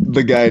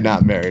the guy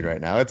not married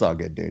right now. It's all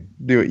good, dude.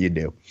 Do what you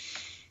do.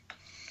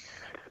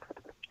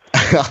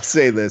 I'll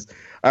say this.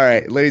 All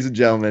right, ladies and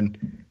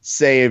gentlemen,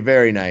 say a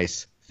very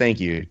nice thank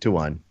you to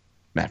one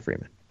Matt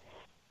Freeman.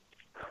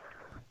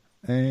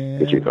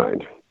 And... It's your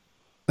kind.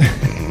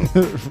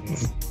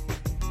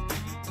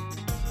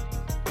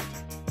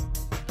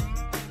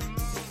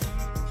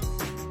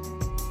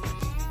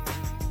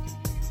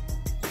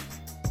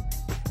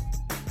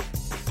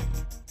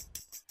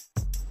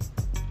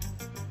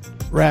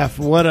 Raph,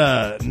 what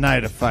a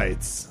night of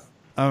fights.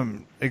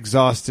 I'm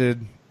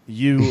exhausted.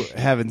 You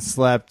haven't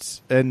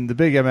slept. And the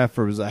big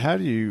MF was like, how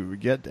do you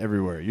get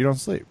everywhere? You don't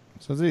sleep.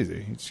 So it's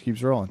easy. He just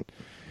keeps rolling.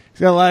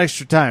 He's got a lot of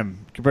extra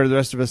time compared to the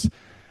rest of us.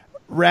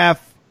 Raph,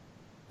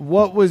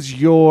 what was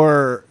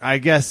your, I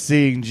guess,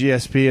 seeing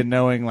GSP and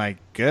knowing, like,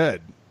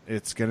 good,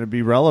 it's going to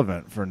be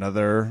relevant for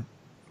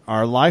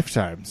our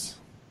lifetimes?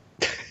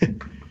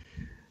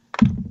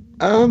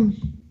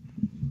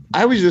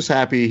 I was just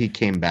happy he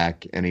came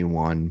back and he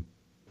won.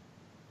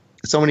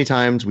 So many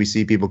times we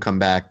see people come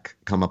back,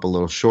 come up a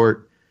little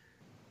short,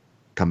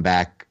 come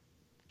back,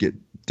 get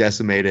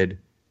decimated.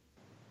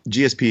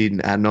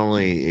 GSP had not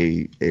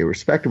only a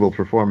respectable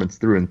performance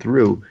through and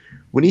through,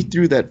 when he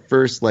threw that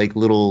first like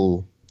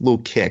little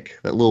kick,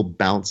 that little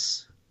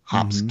bounce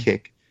hops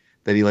kick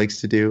that he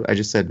likes to do, I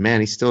just said, man,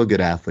 he's still a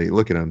good athlete.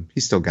 Look at him.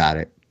 He's still got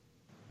it.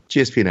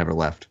 GSP never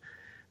left.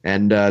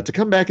 And to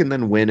come back and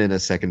then win in a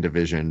second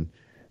division,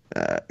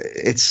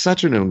 it's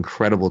such an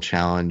incredible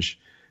challenge.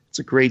 It's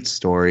a great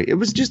story. It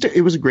was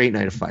a great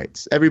night of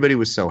fights. Everybody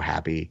was so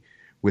happy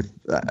with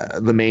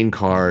the main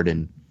card.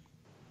 And,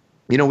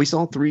 we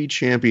saw 3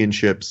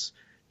 championships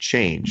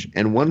change.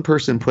 And one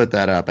person put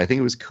that up. I think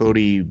it was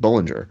Cody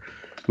Bollinger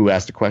who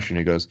asked a question.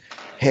 He goes,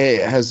 hey,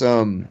 has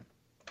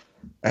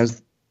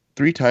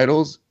 3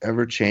 titles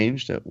ever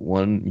changed at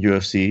one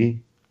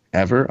UFC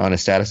ever on a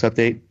status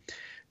update?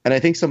 And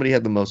I think somebody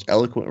had the most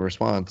eloquent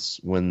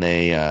response when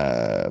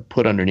they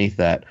put underneath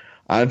that,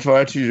 I'm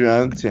far too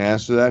drunk to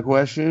answer that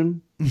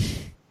question,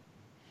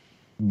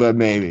 but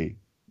maybe.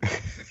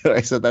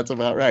 I said, that's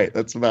about right.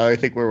 That's about, I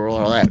think, where we're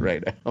all at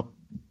right now.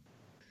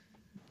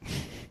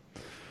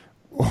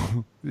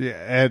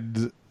 Yeah,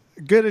 and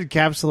good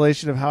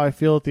encapsulation of how I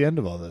feel at the end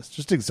of all this.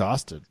 Just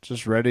exhausted.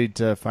 Just ready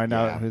to find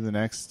out who the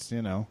next,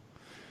 and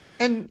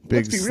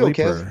big let's be real,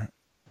 sleeper. Kev.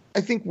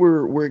 I think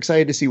we're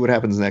excited to see what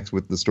happens next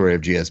with the story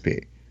of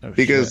GSP.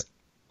 Because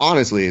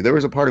honestly, there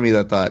was a part of me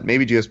that thought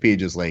maybe GSP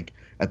just like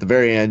at the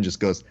very end just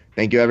goes,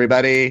 thank you,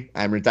 everybody.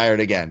 I'm retired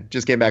again.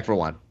 Just came back for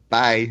one.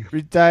 Bye.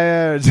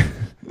 Retired.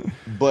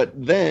 But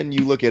then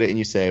you look at it and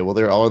you say, well,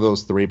 there are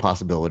those 3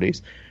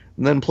 possibilities.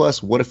 And then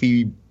plus, what if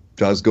he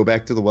does go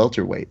back to the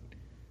welterweight?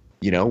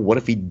 What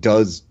if he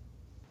does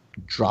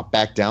drop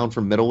back down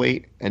from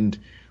middleweight? And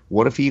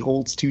what if he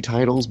holds 2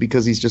 titles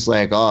because he's just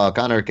like, oh,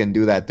 Conor can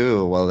do that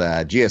too. Well,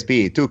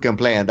 GSP, 2 can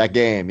play in that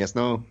game. Yes,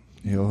 no?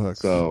 Heel hook.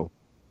 So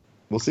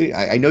we'll see.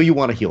 I know you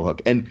want a heel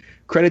hook. And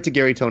credit to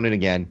Gary Tonin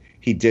again.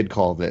 He did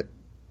call that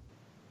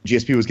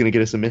GSP was going to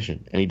get a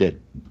submission, and he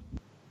did.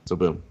 So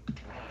boom.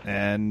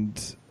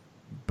 And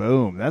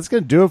boom. That's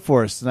going to do it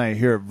for us tonight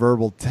here at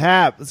Verbal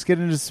Tap. Let's get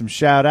into some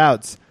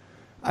shout-outs.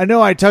 I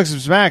know I talk some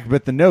smack,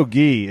 but the no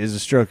gi is a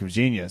stroke of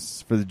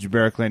genius for the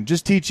Jubera clan.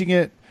 Just teaching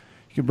it.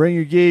 You can bring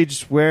your gi,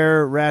 just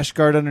wear rash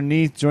guard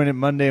underneath. Join it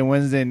Monday and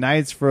Wednesday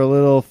nights for a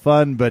little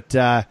fun. But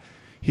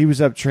he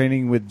was up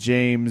training with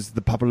James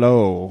the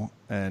Papalo,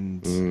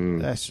 and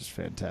that's just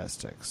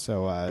fantastic.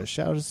 So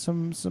shout out to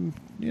some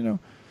little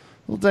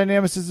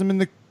dynamicism in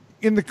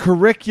the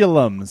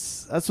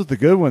curriculums. That's what the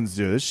good ones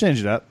do. Let's change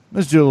it up.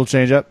 Let's do a little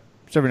change up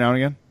just every now and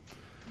again.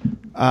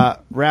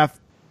 Raph,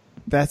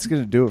 that's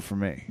going to do it for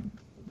me.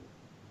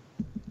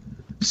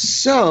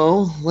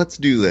 So let's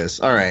do this.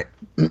 All right.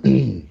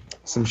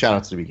 Some shout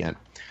outs to begin.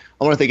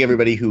 I want to thank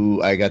everybody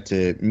who I got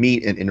to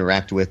meet and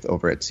interact with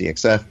over at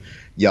CXF.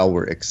 Y'all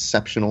were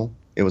exceptional.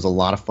 It was a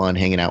lot of fun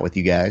hanging out with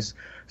you guys.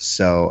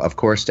 So, of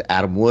course, to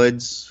Adam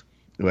Woods,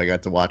 who I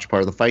got to watch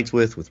part of the fights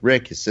with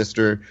Rick, his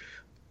sister,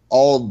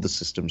 all the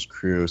Systems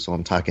crew. So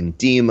I'm talking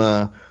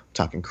Dima, I'm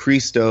talking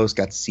Christos,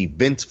 got to see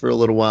Vince for a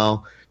little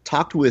while.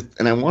 Talked with,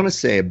 and I want to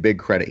say a big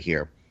credit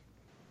here,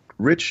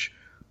 Rich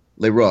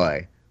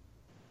Leroy.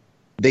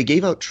 They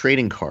gave out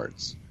trading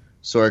cards.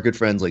 So our good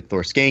friends like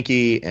Thor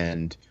Skanky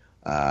and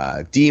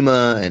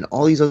Dima and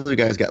all these other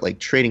guys got like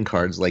trading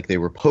cards like they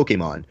were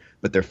Pokemon,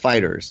 but they're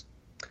fighters.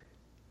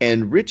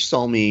 And Rich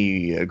saw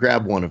me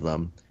grab one of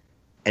them,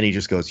 and he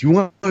just goes, "You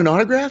want an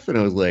autograph?" And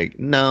I was like,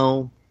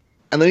 "No."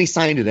 And then he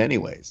signed it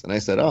anyways. And I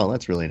said, "Oh,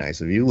 that's really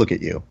nice of you. Look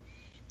at you."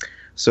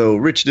 So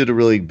Rich did a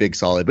really big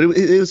solid. But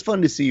it was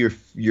fun to see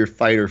your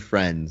fighter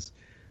friends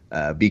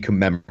be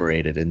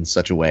commemorated in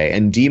such a way.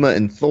 And Dima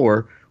and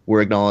Thor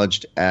were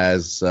acknowledged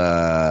as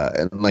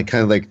like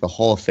kind of like the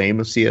Hall of Fame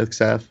of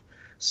CXF.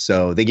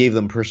 So they gave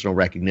them personal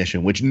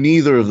recognition, which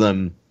neither of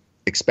them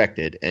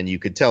expected, and you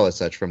could tell as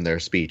such from their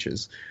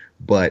speeches.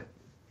 But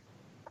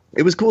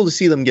it was cool to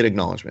see them get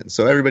acknowledgement.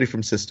 So everybody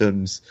from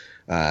Systems,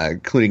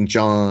 including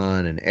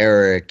John and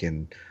Eric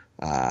and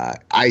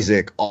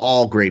Isaac,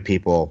 all great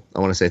people. I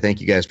want to say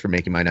thank you guys for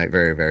making my night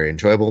very, very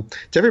enjoyable.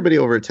 To everybody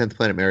over at 10th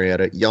Planet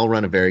Marietta, y'all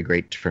run a very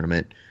great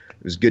tournament.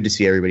 It was good to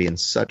see everybody in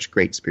such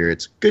great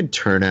spirits. Good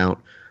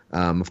turnout.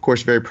 Of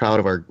course, very proud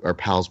of our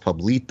pals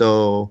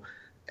Pablito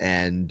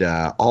and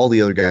all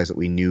the other guys that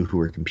we knew who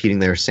were competing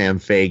there. Sam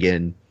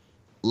Fagan,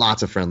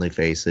 lots of friendly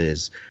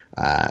faces.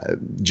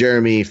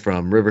 Jeremy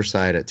from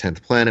Riverside at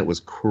 10th Planet was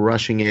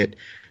crushing it.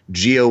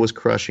 Gio was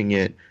crushing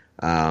it.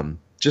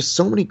 Just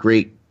so many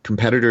great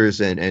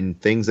competitors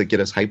and things that get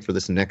us hyped for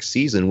this next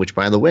season, which,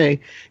 by the way,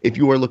 if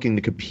you are looking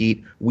to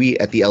compete, we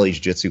at the LA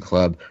Jiu-Jitsu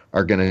Club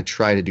are going to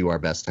try to do our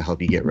best to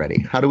help you get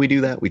ready. How do we do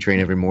that? We train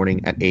every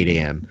morning at 8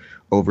 a.m.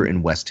 over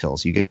in West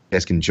Hills. You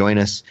guys can join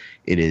us.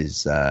 It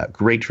is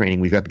great training.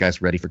 We've got the guys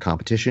ready for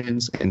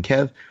competitions. And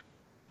Kev,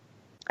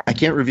 I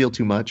can't reveal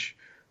too much,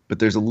 but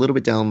there's a little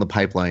bit down the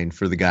pipeline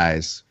for the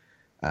guys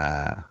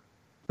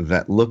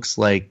that looks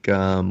like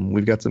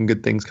we've got some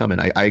good things coming.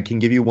 I can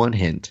give you one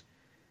hint.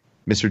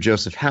 Mr.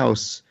 Joseph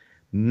House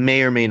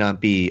may or may not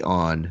be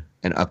on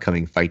an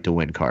upcoming Fight to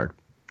Win card.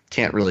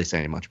 Can't really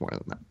say much more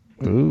than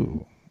that.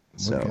 Ooh.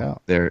 So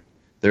there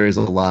is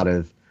a lot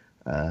of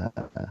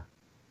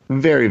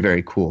very,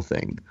 very cool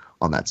thing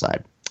on that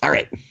side. All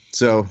right.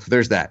 So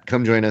there's that.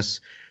 Come join us.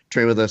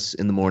 Train with us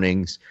in the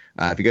mornings.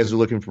 If you guys are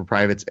looking for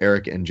privates,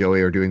 Eric and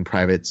Joey are doing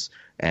privates,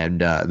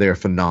 and they're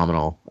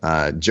phenomenal.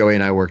 Joey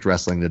and I worked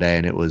wrestling today,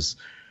 and it was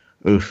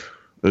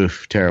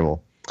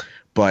terrible.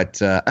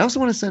 But I also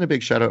want to send a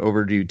big shout out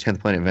over to 10th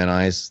Planet Van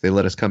Nuys. They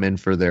let us come in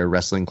for their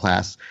wrestling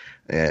class.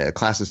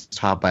 Class is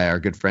taught by our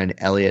good friend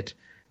Elliot,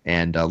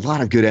 and a lot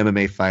of good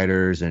MMA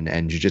fighters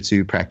and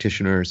jiu-jitsu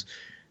practitioners.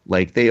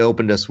 Like, they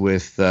opened us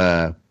with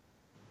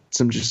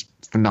some just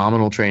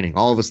phenomenal training.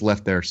 All of us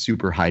left there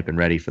super hype and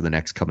ready for the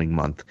next coming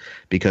month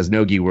because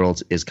No-Gi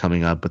Worlds is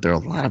coming up, but there are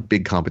a lot of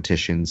big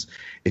competitions.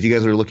 If you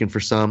guys are looking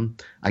for some,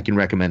 I can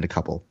recommend a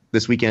couple.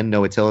 This weekend,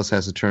 Noah Tillis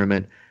has a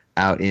tournament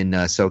out in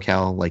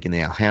SoCal, like in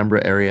the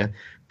Alhambra area.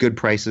 Good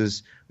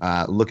prices.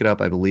 Look it up.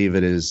 I believe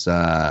it is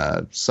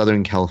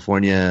Southern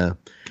California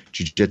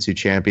Jiu-Jitsu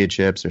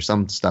Championships or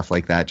some stuff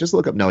like that. Just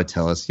look up Noah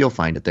Tillis. You'll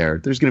find it there.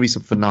 There's going to be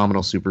some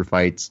phenomenal super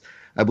fights.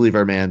 I believe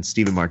our man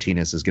Steven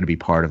Martinez is going to be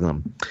part of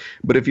them.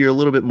 But if you're a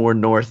little bit more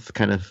north,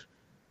 kind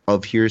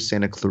of here,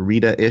 Santa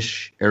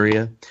Clarita-ish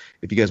area,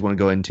 if you guys want to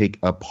go ahead and take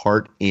a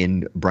part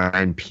in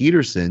Brian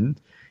Peterson,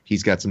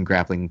 he's got some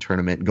grappling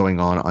tournament going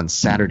on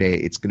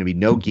Saturday. It's going to be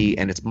no-gi,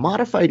 and it's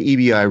modified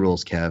EBI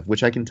rules, Kev,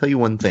 which I can tell you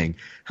one thing.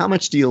 How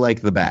much do you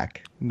like the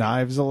back?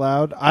 Knives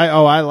allowed?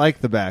 I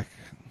like the back.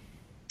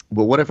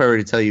 But what if I were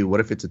to tell you, what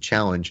if it's a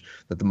challenge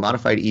that the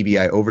modified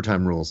EBI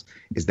overtime rules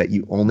is that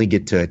you only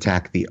get to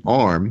attack the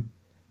arm,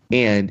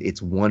 and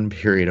it's one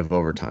period of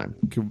overtime?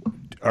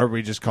 Are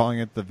we just calling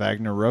it the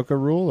Wagner Roca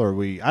rule? Or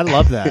I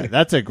love that.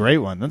 That's a great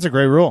one. That's a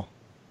great rule.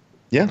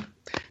 Yeah.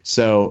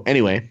 So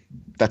anyway,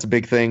 that's a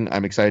big thing.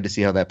 I'm excited to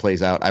see how that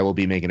plays out. I will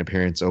be making an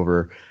appearance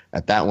over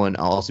at that one.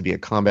 I'll also be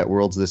at Combat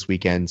Worlds this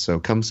weekend, so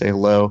come say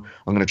hello.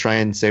 I'm going to try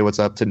and say what's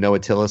up to Noah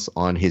Tillis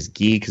on his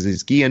gi, because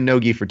his gi and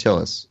no-gi for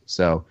Tillis.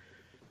 So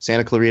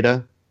Santa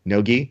Clarita,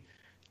 no-gi,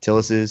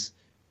 Tillis's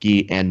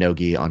gi and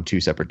no-gi on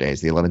 2 separate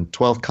days. The 11th,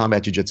 12th,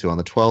 Combat Jiu-Jitsu on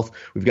the 12th.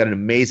 We've got an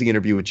amazing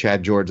interview with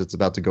Chad George that's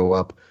about to go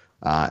up,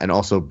 and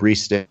also Bree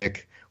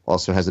Stick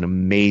also has an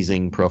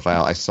amazing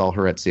profile. I saw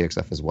her at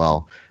CXF as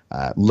well.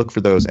 Look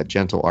for those at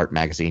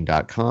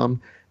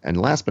gentleartmagazine.com. And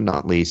last but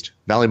not least,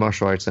 Valley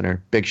Martial Arts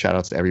Center. Big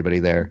shout-outs to everybody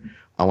there.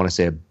 I want to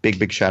say a big,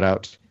 big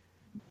shout-out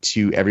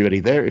to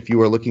everybody there. If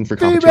you are looking for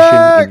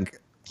competition in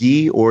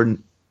gi or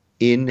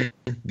in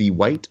the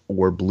white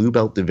or blue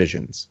belt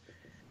divisions,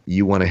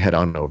 you want to head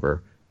on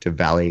over to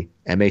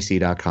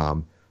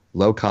valleymac.com.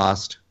 Low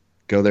cost.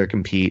 Go there,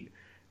 compete.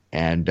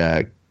 And,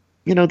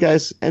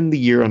 guys, end the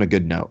year on a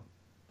good note.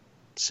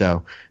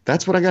 So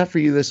that's what I got for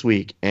you this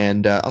week.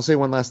 And I'll say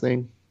one last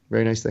thing.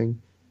 Very nice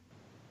thing.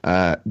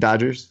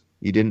 Dodgers,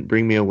 you didn't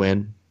bring me a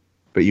win,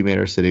 but you made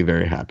our city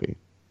very happy.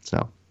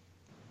 So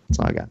that's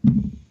all I got.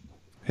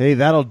 Hey,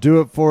 that'll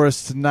do it for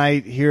us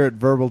tonight here at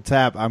Verbal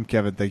Tap. I'm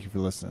Kevin. Thank you for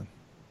listening.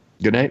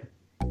 Good night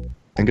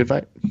and good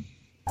fight.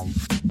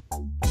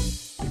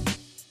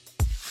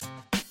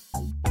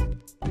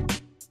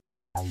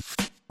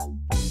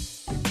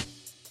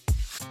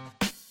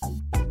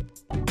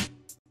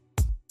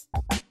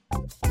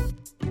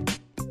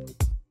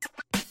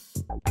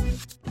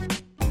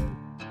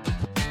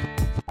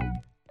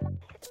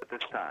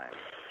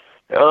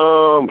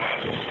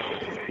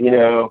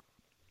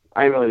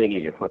 I really think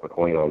you can flip a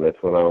coin on this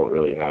one. I don't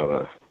really have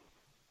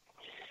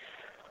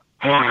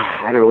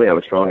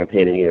a strong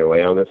opinion either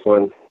way on this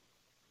one.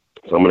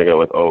 So I'm going to go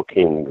with O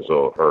King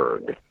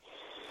Zohurg.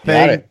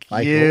 Thank How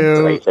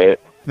you. you say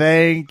it?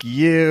 Thank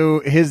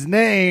you. His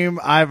name,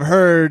 I've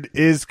heard,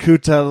 is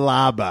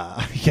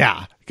Kutalaba.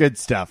 Yeah, good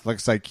stuff.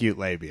 Looks like cute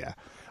labia.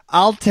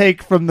 I'll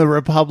take from the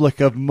Republic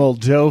of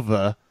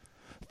Moldova,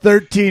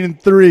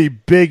 13-3,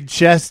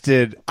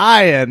 big-chested,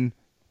 Ian,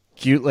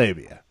 cute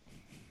labia.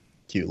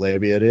 Cute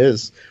labia it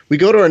is. We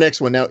go to our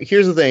next one. Now,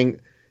 here's the thing.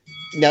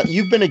 Now,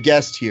 you've been a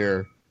guest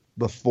here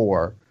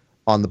before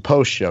on the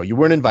post show. You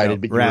weren't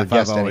invited, but you were a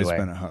guest I've always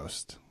anyway. been a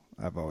host.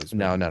 I've always been.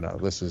 No.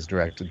 This is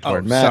directed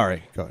toward Oh, Matt.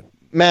 sorry. Go ahead.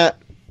 Matt,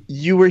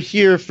 you were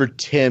here for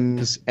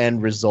Tim's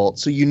end result,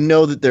 so you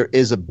know that there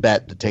is a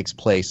bet that takes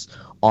place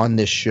on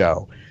this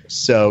show.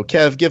 So,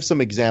 Kev, give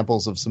some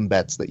examples of some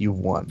bets that you've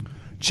won.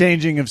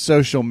 Changing of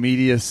social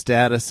media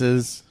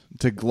statuses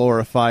to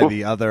glorify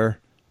the other.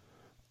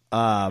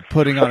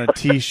 Putting on a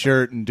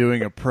T-shirt and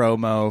doing a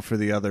promo for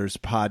the other's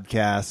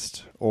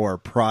podcast or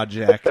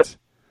project.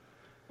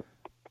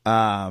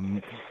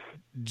 I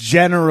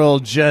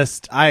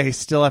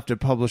still have to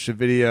publish a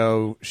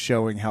video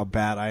showing how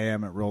bad I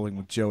am at rolling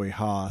with Joey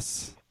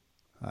Haas.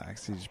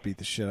 Actually, just beat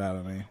the shit out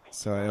of me,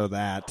 so I owe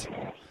that.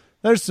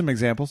 There's some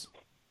examples.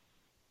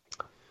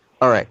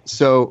 All right,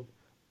 so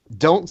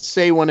don't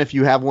say one if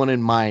you have one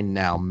in mind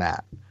now,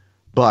 Matt.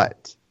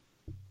 But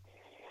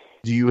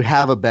do you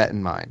have a bet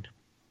in mind?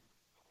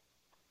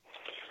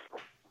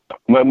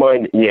 My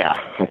mind, yeah,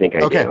 I think I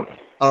Okay. do.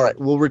 All right,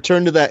 we'll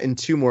return to that in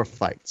 2 more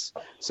fights.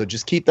 So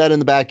just keep that in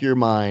the back of your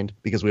mind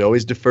because we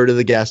always defer to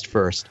the guest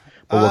first.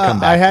 But we'll come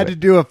back. I had to to it.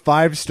 do a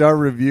 5-star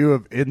review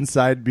of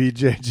Inside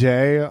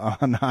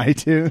BJJ on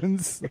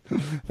iTunes.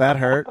 That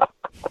hurt.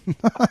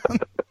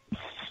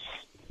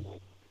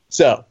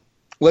 So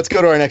let's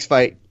go to our next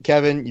fight.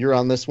 Kevin, you're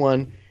on this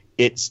one.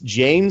 It's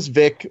James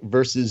Vick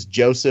versus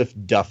Joseph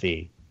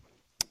Duffy.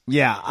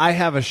 Yeah, I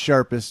have a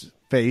sharpest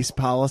face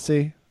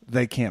policy.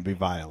 They can't be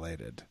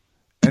violated.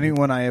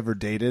 Anyone I ever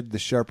dated, the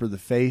sharper the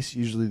face,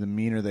 usually the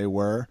meaner they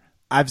were.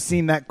 I've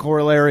seen that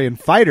corollary in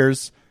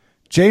fighters.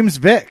 James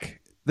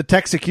Vick, the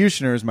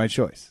Texecutioner, is my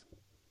choice.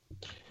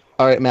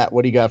 All right, Matt,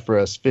 what do you got for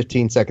us?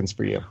 15 seconds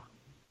for you.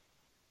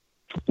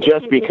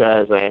 Just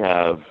because I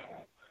have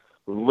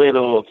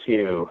little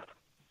to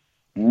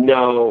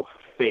no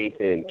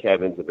faith in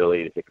Kevin's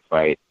ability to pick a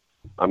fight,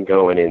 I'm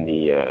going in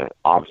the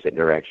opposite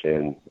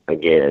direction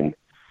again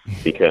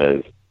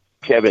because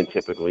Kevin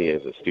typically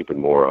is a stupid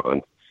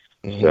moron.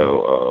 Mm-hmm.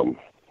 So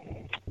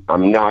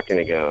I'm not going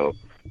to go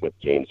with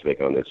James Vick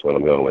on this one.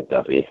 I'm going with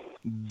Duffy.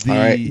 All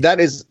right, that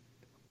is...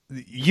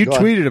 You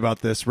tweeted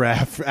about this,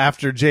 Raph,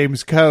 after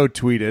James Coe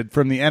tweeted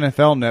from the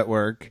NFL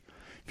Network.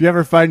 If you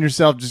ever find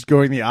yourself just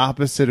going the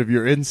opposite of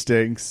your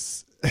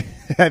instincts,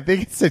 I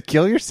think it said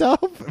kill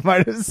yourself. It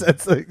might have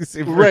said something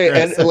super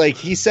aggressive. And like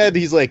he said,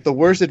 he's like, the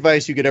worst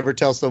advice you could ever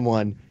tell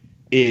someone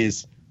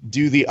is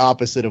do the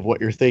opposite of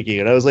what you're thinking.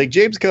 And I was like,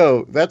 James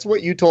Coe, that's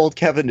what you told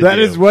Kevin to do. That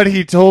is what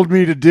he told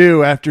me to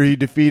do after he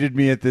defeated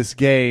me at this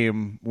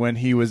game when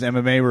he was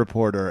MMA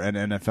reporter and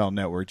NFL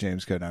Network.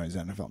 James Coe, now he's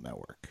NFL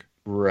Network.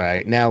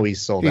 Right. Now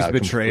he's sold out.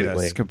 He's betrayed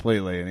completely. us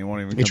completely, and he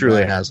won't even He come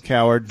truly back. has.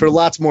 Coward. For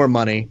lots more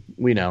money,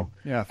 we know.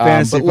 Yeah,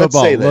 fantasy but let's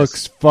football say this.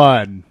 looks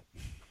fun.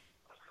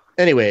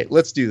 Anyway,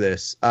 let's do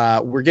this.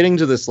 We're getting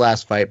to this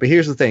last fight, but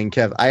here's the thing,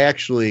 Kev. I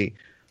actually,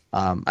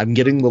 I'm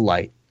getting the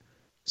light,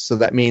 so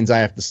that means I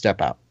have to step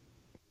out.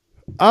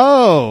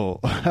 Oh,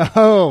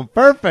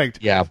 perfect.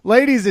 Yeah.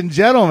 Ladies and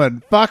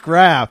gentlemen, fuck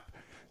rap.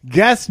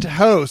 Guest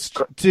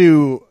host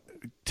to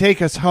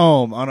take us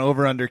home on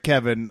Over Under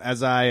Kevin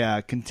as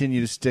I continue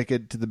to stick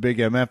it to the big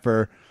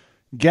MFer.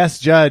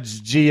 Guest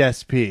judge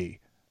GSP.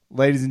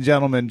 Ladies and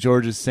gentlemen,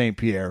 Georges St.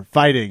 Pierre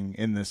fighting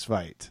in this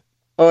fight.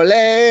 Ole,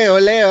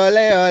 ole, ole,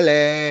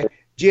 ole.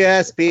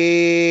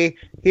 GSP,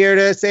 here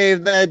to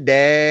save the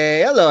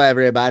day. Hello,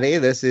 everybody.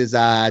 This is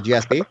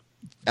GSP,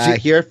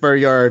 here for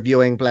your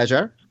viewing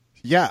pleasure.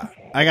 Yeah,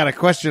 I got a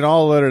question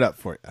all loaded up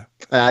for you.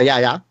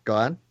 Yeah. Go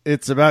on.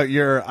 It's about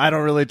your I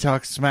don't really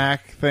talk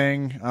smack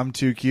thing. I'm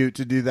too cute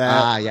to do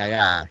that.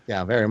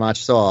 Yeah, very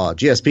much so.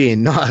 GSP,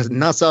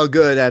 not so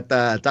good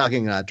at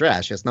talking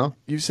trash, yes, no?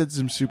 You've said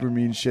some super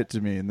mean shit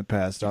to me in the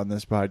past on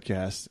this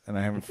podcast, and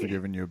I haven't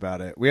forgiven you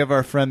about it. We have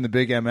our friend, the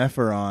Big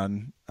MFer,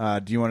 on.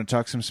 Do you want to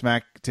talk some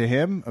smack to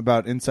him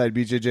about Inside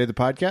BJJ, the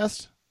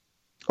podcast?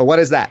 Oh, what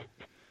is that?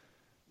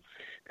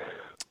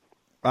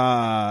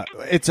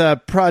 It's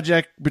a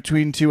project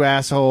between two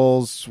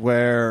assholes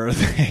where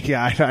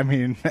I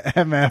mean,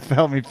 MF,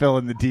 help me fill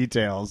in the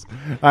details.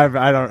 I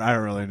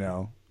don't really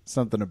know.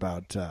 Something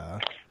about.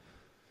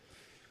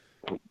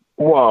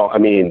 Well, I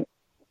mean,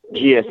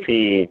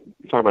 GSP,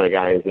 talking about a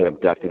guy who's been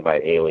abducted by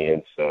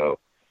aliens, so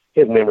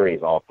his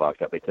memory's all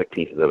fucked up. They took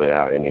pieces of it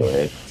out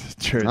anyway.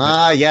 True.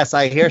 Yes,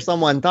 I hear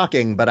someone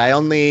talking, but I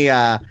only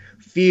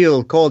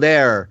feel cold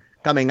air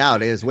coming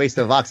out. Is waste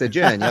of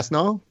oxygen, yes,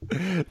 no?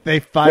 They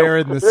fire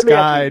in the let me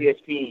sky. ask you,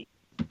 GSP,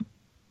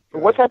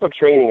 what type of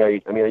training are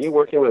you? I mean, are you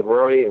working with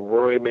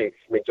Rory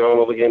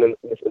McDonald again in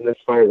this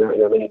fight?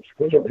 I mean,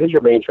 who's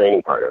your main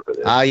training partner for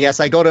this? Yes,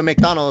 I go to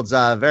McDonald's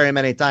very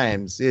many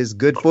times. Is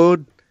good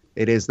food.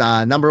 It is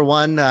the number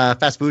one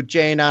fast food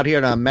chain out here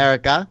in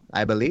America,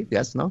 I believe.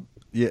 Yes, no?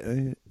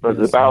 Yeah. Was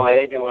the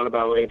ballet? Do you want a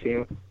ballet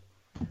team?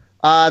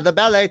 The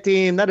ballet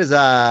team, that is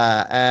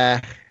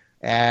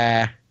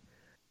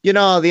you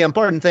know, the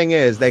important thing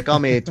is they call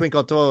me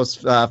Twinkle Toes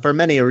for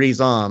many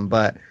reasons,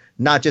 but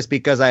not just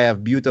because I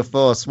have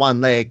beautiful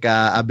Swan Lake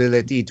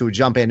ability to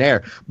jump in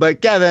air.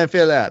 But Kevin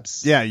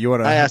Phillips, Yeah, you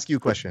want to? I ask you a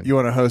question. You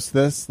want to host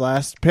this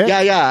last pick?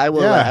 Yeah, I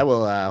will. Yeah. I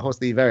will host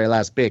the very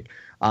last pick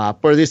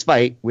for this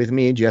fight with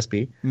me,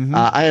 GSP. Mhm.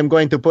 I am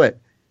going to put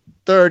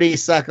 30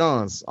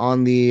 seconds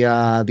on the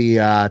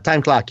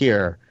time clock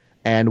here,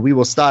 and we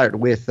will start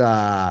with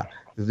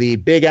the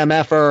big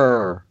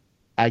MFer.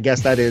 I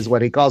guess that is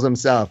what he calls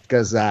himself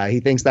because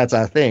he thinks that's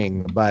a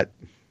thing. But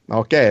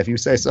okay, if you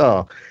say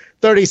so.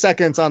 30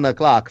 seconds on the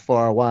clock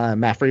for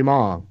Matt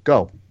Fremont.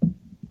 Go.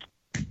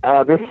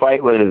 This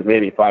fight was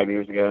maybe 5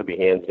 years ago. It'd be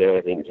hands down.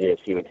 I think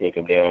GSP would take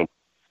him down,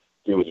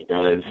 do what he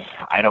does.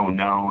 I don't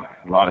know.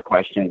 A lot of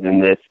questions in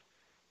this.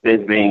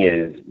 Bisping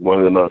is one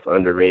of the most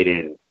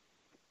underrated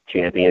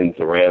champions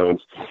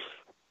around.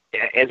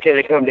 It's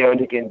going to come down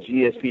to, can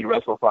GSP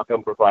wrestle fuck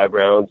him for 5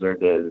 rounds, or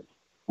does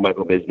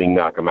Michael Bisping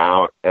knock him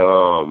out?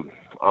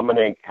 I'm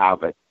going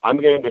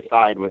to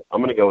decide with.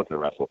 I'm going to go with the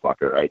wrestle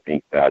fucker. I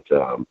think that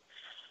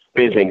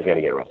Bisping's going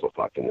to get wrestle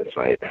fucked in this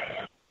fight.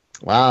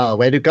 Wow,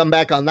 way to come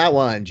back on that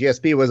one.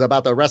 GSP was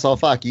about to wrestle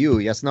fuck you,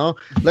 yes, no?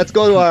 Let's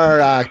go to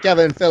our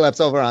Kevin Phillips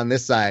over on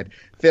this side.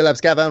 Phillips,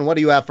 Kevin, what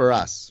do you have for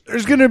us?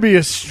 There's going to be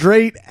a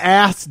straight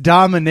ass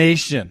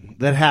domination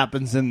that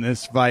happens in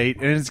this fight,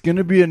 and it's going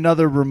to be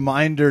another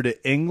reminder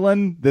to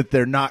England that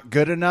they're not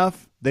good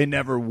enough. They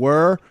never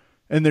were,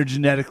 and they're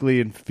genetically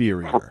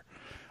inferior.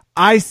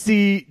 I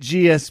see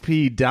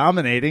GSP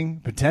dominating,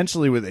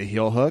 potentially with a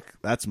heel hook.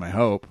 That's my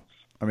hope.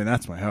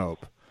 That's my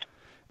hope.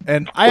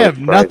 And I have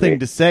nothing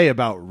to say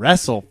about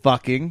wrestle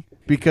fucking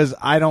because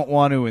I don't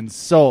want to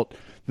insult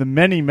the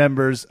many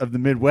members of the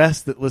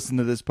Midwest that listen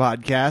to this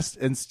podcast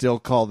and still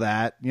call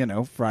that,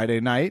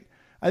 Friday night.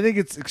 I think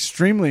it's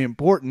extremely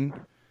important.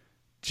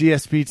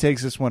 GSP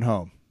takes this one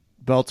home.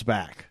 Belt's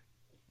back.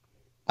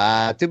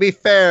 To be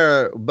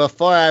fair,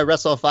 before I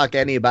wrestle fuck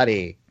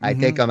anybody, I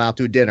take them out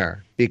to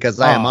dinner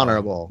because I am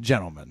honorable.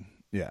 Gentleman.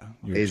 Yeah.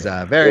 He's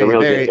Real very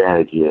good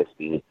guy,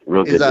 GSP.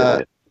 Real good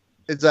guy.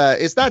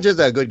 It's not just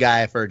a good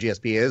guy for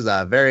GSP. It's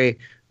a very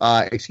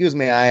excuse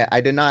me,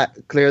 I did not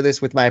clear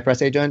this with my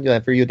press agent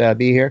for you to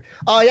be here.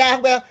 Oh yeah,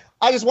 well,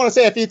 I just want to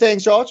say a few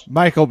things, George.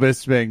 Michael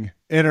Bisping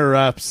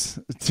interrupts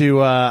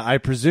to I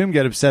presume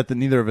get upset that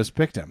neither of us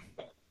picked him.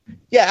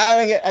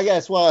 Yeah, I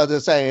guess what I was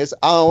just saying is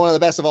one of the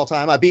best of all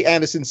time. I beat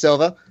Anderson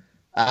Silva.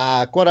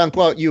 Quote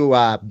unquote, you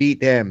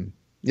beat him.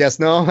 Yes,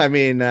 no?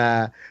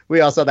 We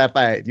all saw that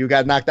fight. You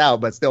got knocked out,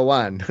 but still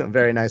won.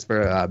 Very nice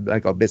for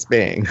Michael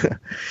Bisping.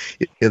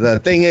 The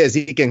thing is,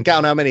 he can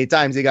count how many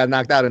times he got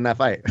knocked out in that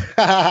fight.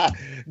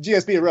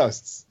 GSP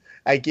roasts.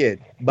 I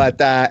kid. But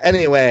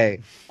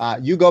anyway,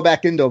 you go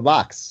back into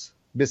box.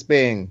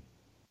 Bisping.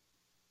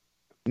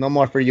 No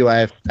more for you.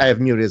 I have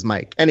muted his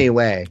mic.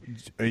 Anyway,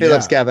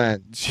 Phillips,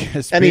 Kevin.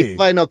 GSP. Any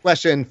final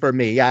question for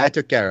me? Yeah, I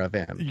took care of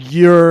him.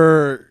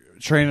 You're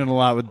training a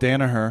lot with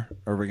Danaher.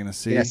 Are we going to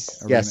see?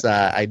 Yes,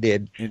 I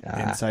did.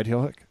 Inside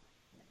heel hook?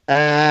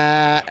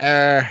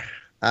 I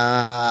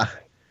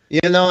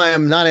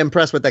am not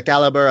impressed with the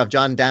caliber of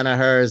John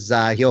Danaher's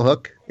heel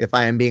hook, if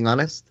I am being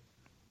honest.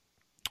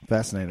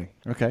 Fascinating.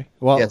 Okay.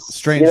 Well, yes.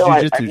 Strange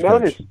jiu-jitsu I've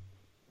noticed,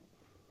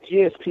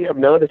 GSP, I've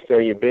noticed though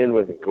you've been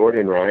with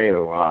Gordon Ryan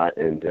a lot,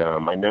 and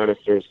I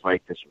noticed there's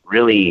like this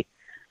really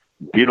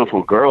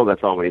beautiful girl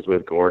that's always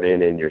with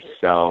Gordon and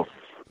yourself.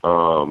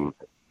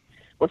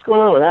 What's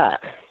going on with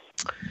that?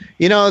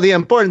 The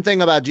important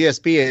thing about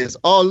GSP is,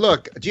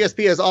 look,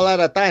 GSP is all out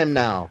of time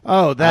now.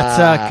 Oh,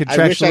 that's contractually.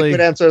 I wish I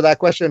could answer that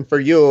question for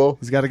you.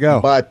 He's got to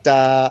go. But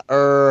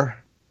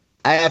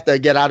I have to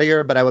get out of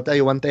here, but I will tell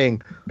you one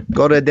thing.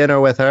 Go to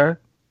dinner with her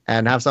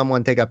and have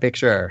someone take a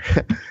picture.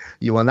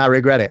 You will not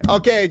regret it.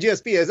 Okay,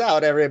 GSP is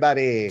out,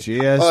 everybody.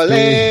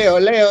 GSP.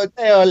 Ole, ole,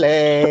 ole,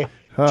 ole.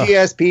 Huh.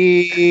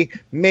 GSP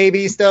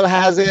maybe still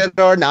has it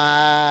or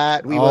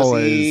not. We will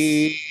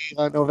see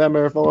on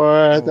November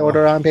 4th.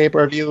 Order on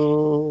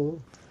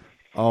pay-per-view.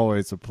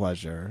 Always a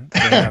pleasure to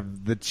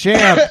have the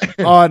champ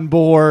on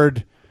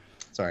board.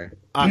 Sorry.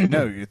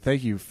 No,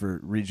 thank you for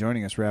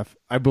rejoining us, Ref.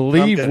 I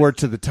believe we're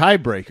to the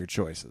tiebreaker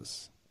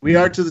choices. We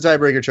are to the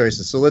tiebreaker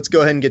choices. So let's go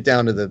ahead and get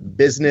down to the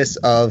business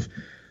of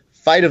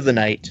fight of the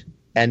night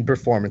and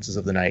performances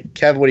of the night.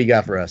 Kev, what do you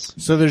got for us?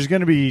 So there's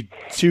going to be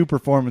 2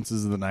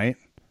 performances of the night,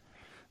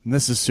 and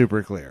this is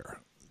super clear.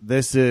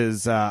 This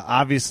is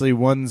obviously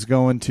one's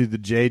going to the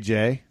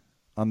JJ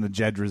on the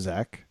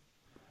Jedrzejczyk,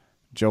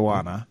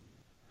 Joanna.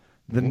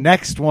 The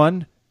next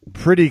one,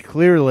 pretty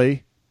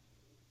clearly,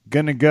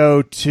 going to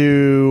go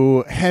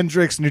to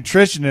Hendricks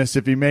Nutritionist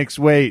if he makes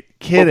weight.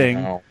 Kidding.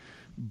 Oh, no.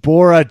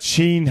 Bora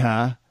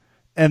Chinha.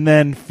 And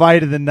then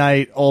fight of the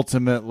night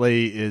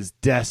ultimately is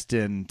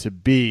destined to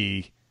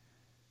be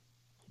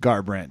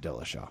Garbrandt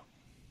Dillashaw.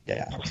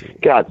 Yeah, absolutely.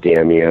 God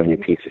damn you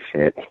piece of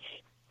shit.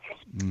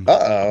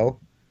 Uh-oh.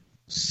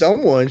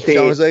 Someone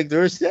sounds like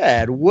they're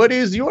sad. What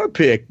is your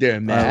pick there,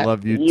 Matt? I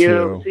love you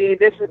too. See,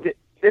 this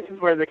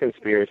is where the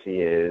conspiracy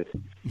is.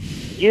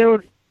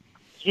 You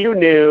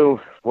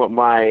knew what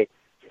my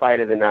fight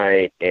of the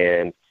night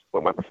and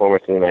what my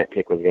performance of the night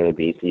pick was going to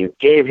be, so you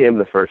gave him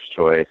the first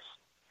choice,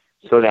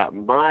 so that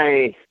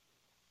my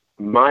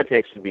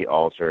picks would be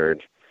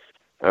altered.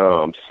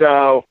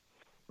 So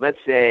let's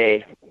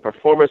say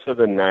performance of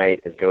the night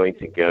is going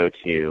to go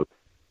to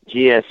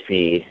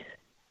GSP.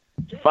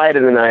 Fight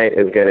of the night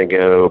is going to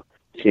go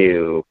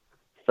to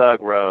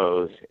Thug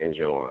Rose and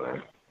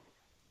Joanna.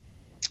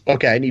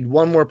 Okay, I need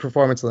one more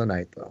performance of the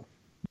night, though.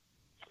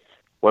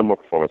 One more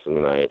performance of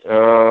the night.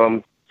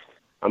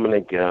 I'm going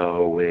to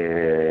go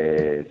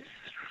with.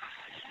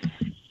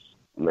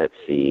 Let's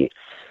see.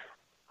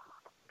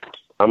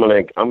 I'm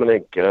gonna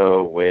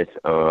go with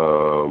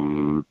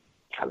God,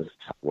 this is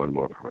one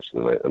more performance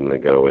of the night. I'm gonna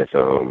go with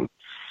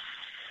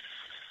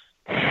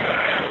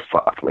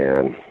fuck,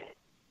 man.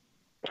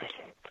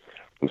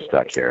 I'm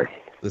stuck here.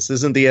 This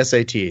isn't the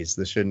SATs.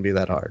 This shouldn't be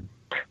that hard.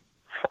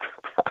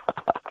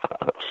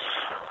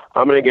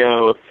 I'm going to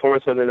go with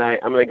performance of the night.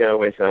 I'm going to go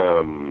with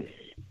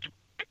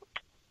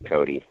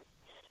Cody.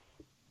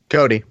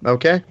 Cody.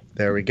 Okay,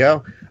 there we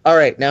go. All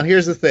right, now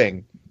here's the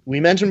thing. We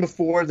mentioned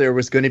before there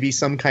was going to be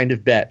some kind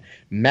of bet.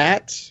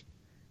 Matt,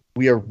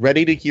 we are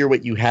ready to hear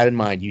what you had in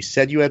mind. You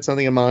said you had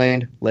something in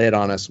mind. Lay it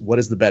on us. What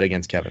is the bet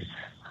against Kevin?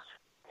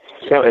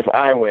 So if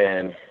I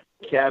win,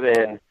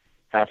 Kevin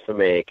has to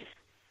make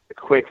a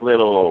quick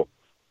little,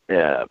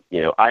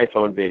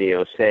 iPhone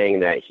video saying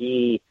that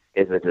he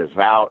is a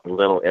devout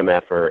little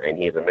MFer and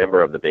he's a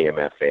member of the Big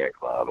MF fan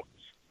club.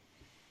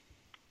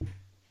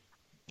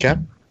 Okay.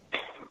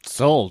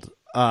 Sold.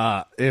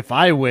 If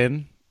I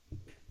win,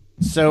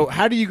 so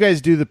how do you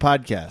guys do the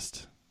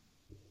podcast?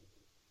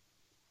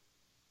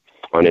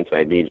 On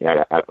Inside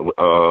Media,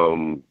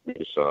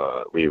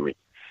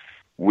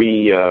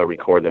 we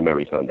record them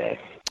every Sunday.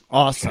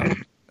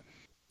 Awesome.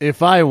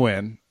 If I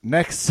win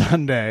next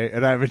Sunday,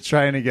 and I've been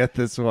trying to get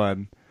this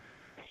one,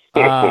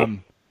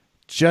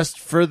 just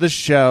for the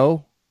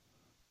show,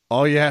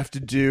 all you have to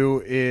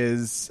do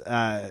is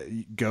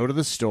go to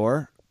the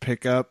store,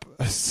 pick up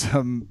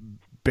some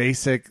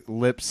basic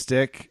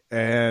lipstick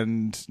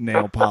and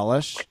nail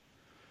polish,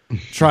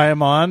 try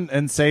them on,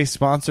 and say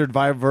sponsored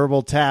by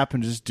Verbal Tap,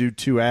 and just do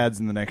 2 ads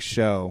in the next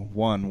show.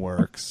 One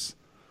works,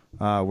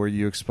 where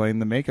you explain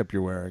the makeup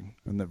you're wearing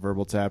and that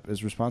Verbal Tap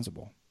is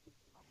responsible.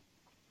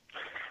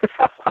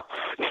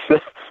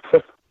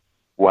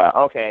 Wow.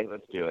 Okay,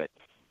 let's do it.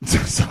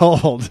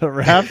 Sold.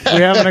 We have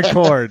an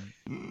accord.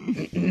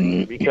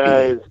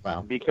 Because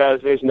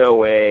there's no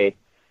way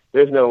a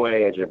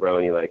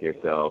jabroni like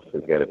yourself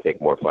is going to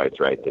pick more fights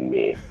right than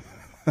me.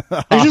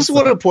 I just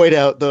want to point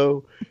out,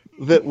 though,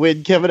 that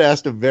when Kevin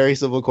asked a very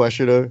simple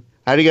question of,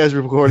 how do you guys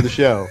record the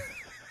show?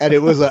 And it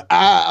was we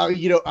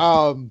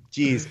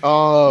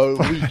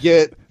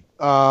get,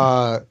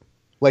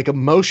 like,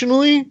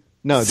 emotionally?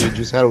 No, dude,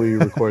 just how do we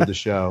record the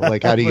show?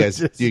 Like, how do you guys,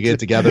 do you get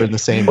together in the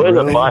same room?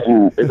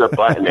 There's a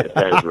button that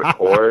says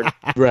record.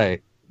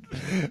 Right.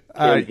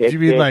 Do you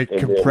mean like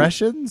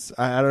compressions?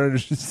 I don't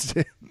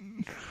understand.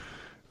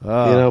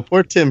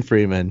 Poor Tim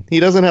Freeman. He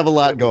doesn't have a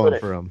lot going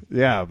for him.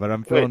 Yeah, but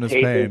I'm feeling his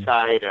tape pain.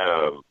 Inside,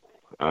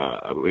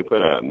 we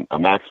put a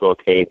Maxwell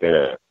tape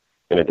in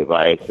a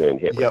device and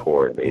hit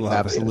record. Basically.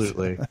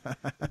 Absolutely.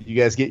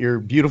 You guys get your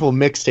beautiful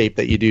mixtape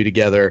that you do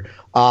together.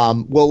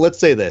 Well, let's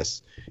say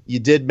this. You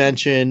did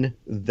mention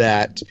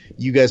that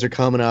you guys are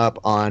coming up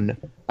on,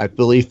 I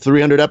believe,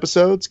 300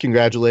 episodes.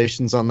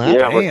 Congratulations on that.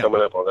 Yeah, we're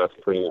coming up on that.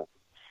 Pretty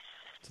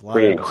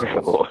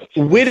incredible.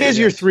 When is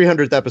your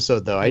 300th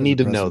episode, though? I need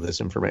to know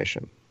this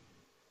information.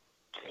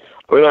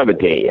 We don't have a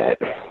date yet,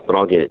 but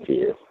I'll get it to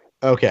you.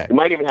 Okay. We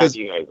might even have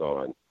you guys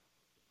on.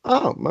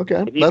 Oh,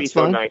 okay. If you'd be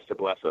so nice to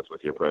bless us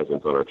with your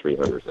presence on our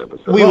 300th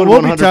episode.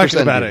 We'll be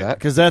talking about it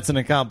because that's an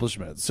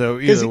accomplishment.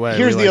 So either way,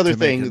 here's the other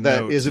thing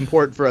that is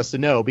important for us to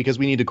know because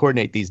we need to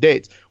coordinate these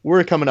dates.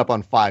 We're coming up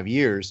on 5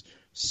 years,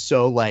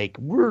 so like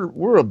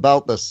we're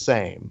about the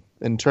same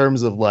in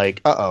terms of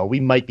like, we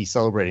might be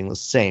celebrating the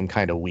same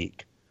kind of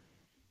week.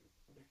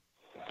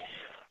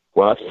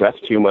 Well, that's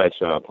too much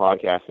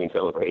podcasting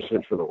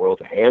celebration for the world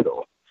to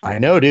handle. I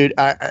know, dude.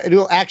 It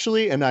will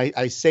actually, and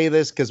I say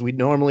this because we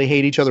normally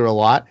hate each other a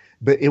lot,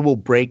 but it will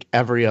break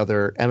every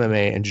other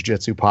MMA and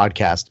jiu-jitsu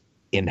podcast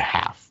in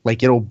half.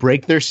 Like, it'll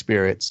break their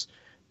spirits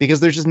because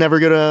they're just never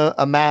going to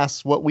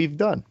amass what we've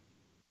done.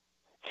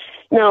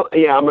 No,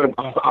 yeah, I'm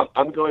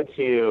going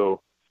to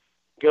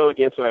go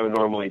against what I would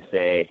normally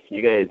say.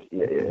 You guys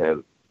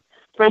have,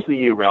 especially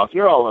you, Ralph,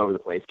 you're all over the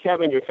place.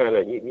 Kevin, you kind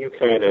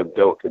of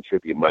don't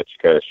contribute much.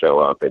 You kind of show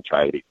up and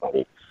try to be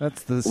funny.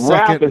 That's the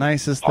second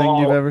nicest thing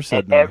you've ever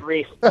said. At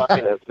every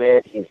fucking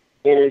event, he's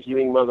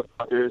interviewing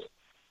motherfuckers.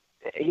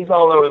 He's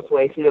all over the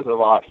place. He does a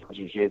lot for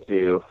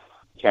jiu-jitsu.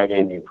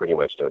 Kevin, you pretty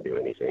much don't do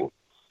anything.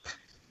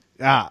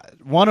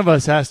 One of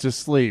us has to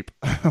sleep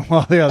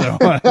while the other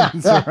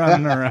one's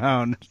running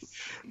around.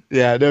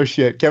 Yeah, no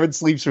shit. Kevin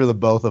sleeps for the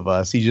both of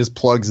us. He just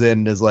plugs in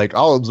and is like,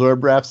 I'll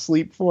absorb Raph's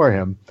sleep for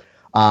him.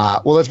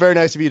 Well, that's very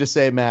nice of you to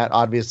say, Matt.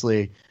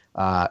 Obviously,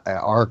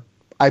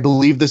 I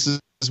believe this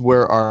is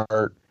where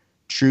our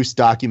truce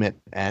document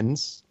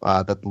ends,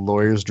 that the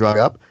lawyers drug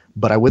up.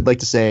 But I would like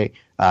to say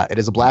it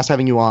is a blast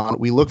having you on.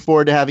 We look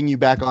forward to having you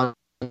back on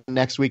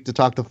next week to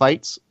talk the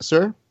fights,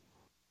 sir.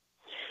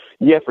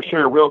 Yeah, for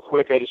sure. Real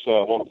quick, I just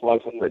want to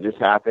plug something that just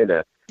happened.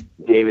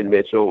 David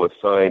Mitchell was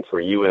signed for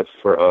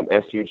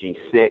SUG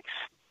 6,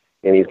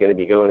 and he's going to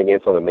be going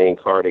against on the main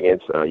card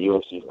against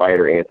UFC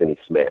fighter Anthony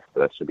Smith.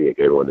 So that should be a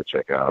good one to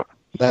check out.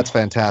 That's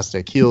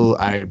fantastic. He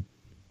was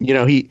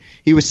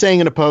saying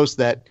in a post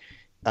that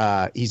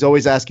he's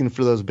always asking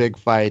for those big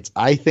fights.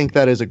 I think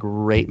that is a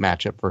great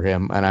matchup for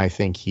him, and I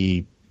think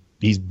he's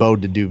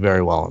bowed to do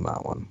very well in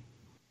that one.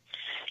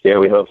 Yeah,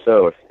 we hope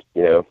so.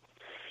 You know,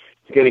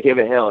 he's going to give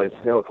it hell.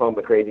 He'll call him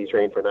the crazy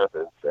train for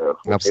nothing. So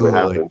we'll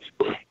absolutely. See what happens.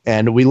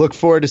 And we look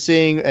forward to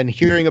seeing and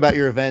hearing about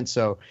your event.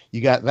 So you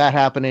got that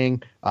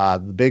happening, the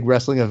big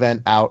wrestling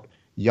event out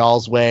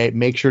y'all's way.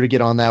 Make sure to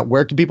get on that.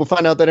 Where can people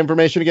find out that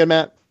information again,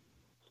 Matt?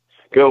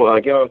 Go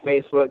on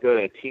Facebook, go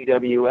to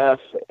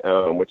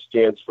TWF, which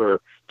stands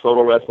for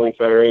Total Wrestling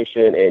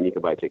Federation, and you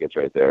can buy tickets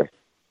right there.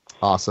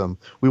 Awesome.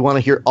 We want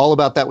to hear all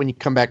about that when you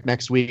come back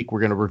next week.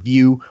 We're going to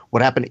review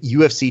what happened at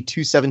UFC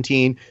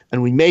 217,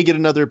 and we may get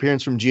another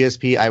appearance from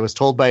GSP. I was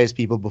told by his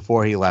people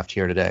before he left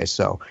here today,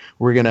 so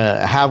we're going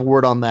to have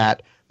word on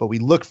that. But we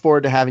look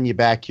forward to having you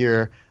back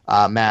here.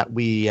 Matt,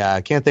 we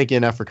can't thank you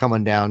enough for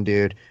coming down,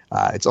 dude.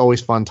 It's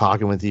always fun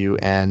talking with you.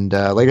 And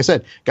like I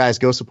said, guys,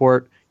 go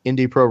support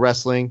Indie Pro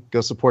Wrestling. Go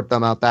support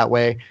them out that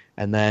way,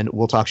 and then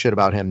we'll talk shit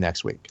about him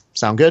next week.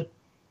 Sound good?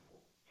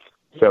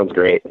 Sounds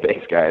great.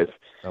 Thanks, guys.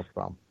 No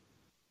problem.